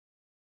was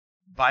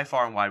by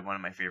far and wide one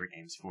of my favorite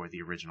games for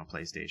the original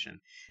PlayStation.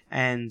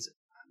 And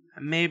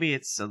maybe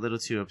it's a little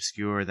too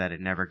obscure that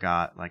it never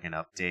got like an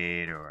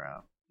update or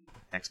a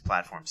next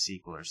platform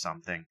sequel or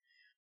something.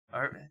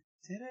 Or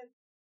did it?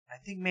 I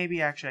think maybe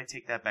actually I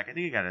take that back. I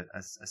think it got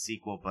a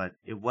sequel, but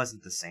it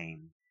wasn't the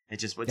same.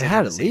 It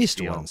had at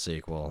least one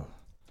sequel.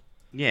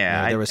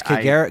 Yeah, there was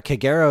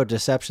Kagero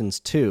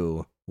Deceptions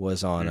 2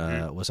 was on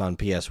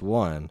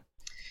PS1.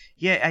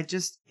 Yeah,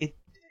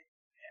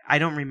 I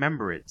don't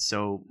remember it,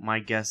 so my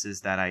guess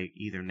is that I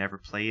either never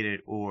played it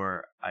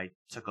or I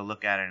took a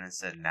look at it and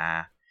said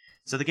nah.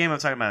 So the game I'm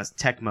talking about is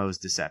Tecmo's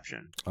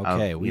Deception.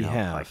 Okay, we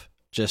have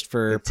just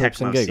for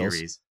poops and giggles.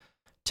 Series.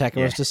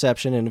 Tecmo's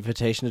Deception,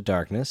 Invitation to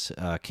Darkness,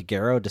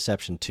 Kagero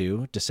Deception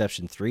 2,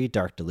 Deception 3,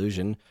 Dark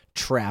Delusion,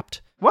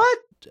 Trapped. What?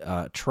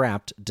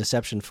 Trapped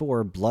Deception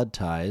 4 Blood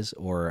Ties,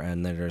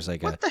 and then there's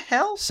like What a the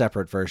hell?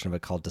 separate version of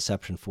it called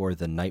Deception 4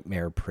 The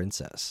Nightmare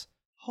Princess.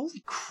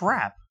 Holy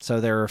crap. So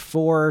there are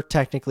 4,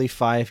 technically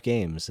 5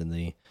 games in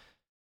the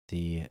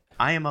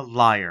I am a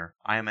liar.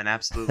 I am an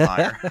absolute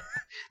liar.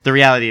 The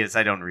reality is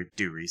I don't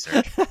do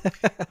research.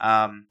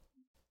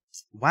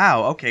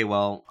 Wow. Okay.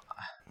 Well,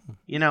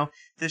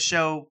 this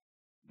show,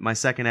 my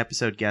second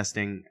episode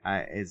guesting,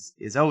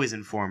 is always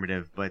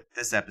informative, but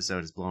this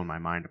episode has blown my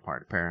mind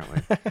apart,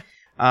 apparently.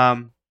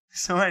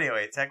 So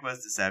anyway,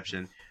 Tecmo's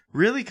Deception,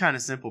 really kind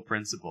of simple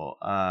principle.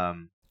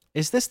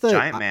 Is this the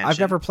Giant Mansion? I've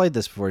never played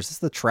this before. Is this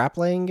the trap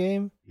laying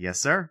game? Yes,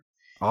 sir.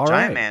 All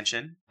Giant right.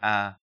 Mansion.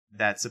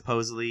 That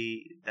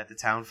supposedly that the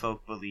town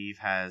folk believe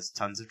has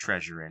tons of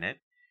treasure in it.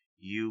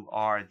 You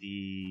are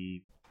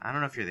I don't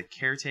know if you're the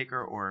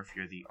caretaker or if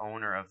you're the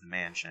owner of the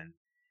mansion.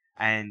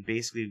 And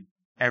basically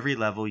every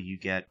level you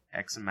get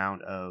X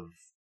amount of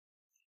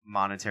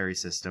monetary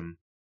system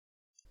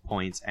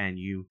points and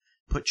you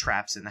put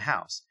traps in the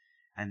house.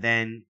 And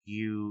then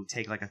you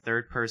take like a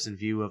third person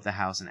view of the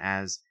house, and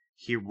as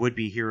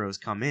would-be heroes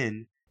come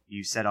in,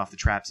 you set off the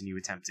traps and you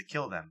attempt to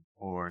kill them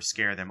or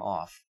scare them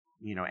off.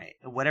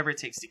 Whatever it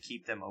takes to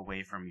keep them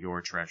away from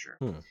your treasure.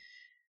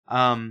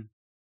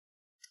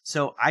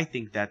 So I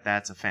think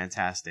that's a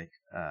fantastic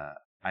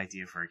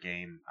idea for a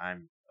game.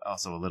 I'm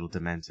also a little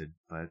demented,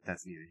 but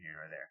that's neither here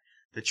nor there.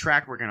 The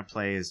track we're going to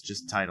play is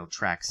just titled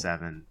Track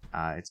 7.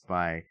 It's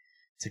by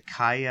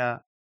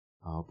Takaya,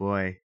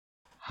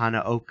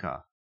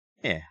 Hanaoka.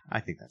 Yeah, I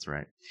think that's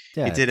right.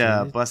 Yeah, it did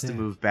a Bust a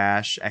Move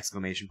Bash! !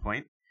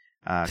 Kakuda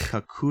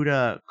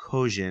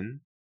Kojin,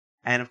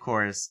 and of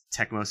course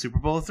Tecmo Super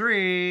Bowl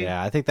 3.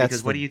 Yeah, I think that's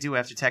because what do you do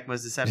after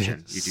Tecmo's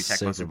Deception? You do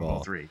Tecmo Super Bowl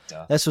 3.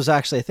 Duh. This was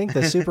actually, I think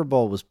the Super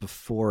Bowl was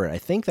before it. I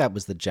think that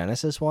was the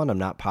Genesis one. I'm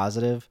not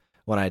positive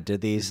when I did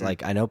these. Mm-hmm.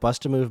 Like, I know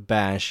Bust a Move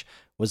Bash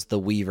was the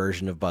Wii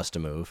version of Bust a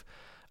Move.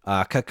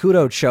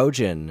 Kakudo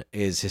Chojin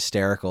is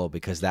hysterical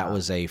because that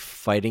was a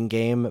fighting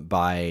game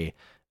by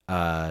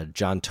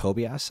John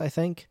Tobias, I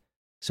think.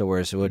 So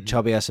whereas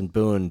Tobias and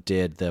Boone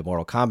did the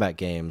Mortal Kombat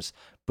games,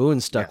 Boone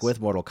stuck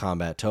with Mortal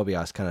Kombat.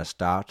 Tobias kind of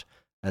stopped,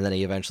 and then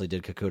he eventually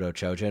did Kakudo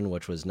Chojin,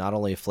 which was not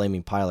only a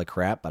flaming pile of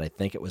crap, but I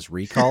think it was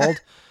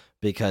recalled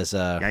because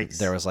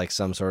there was like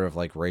some sort of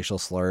like racial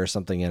slur or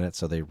something in it,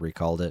 so they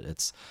recalled it.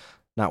 It's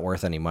not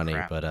worth any money,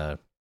 but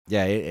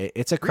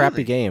it's a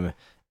crappy game.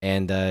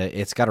 And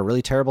it's got a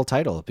really terrible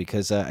title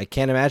because I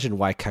can't imagine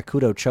why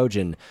Kakudo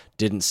Chojin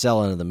didn't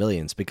sell into the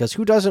millions. Because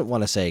who doesn't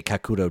want to say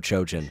Kakudo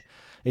Chojin?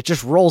 It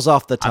just rolls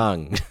off the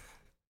tongue.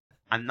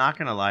 I'm not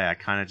going to lie. I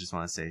kind of just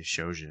want to say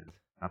Shojin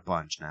a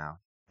bunch now.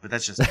 But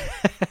that's just me.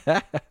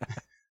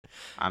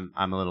 I'm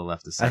a little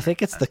left of center. I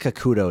think it's the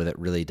Kakudo that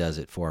really does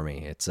it for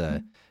me. It's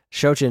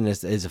Shojin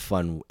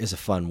is a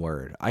fun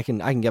word. I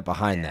can get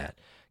behind that.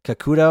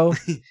 Kakudo,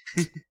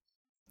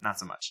 not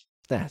so much.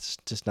 That's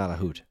just not a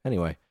hoot.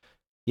 Anyway.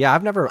 Yeah,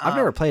 I've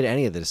never played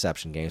any of the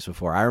Deception games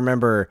before. I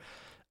remember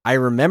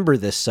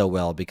this so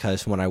well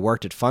because when I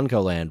worked at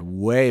FuncoLand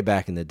way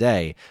back in the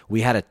day,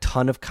 we had a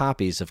ton of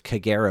copies of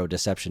Kagero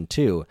Deception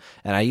 2,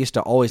 and I used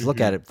to always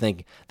look at it and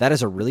think, that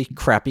is a really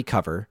crappy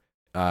cover,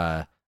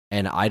 and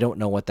I don't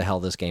know what the hell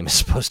this game is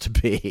supposed to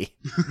be.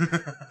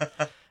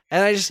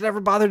 And I just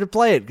never bothered to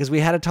play it because we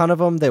had a ton of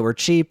them, they were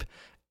cheap,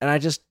 and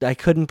I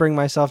couldn't bring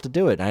myself to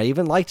do it. And I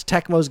even liked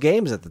Tecmo's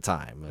games at the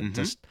time.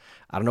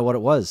 I don't know what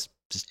it was.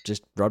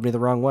 Just rubbed me the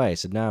wrong way. I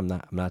said, no, I'm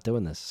not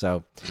doing this.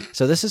 So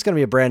this is going to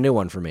be a brand new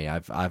one for me.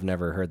 I've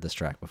never heard this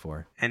track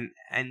before. And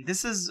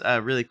this is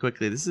really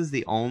quickly. This is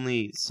the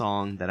only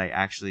song that I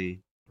actually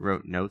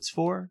wrote notes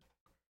for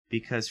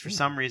because for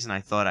some reason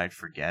I thought I'd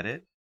forget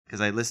it because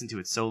I listened to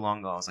it so long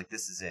ago. I was like,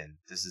 this is in.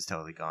 This is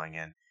totally going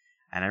in.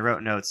 And I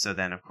wrote notes. So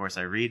then of course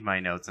I read my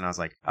notes and I was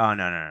like, oh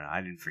no,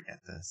 I didn't forget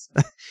this.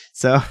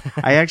 So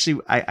I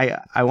actually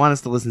I want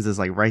us to listen to this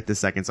like right this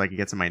second so I can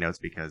get to my notes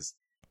because.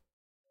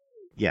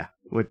 Yeah,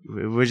 we'll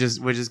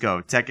just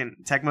go.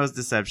 Tecmo's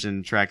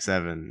Deception, Track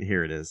 7.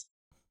 Here it is.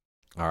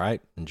 All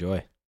right,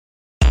 enjoy.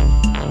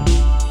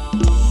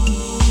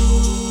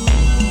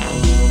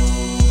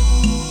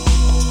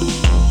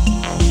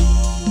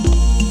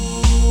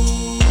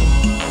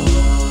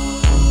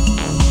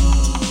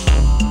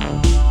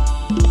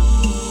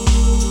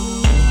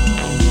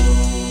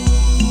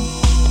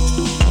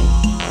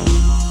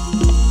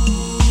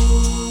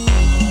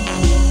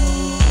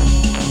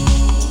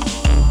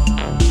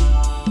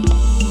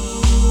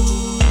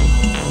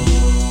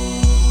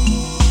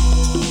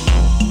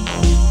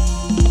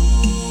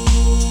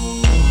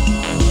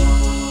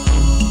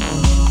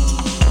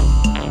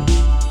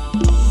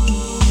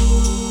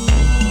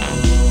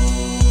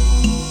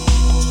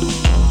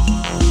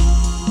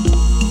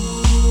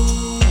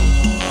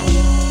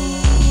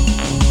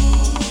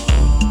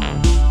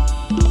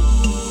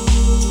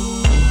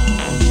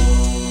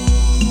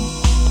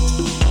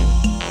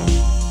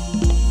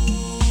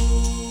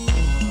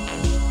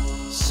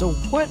 So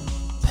what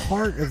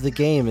part of the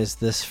game is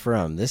this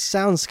from? This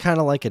sounds kind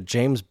of like a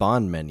James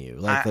Bond menu,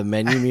 like the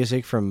menu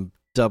music from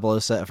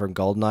 .007 from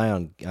GoldenEye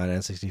on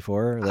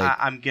N64? Like,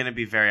 I'm gonna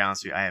be very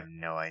honest with you. I have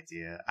no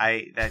idea.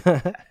 I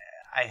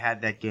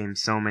had that game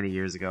so many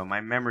years ago.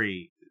 My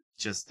memory,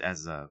 just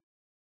as a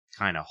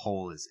kind of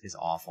whole, is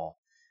awful.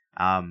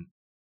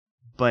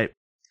 But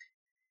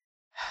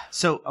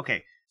so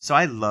okay. So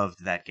I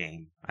loved that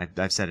game.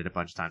 I've said it a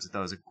bunch of times. I thought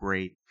it was a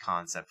great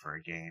concept for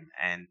a game.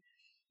 And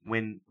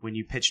when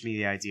you pitched me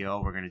the idea,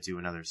 oh, we're going to do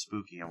another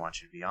Spooky, I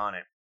want you to be on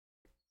it.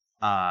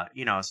 I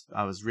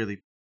was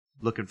really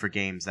looking for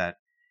games that,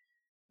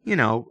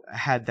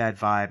 had that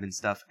vibe and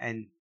stuff.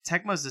 And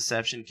Tecmo's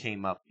Deception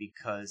came up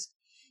because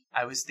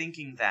I was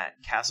thinking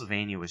that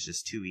Castlevania was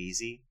just too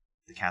easy.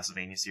 The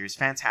Castlevania series,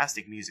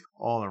 fantastic music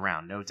all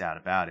around, no doubt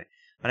about it.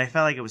 But I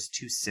felt like it was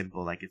too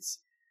simple. Like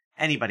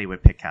anybody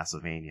would pick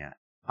Castlevania.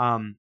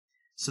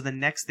 So the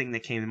next thing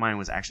that came to mind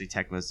was actually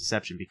Tecmo's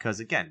Deception because,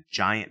 again,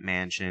 giant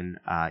mansion,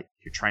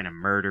 you're trying to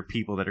murder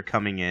people that are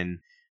coming in,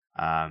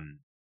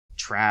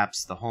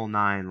 traps, the whole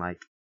nine,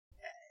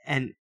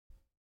 and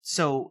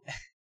so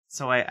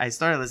I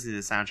started listening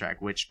to the soundtrack,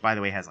 which, by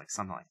the way, has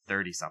something like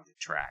 30-something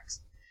tracks,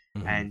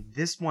 and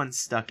this one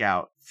stuck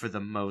out for the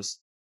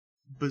most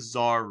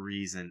bizarre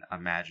reason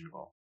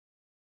imaginable,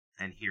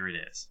 and here it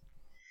is.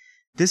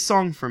 This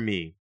song, for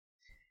me,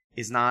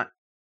 is not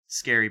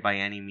scary by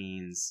any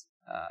means,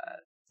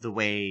 the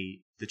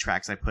way the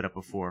tracks I put up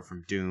before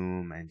from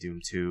Doom and Doom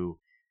 2,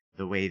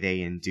 the way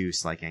they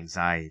induce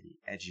anxiety,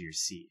 edge of your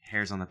seat,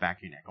 hairs on the back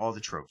of your neck, all the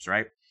tropes,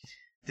 right?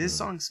 This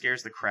song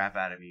scares the crap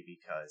out of me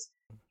because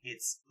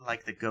it's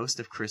like the ghost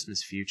of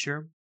Christmas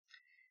Future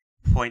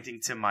pointing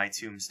to my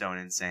tombstone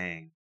and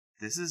saying,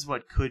 this is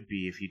what could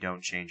be if you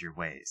don't change your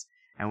ways.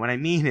 And what I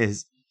mean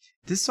is,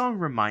 this song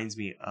reminds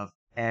me of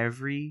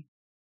every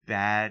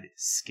bad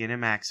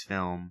Skinamax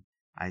film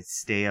I'd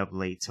stay up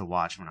late to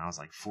watch when I was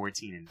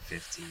 14 and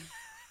 15.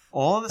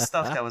 All the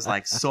stuff that was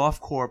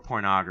softcore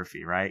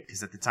pornography, right?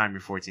 Because at the time you're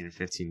 14 and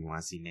 15, you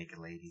want to see naked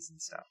ladies and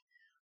stuff.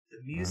 The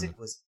music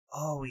was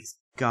always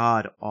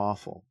god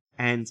awful.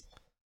 And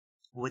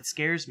what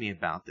scares me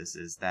about this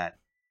is that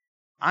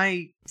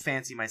I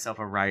fancy myself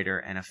a writer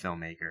and a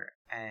filmmaker,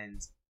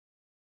 and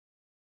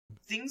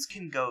things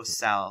can go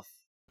south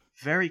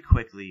very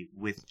quickly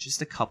with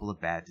just a couple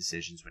of bad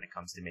decisions when it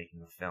comes to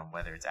making a film,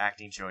 whether it's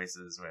acting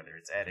choices, whether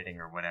it's editing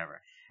or whatever.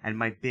 And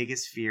my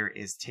biggest fear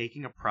is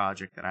taking a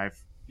project that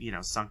I've,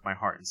 sunk my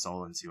heart and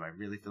soul into, I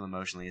really feel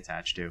emotionally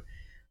attached to,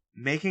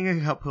 making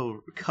a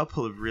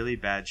couple of really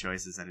bad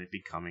choices and it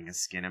becoming a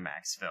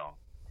Skinamax film.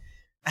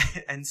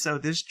 And so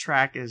this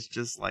track is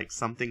just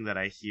something that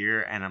I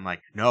hear and I'm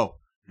like, no,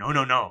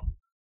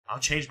 I'll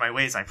change my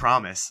ways, I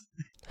promise.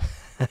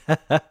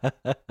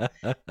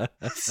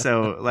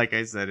 So, like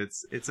I said,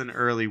 it's an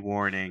early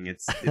warning.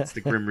 It's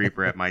the Grim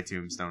Reaper at my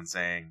tombstone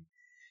saying,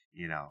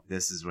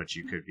 this is what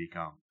you could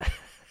become.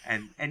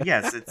 And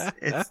yes,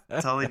 it's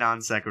totally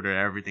non sequitur to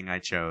everything I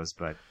chose,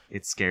 but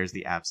it scares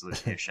the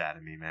absolute piss out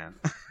of me, man.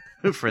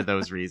 For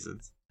those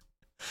reasons.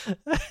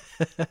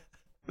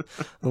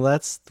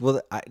 That's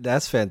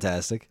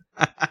fantastic.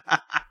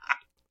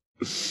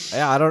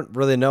 Yeah, I don't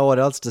really know what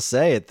else to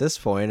say at this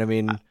point. I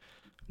mean,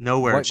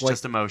 no words,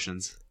 just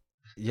emotions.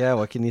 Yeah,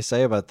 what can you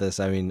say about this?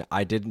 I mean,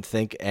 I didn't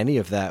think any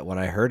of that when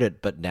I heard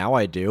it, but now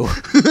I do.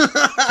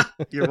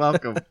 You're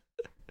welcome.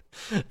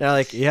 Now,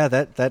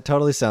 that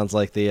totally sounds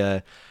like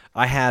the.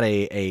 I had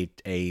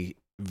a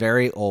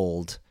very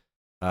old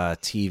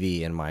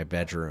TV in my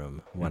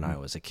bedroom when I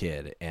was a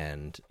kid,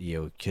 and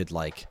you could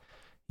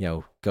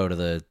go to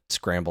the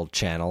scrambled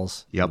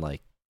channels and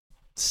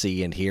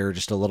see and hear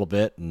just a little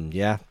bit, and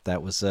yeah,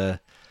 that was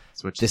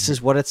this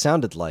is what it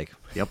sounded like.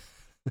 Yep.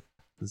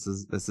 This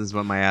is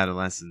what my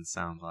adolescence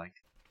sounds like.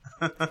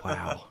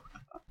 Wow.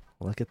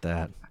 Look at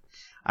that.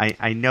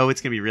 I know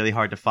it's going to be really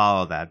hard to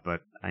follow that,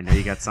 but I know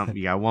you got something.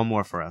 You got one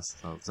more for us,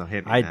 so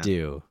hit me. I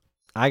do.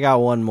 I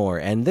got one more,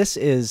 and this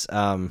is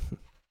an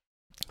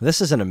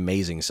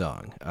amazing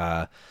song.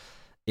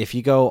 If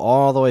you go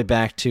all the way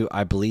back to,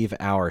 I believe,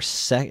 our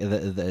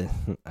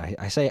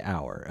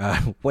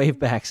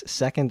Waveback's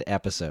second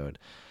episode.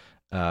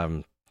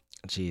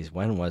 Geez,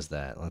 when was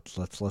that?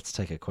 Let's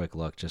take a quick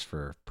look just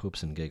for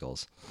poops and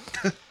giggles.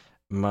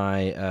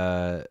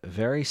 My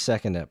very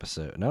second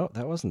episode. No,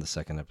 that wasn't the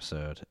second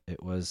episode.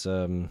 It was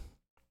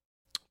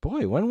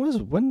boy, when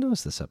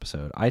was this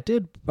episode?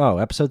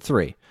 Episode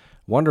 3.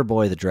 Wonder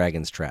Boy the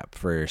Dragon's Trap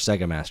for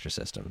Sega Master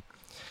System.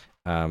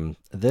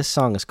 This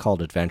song is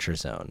called Adventure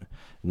Zone.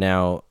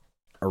 Now,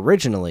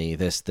 originally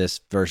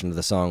this version of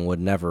the song would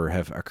never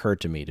have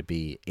occurred to me to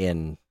be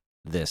in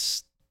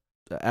this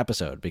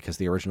episode because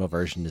the original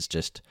version is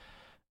just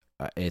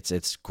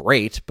it's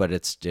great, but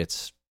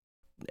it's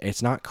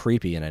not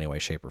creepy in any way,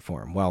 shape, or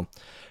form. Well,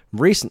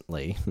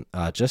 recently,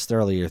 just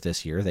earlier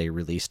this year, they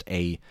released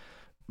an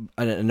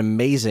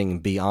amazing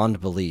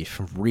beyond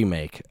belief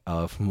remake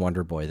of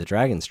Wonder Boy the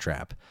Dragon's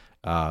Trap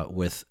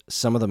with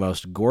some of the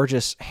most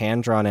gorgeous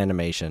hand-drawn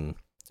animation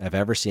I've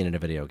ever seen in a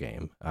video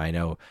game. I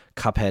know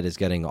Cuphead is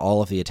getting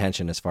all of the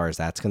attention as far as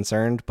that's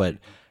concerned, but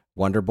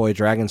Wonder Boy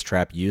Dragon's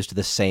Trap used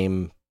the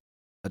same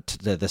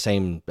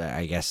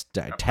I guess,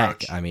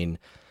 tech. I mean,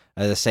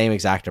 the same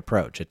exact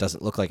approach. It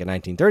doesn't look like a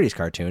 1930s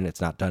cartoon.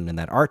 It's not done in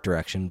that art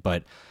direction,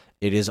 but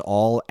it is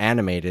all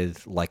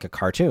animated like a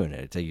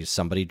cartoon.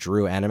 Somebody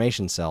drew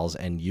animation cells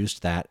and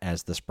used that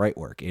as the sprite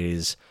work.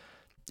 It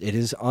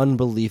is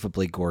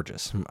unbelievably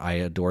gorgeous. I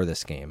adore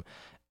this game.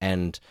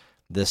 And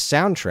the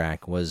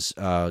soundtrack was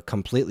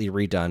completely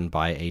redone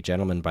by a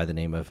gentleman by the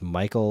name of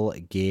Michael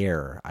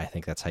Gere. I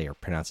think that's how you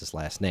pronounce his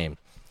last name.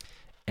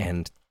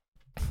 And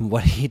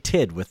what he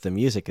did with the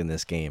music in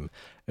this game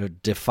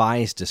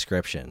defies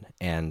description.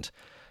 And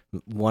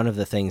one of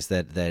the things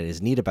that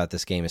is neat about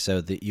this game is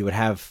so that you would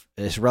have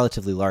this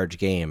relatively large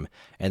game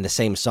and the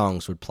same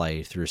songs would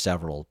play through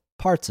several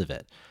parts of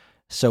it.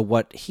 So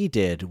what he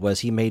did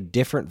was he made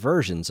different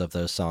versions of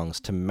those songs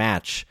to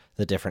match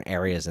the different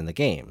areas in the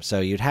game.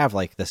 So you'd have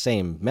like the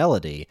same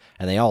melody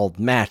and they all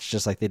match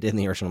just like they did in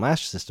the original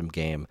Master System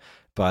game,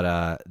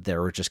 but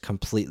there were just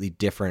completely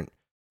different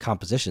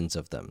compositions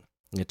of them.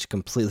 It's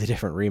completely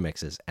different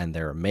remixes, and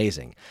they're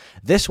amazing.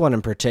 This one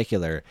in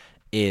particular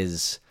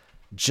is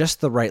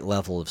just the right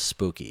level of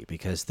spooky,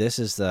 because this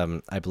is,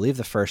 I believe,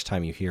 the first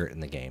time you hear it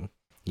in the game.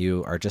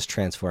 You are just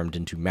transformed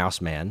into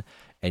Mouse Man,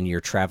 and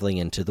you're traveling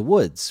into the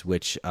woods,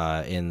 which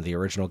in the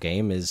original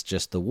game is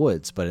just the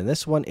woods. But in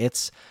this one,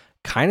 it's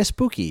kind of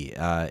spooky.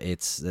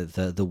 It's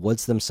the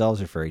woods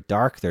themselves are very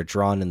dark. They're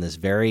drawn in this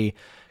very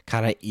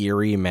kind of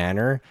eerie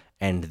manner,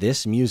 and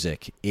this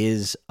music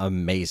is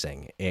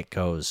amazing. It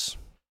goes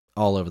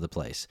all over the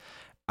place.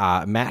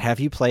 Matt, have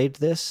you played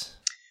this?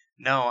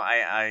 No,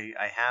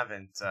 I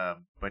haven't.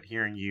 But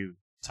hearing you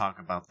talk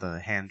about the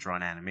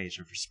hand-drawn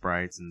animation for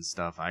sprites and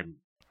stuff,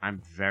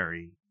 I'm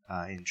very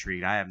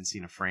intrigued. I haven't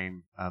seen a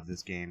frame of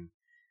this game,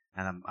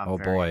 and I'm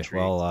very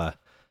intrigued. Well,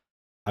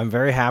 I'm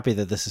very happy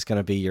that this is going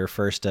to be your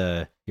first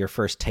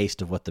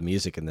taste of what the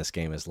music in this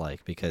game is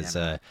like, because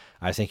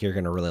I think you're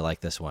going to really like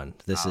this one.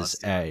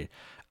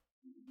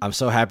 I'm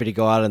so happy to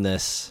go out on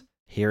this.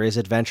 Here is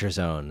Adventure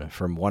Zone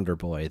from Wonder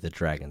Boy: The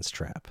Dragon's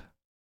Trap.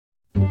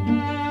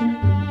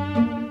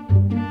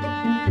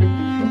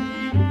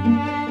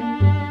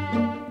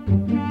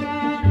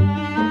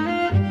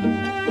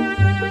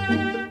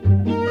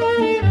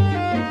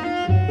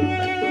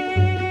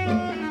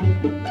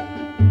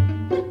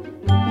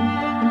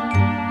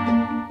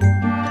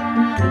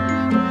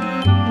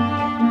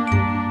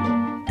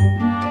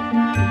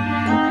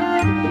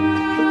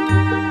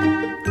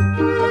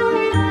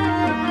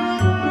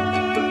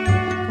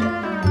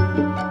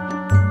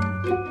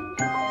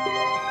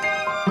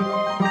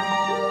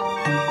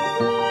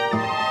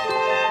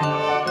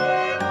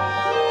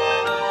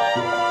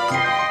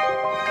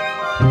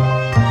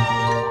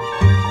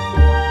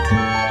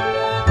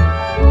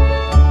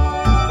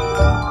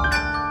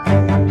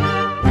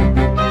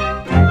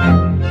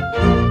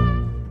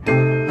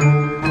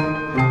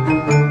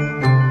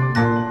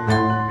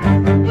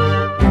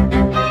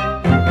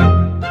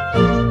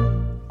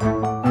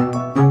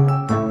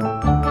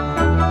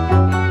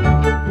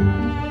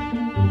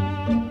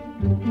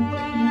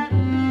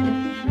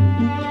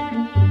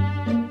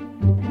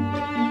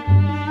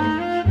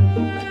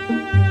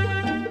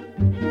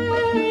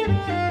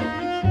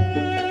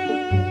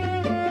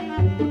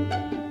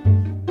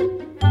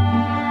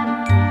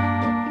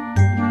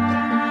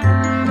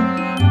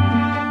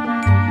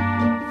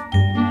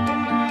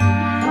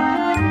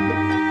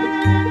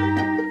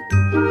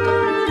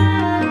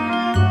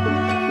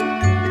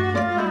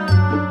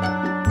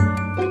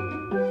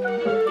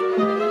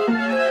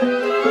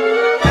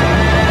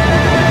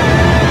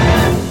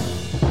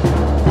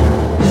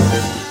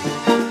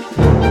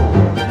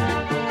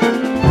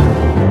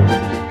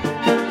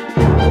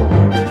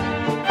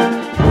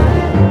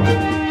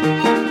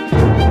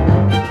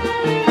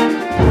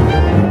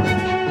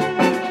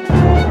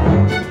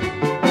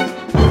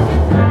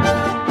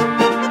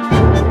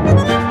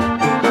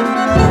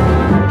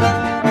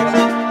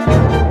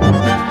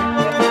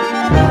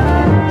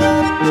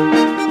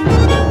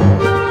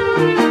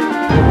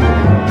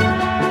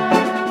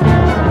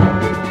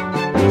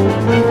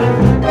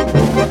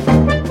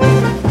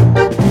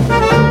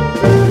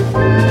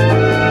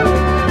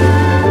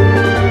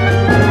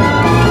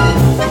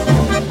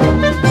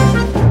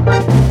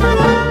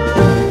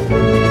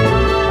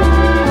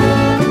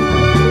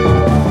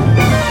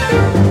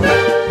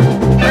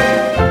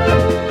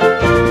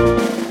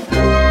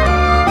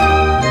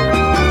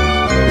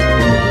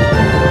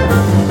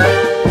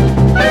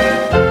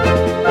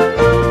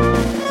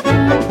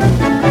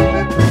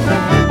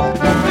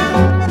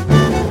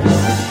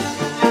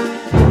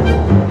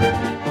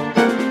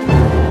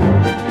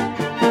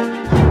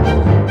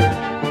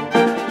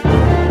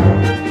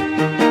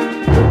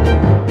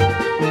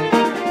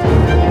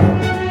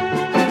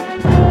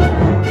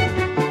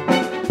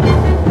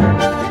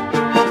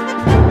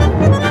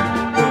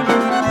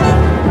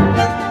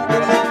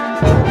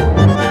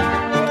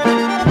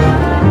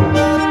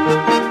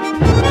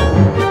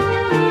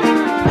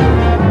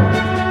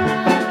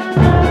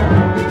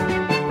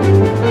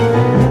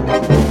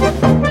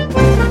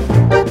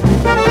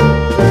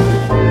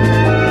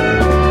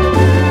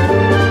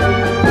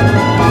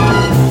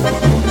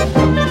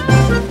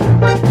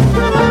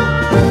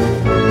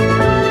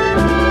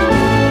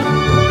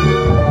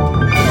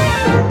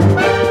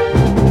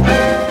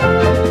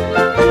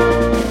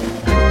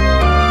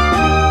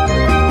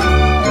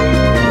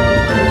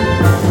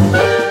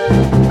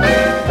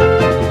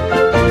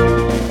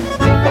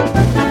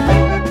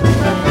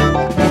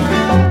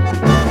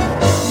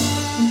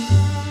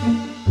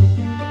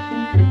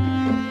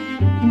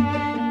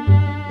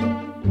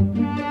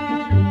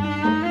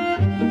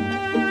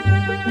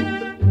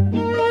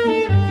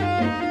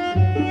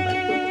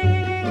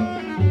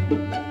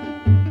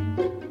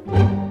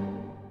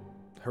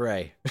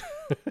 Hooray.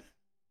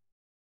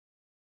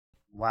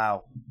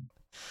 Wow.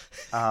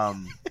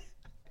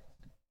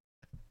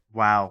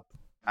 Wow.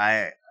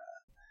 I'm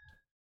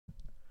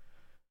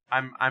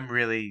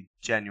really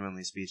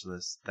genuinely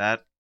speechless.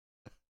 That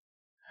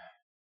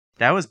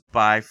was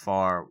by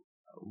far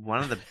one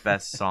of the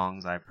best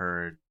songs I've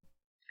heard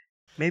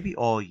maybe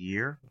all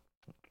year.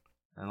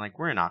 And like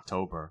we're in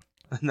October.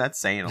 And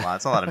that's saying a lot.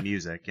 It's a lot of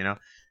music, you know.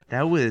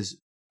 That was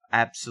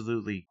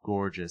absolutely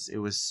gorgeous. It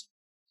was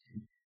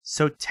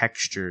so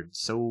textured,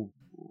 so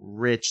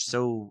rich,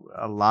 so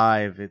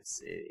alive.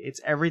 It's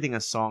everything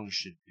a song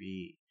should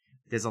be.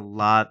 There's a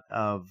lot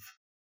of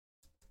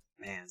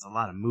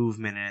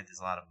movement in it. There's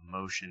a lot of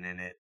emotion in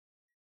it.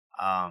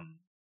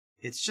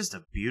 It's just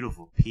a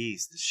beautiful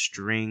piece. The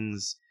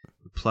strings,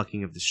 the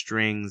plucking of the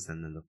strings,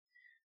 and then the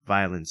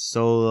violin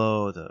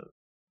solo, the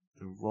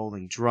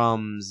rolling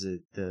drums,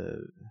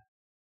 the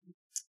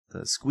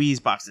squeeze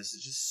box. There's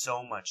just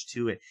so much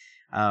to it.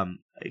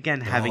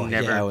 Again, having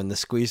never when the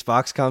squeeze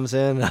box comes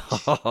in,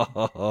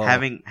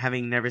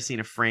 having never seen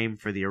a frame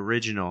for the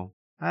original.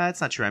 That's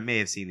not true. I may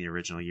have seen the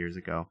original years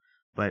ago,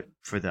 but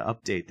for the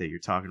update that you're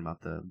talking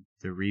about, the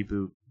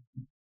reboot,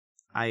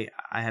 I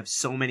have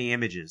so many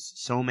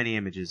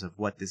images of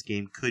what this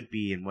game could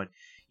be, and what,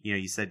 you know,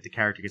 you said the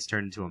character gets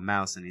turned into a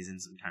mouse and he's in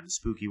some kind of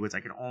spooky woods.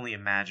 I can only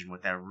imagine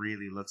what that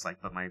really looks like,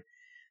 but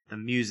the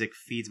music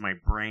feeds my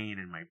brain,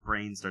 and my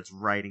brain starts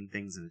writing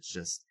things, and it's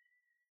just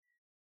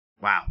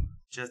wow.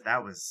 Just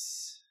that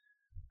was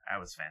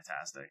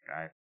fantastic.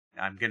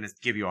 I'm gonna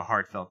give you a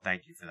heartfelt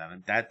thank you for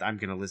that. I'm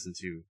gonna listen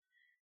to,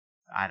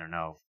 I don't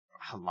know,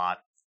 a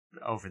lot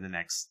over the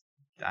next,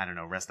 I don't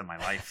know, rest of my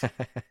life.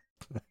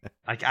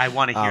 Like I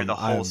want to hear the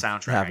whole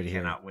soundtrack. I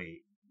cannot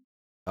wait.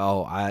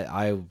 Oh,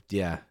 I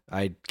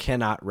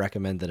cannot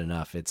recommend it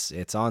enough.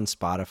 It's on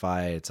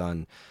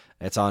Spotify.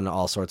 It's on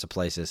all sorts of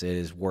places. It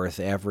is worth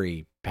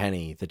every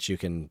penny that you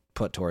can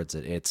put towards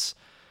it. It's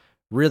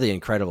really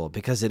incredible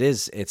because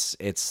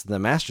it's the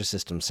Master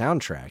System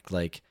soundtrack.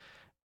 Like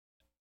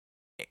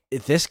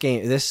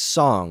this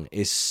song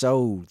is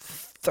so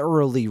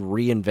thoroughly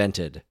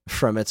reinvented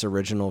from its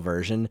original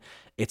version.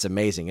 It's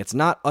amazing. It's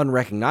not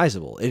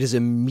unrecognizable. It is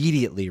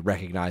immediately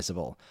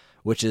recognizable,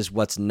 which is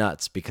what's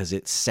nuts because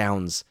it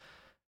sounds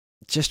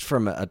just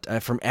from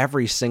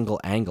every single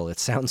angle. It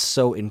sounds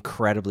so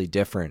incredibly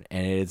different,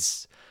 and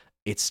it's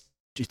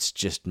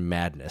just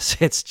madness.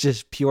 It's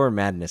just pure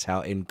madness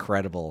how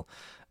incredible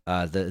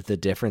the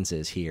difference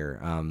is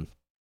here.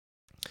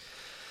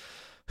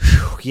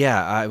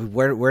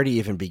 Where do you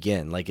even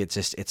begin? Like it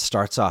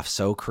starts off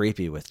so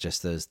creepy with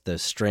just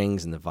those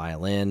strings and the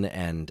violin,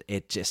 and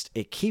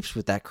it keeps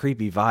with that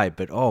creepy vibe.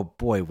 But oh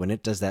boy, when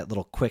it does that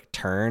little quick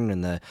turn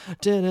and the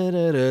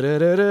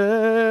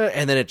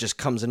and then it just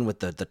comes in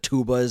with the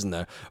tubas and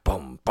the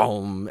boom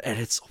boom, and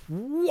it's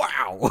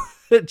wow.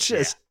 It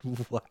just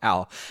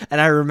wow.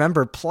 And I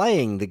remember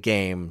playing the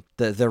game,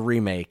 the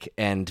remake,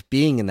 and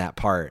being in that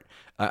part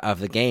of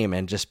the game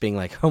and just being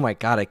like, oh my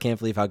God, I can't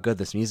believe how good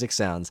this music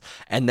sounds.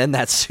 And then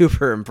that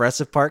super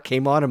impressive part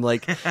came on. I'm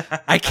like,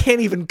 I can't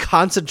even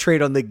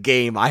concentrate on the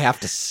game. I have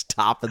to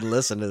stop and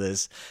listen to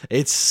this.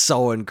 It's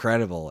so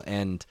incredible.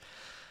 And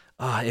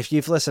if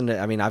you've listened to,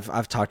 I mean,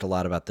 I've talked a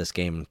lot about this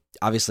game,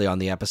 obviously on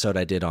the episode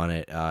I did on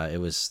it.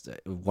 It was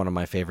one of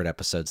my favorite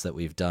episodes that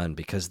we've done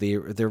because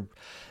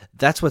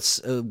that's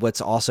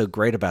what's also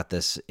great about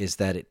this is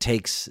that it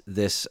takes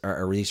these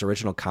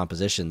original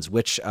compositions,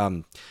 which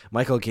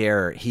Michael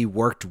Gare, he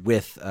worked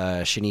with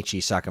Shinichi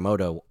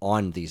Sakamoto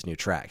on these new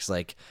tracks.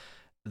 Like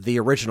the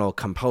original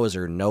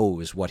composer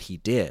knows what he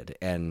did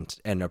and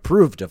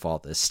approved of all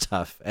this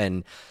stuff.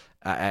 And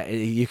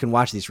you can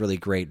watch these really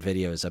great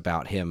videos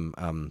about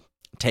him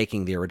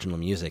taking the original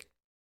music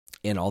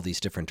in all these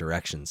different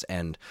directions.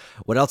 And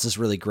what else is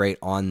really great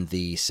on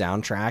the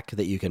soundtrack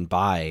that you can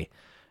buy,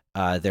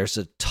 there's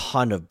a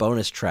ton of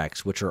bonus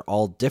tracks, which are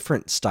all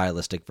different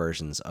stylistic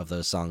versions of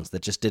those songs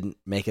that just didn't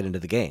make it into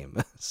the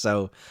game.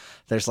 So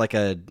there's like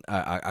a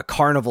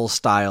carnival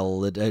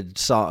style,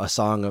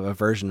 a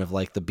version of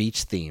like the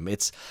beach theme.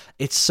 It's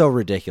so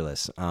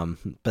ridiculous.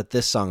 But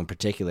this song in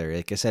particular,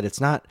 like I said,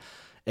 it's not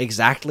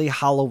exactly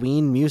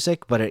Halloween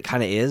music, but it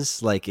kind of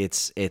is. Like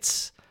it's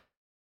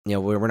you know,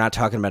 we're not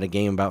talking about a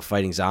game about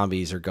fighting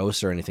zombies or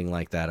ghosts or anything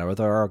like that, or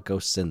there are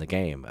ghosts in the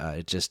game.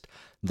 It just,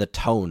 the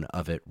tone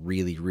of it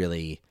really,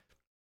 really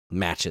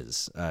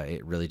matches.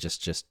 It really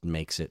just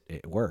makes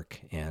it work,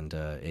 and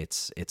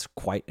it's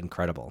quite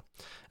incredible.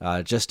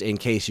 Just in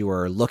case you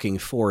were looking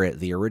for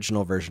it, the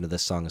original version of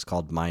this song is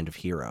called "Mind of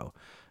Hero"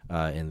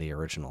 in the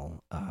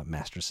original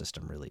Master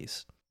System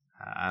release.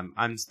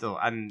 I'm still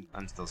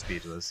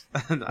speechless.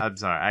 I'm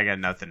sorry, I got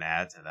nothing to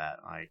add to that.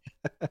 Like.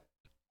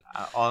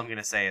 All I'm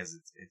gonna say is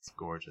it's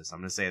gorgeous. I'm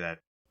gonna say that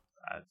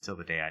till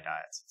the day I die.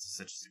 It's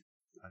such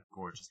a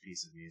gorgeous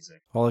piece of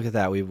music. Well, look at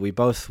that. We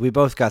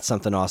both got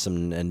something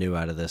awesome and new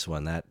out of this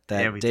one. That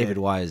David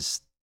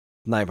Wise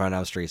Nightmare on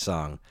Elm Street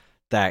song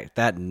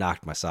that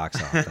knocked my socks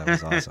off. That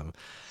was awesome.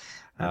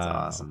 That's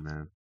awesome,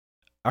 man.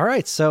 All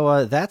right,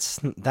 so that's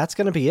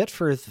going to be it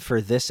for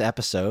this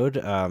episode.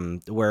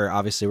 Where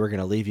obviously we're going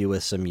to leave you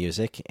with some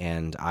music,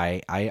 and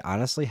I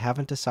honestly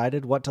haven't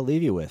decided what to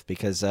leave you with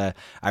because I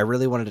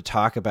really wanted to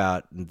talk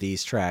about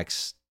these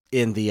tracks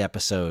in the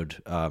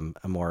episode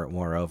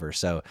moreover.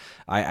 So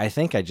I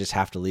think I just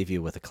have to leave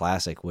you with a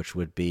classic, which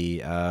would be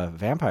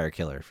Vampire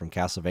Killer from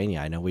Castlevania.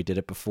 I know we did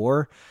it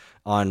before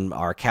on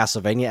our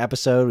Castlevania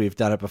episode. We've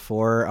done it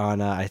before on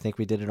I think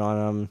we did it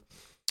on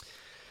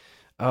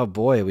oh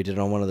boy, we did it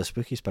on one of the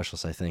spooky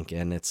specials, I think,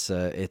 and it's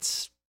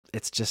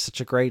just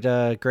such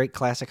a great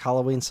classic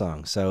Halloween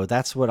song. So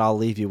that's what I'll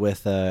leave you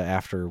with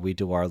after we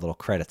do our little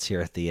credits here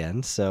at the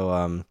end.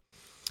 So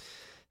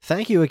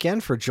thank you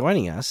again for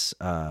joining us.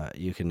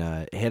 You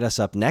can hit us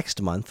up next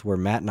month where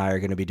Matt and I are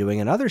going to be doing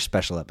another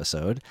special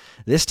episode.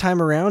 This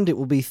time around, it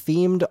will be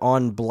themed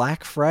on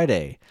Black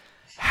Friday.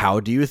 How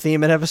do you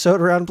theme an episode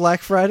around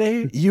Black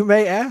Friday, you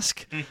may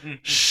ask?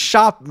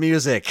 Shop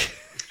music.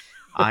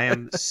 I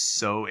am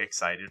so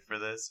excited for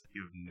this.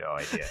 You have no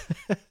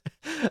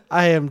idea.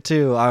 I am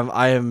too.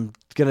 I am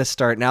gonna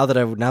start now that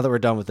we're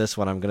done with this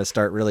one. I'm gonna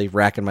start really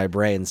racking my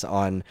brains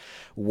on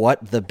what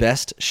the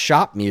best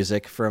shop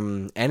music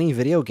from any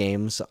video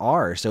games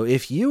are. So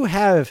if you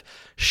have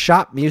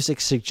shop music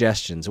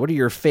suggestions, what are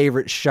your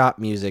favorite shop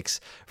musics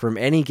from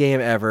any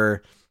game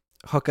ever?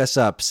 Hook us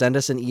up. Send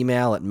us an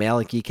email at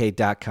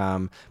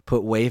mail@geekade.com.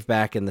 Put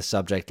Waveback in the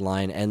subject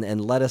line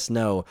and let us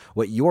know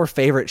what your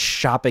favorite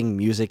shopping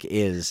music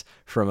is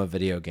from a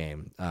video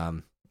game.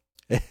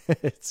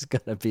 It's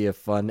going to be a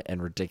fun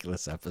and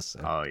ridiculous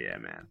episode. Oh, yeah,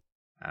 man.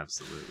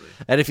 Absolutely.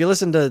 And if you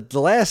listen to the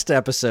last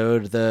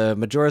episode, the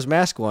Majora's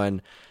Mask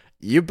one,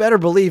 you better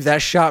believe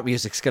that shop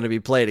music's going to be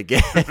played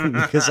again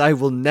because I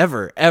will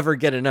never, ever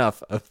get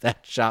enough of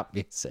that shop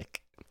music.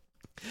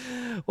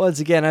 Once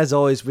again, as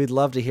always, we'd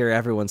love to hear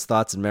everyone's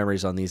thoughts and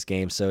memories on these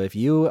games. So if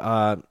you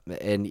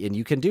and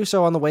you can do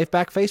so on the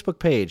Waveback Facebook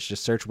page.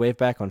 Just search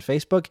Waveback on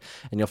Facebook,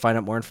 and you'll find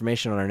out more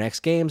information on our next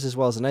games, as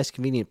well as a nice,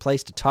 convenient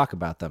place to talk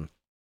about them.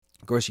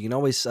 Of course, you can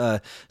always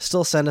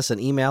still send us an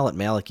email at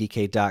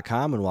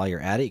mail@geekade.com, and while you're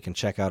at it, you can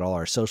check out all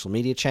our social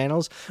media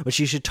channels, which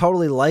you should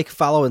totally like,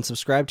 follow, and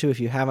subscribe to if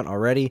you haven't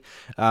already.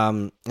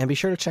 And be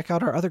sure to check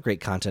out our other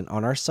great content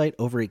on our site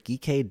over at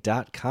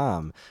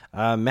geekade.com.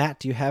 Matt,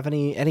 do you have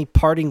any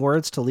parting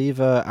words to leave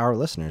our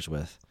listeners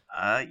with?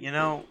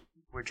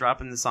 We're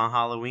dropping this on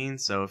Halloween,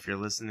 so if you're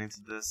listening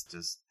to this,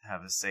 just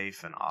have a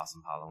safe and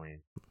awesome Halloween.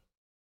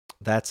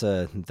 That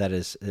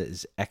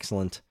is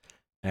excellent.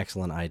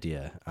 Excellent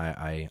idea.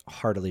 I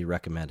heartily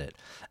recommend it.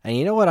 And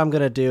you know what I'm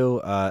gonna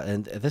do?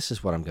 And this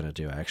is what I'm gonna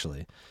do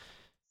actually.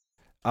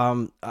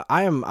 I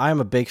am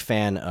a big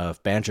fan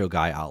of Banjo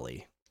Guy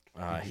Ali.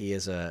 He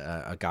is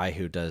a guy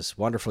who does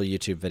wonderful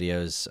YouTube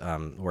videos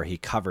where he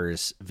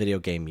covers video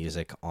game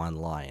music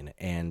online,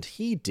 and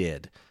he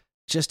did.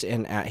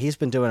 He's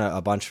been doing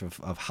a bunch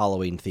of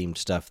Halloween themed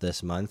stuff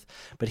this month,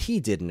 but he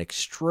did an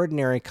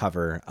extraordinary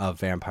cover of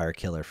Vampire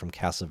Killer from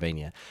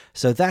Castlevania.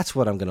 So that's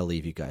what I'm going to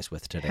leave you guys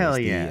with today. Hell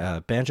yeah.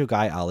 The Banjo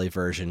Guy Ali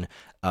version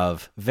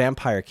of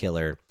Vampire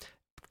Killer.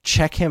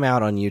 Check him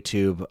out on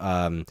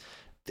YouTube.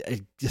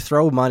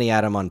 Throw money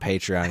at him on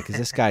Patreon because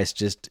this guy's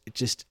just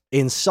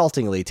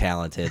insultingly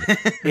talented.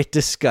 It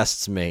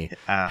disgusts me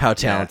how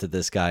talented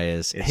this guy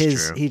is.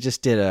 He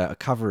just did a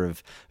cover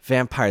of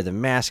Vampire the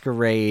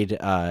Masquerade,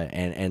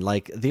 and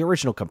like the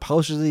original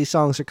composers of these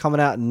songs are coming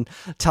out and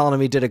telling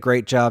him he did a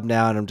great job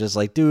now, and I'm just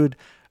like, dude,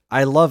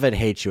 I love and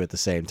hate you at the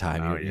same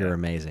time. You're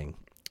amazing.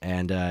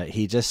 And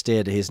he just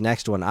did his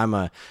next one. I'm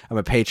a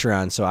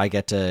Patreon, so I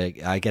get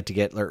to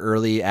get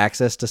early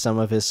access to some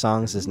of his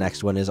songs. His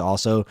next one is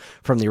also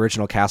from the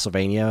original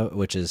Castlevania,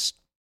 which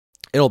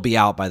it'll be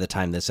out by the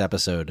time this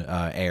episode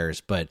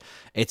airs. But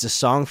it's a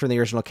song from the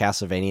original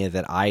Castlevania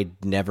that I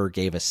never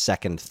gave a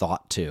second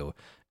thought to,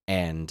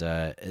 and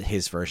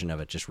his version of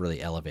it just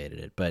really elevated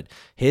it. But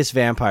his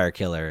Vampire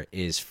Killer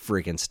is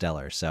freaking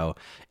stellar. So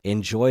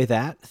enjoy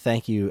that.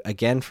 Thank you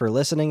again for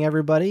listening,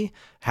 everybody.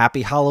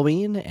 Happy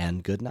Halloween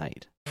and good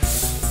night.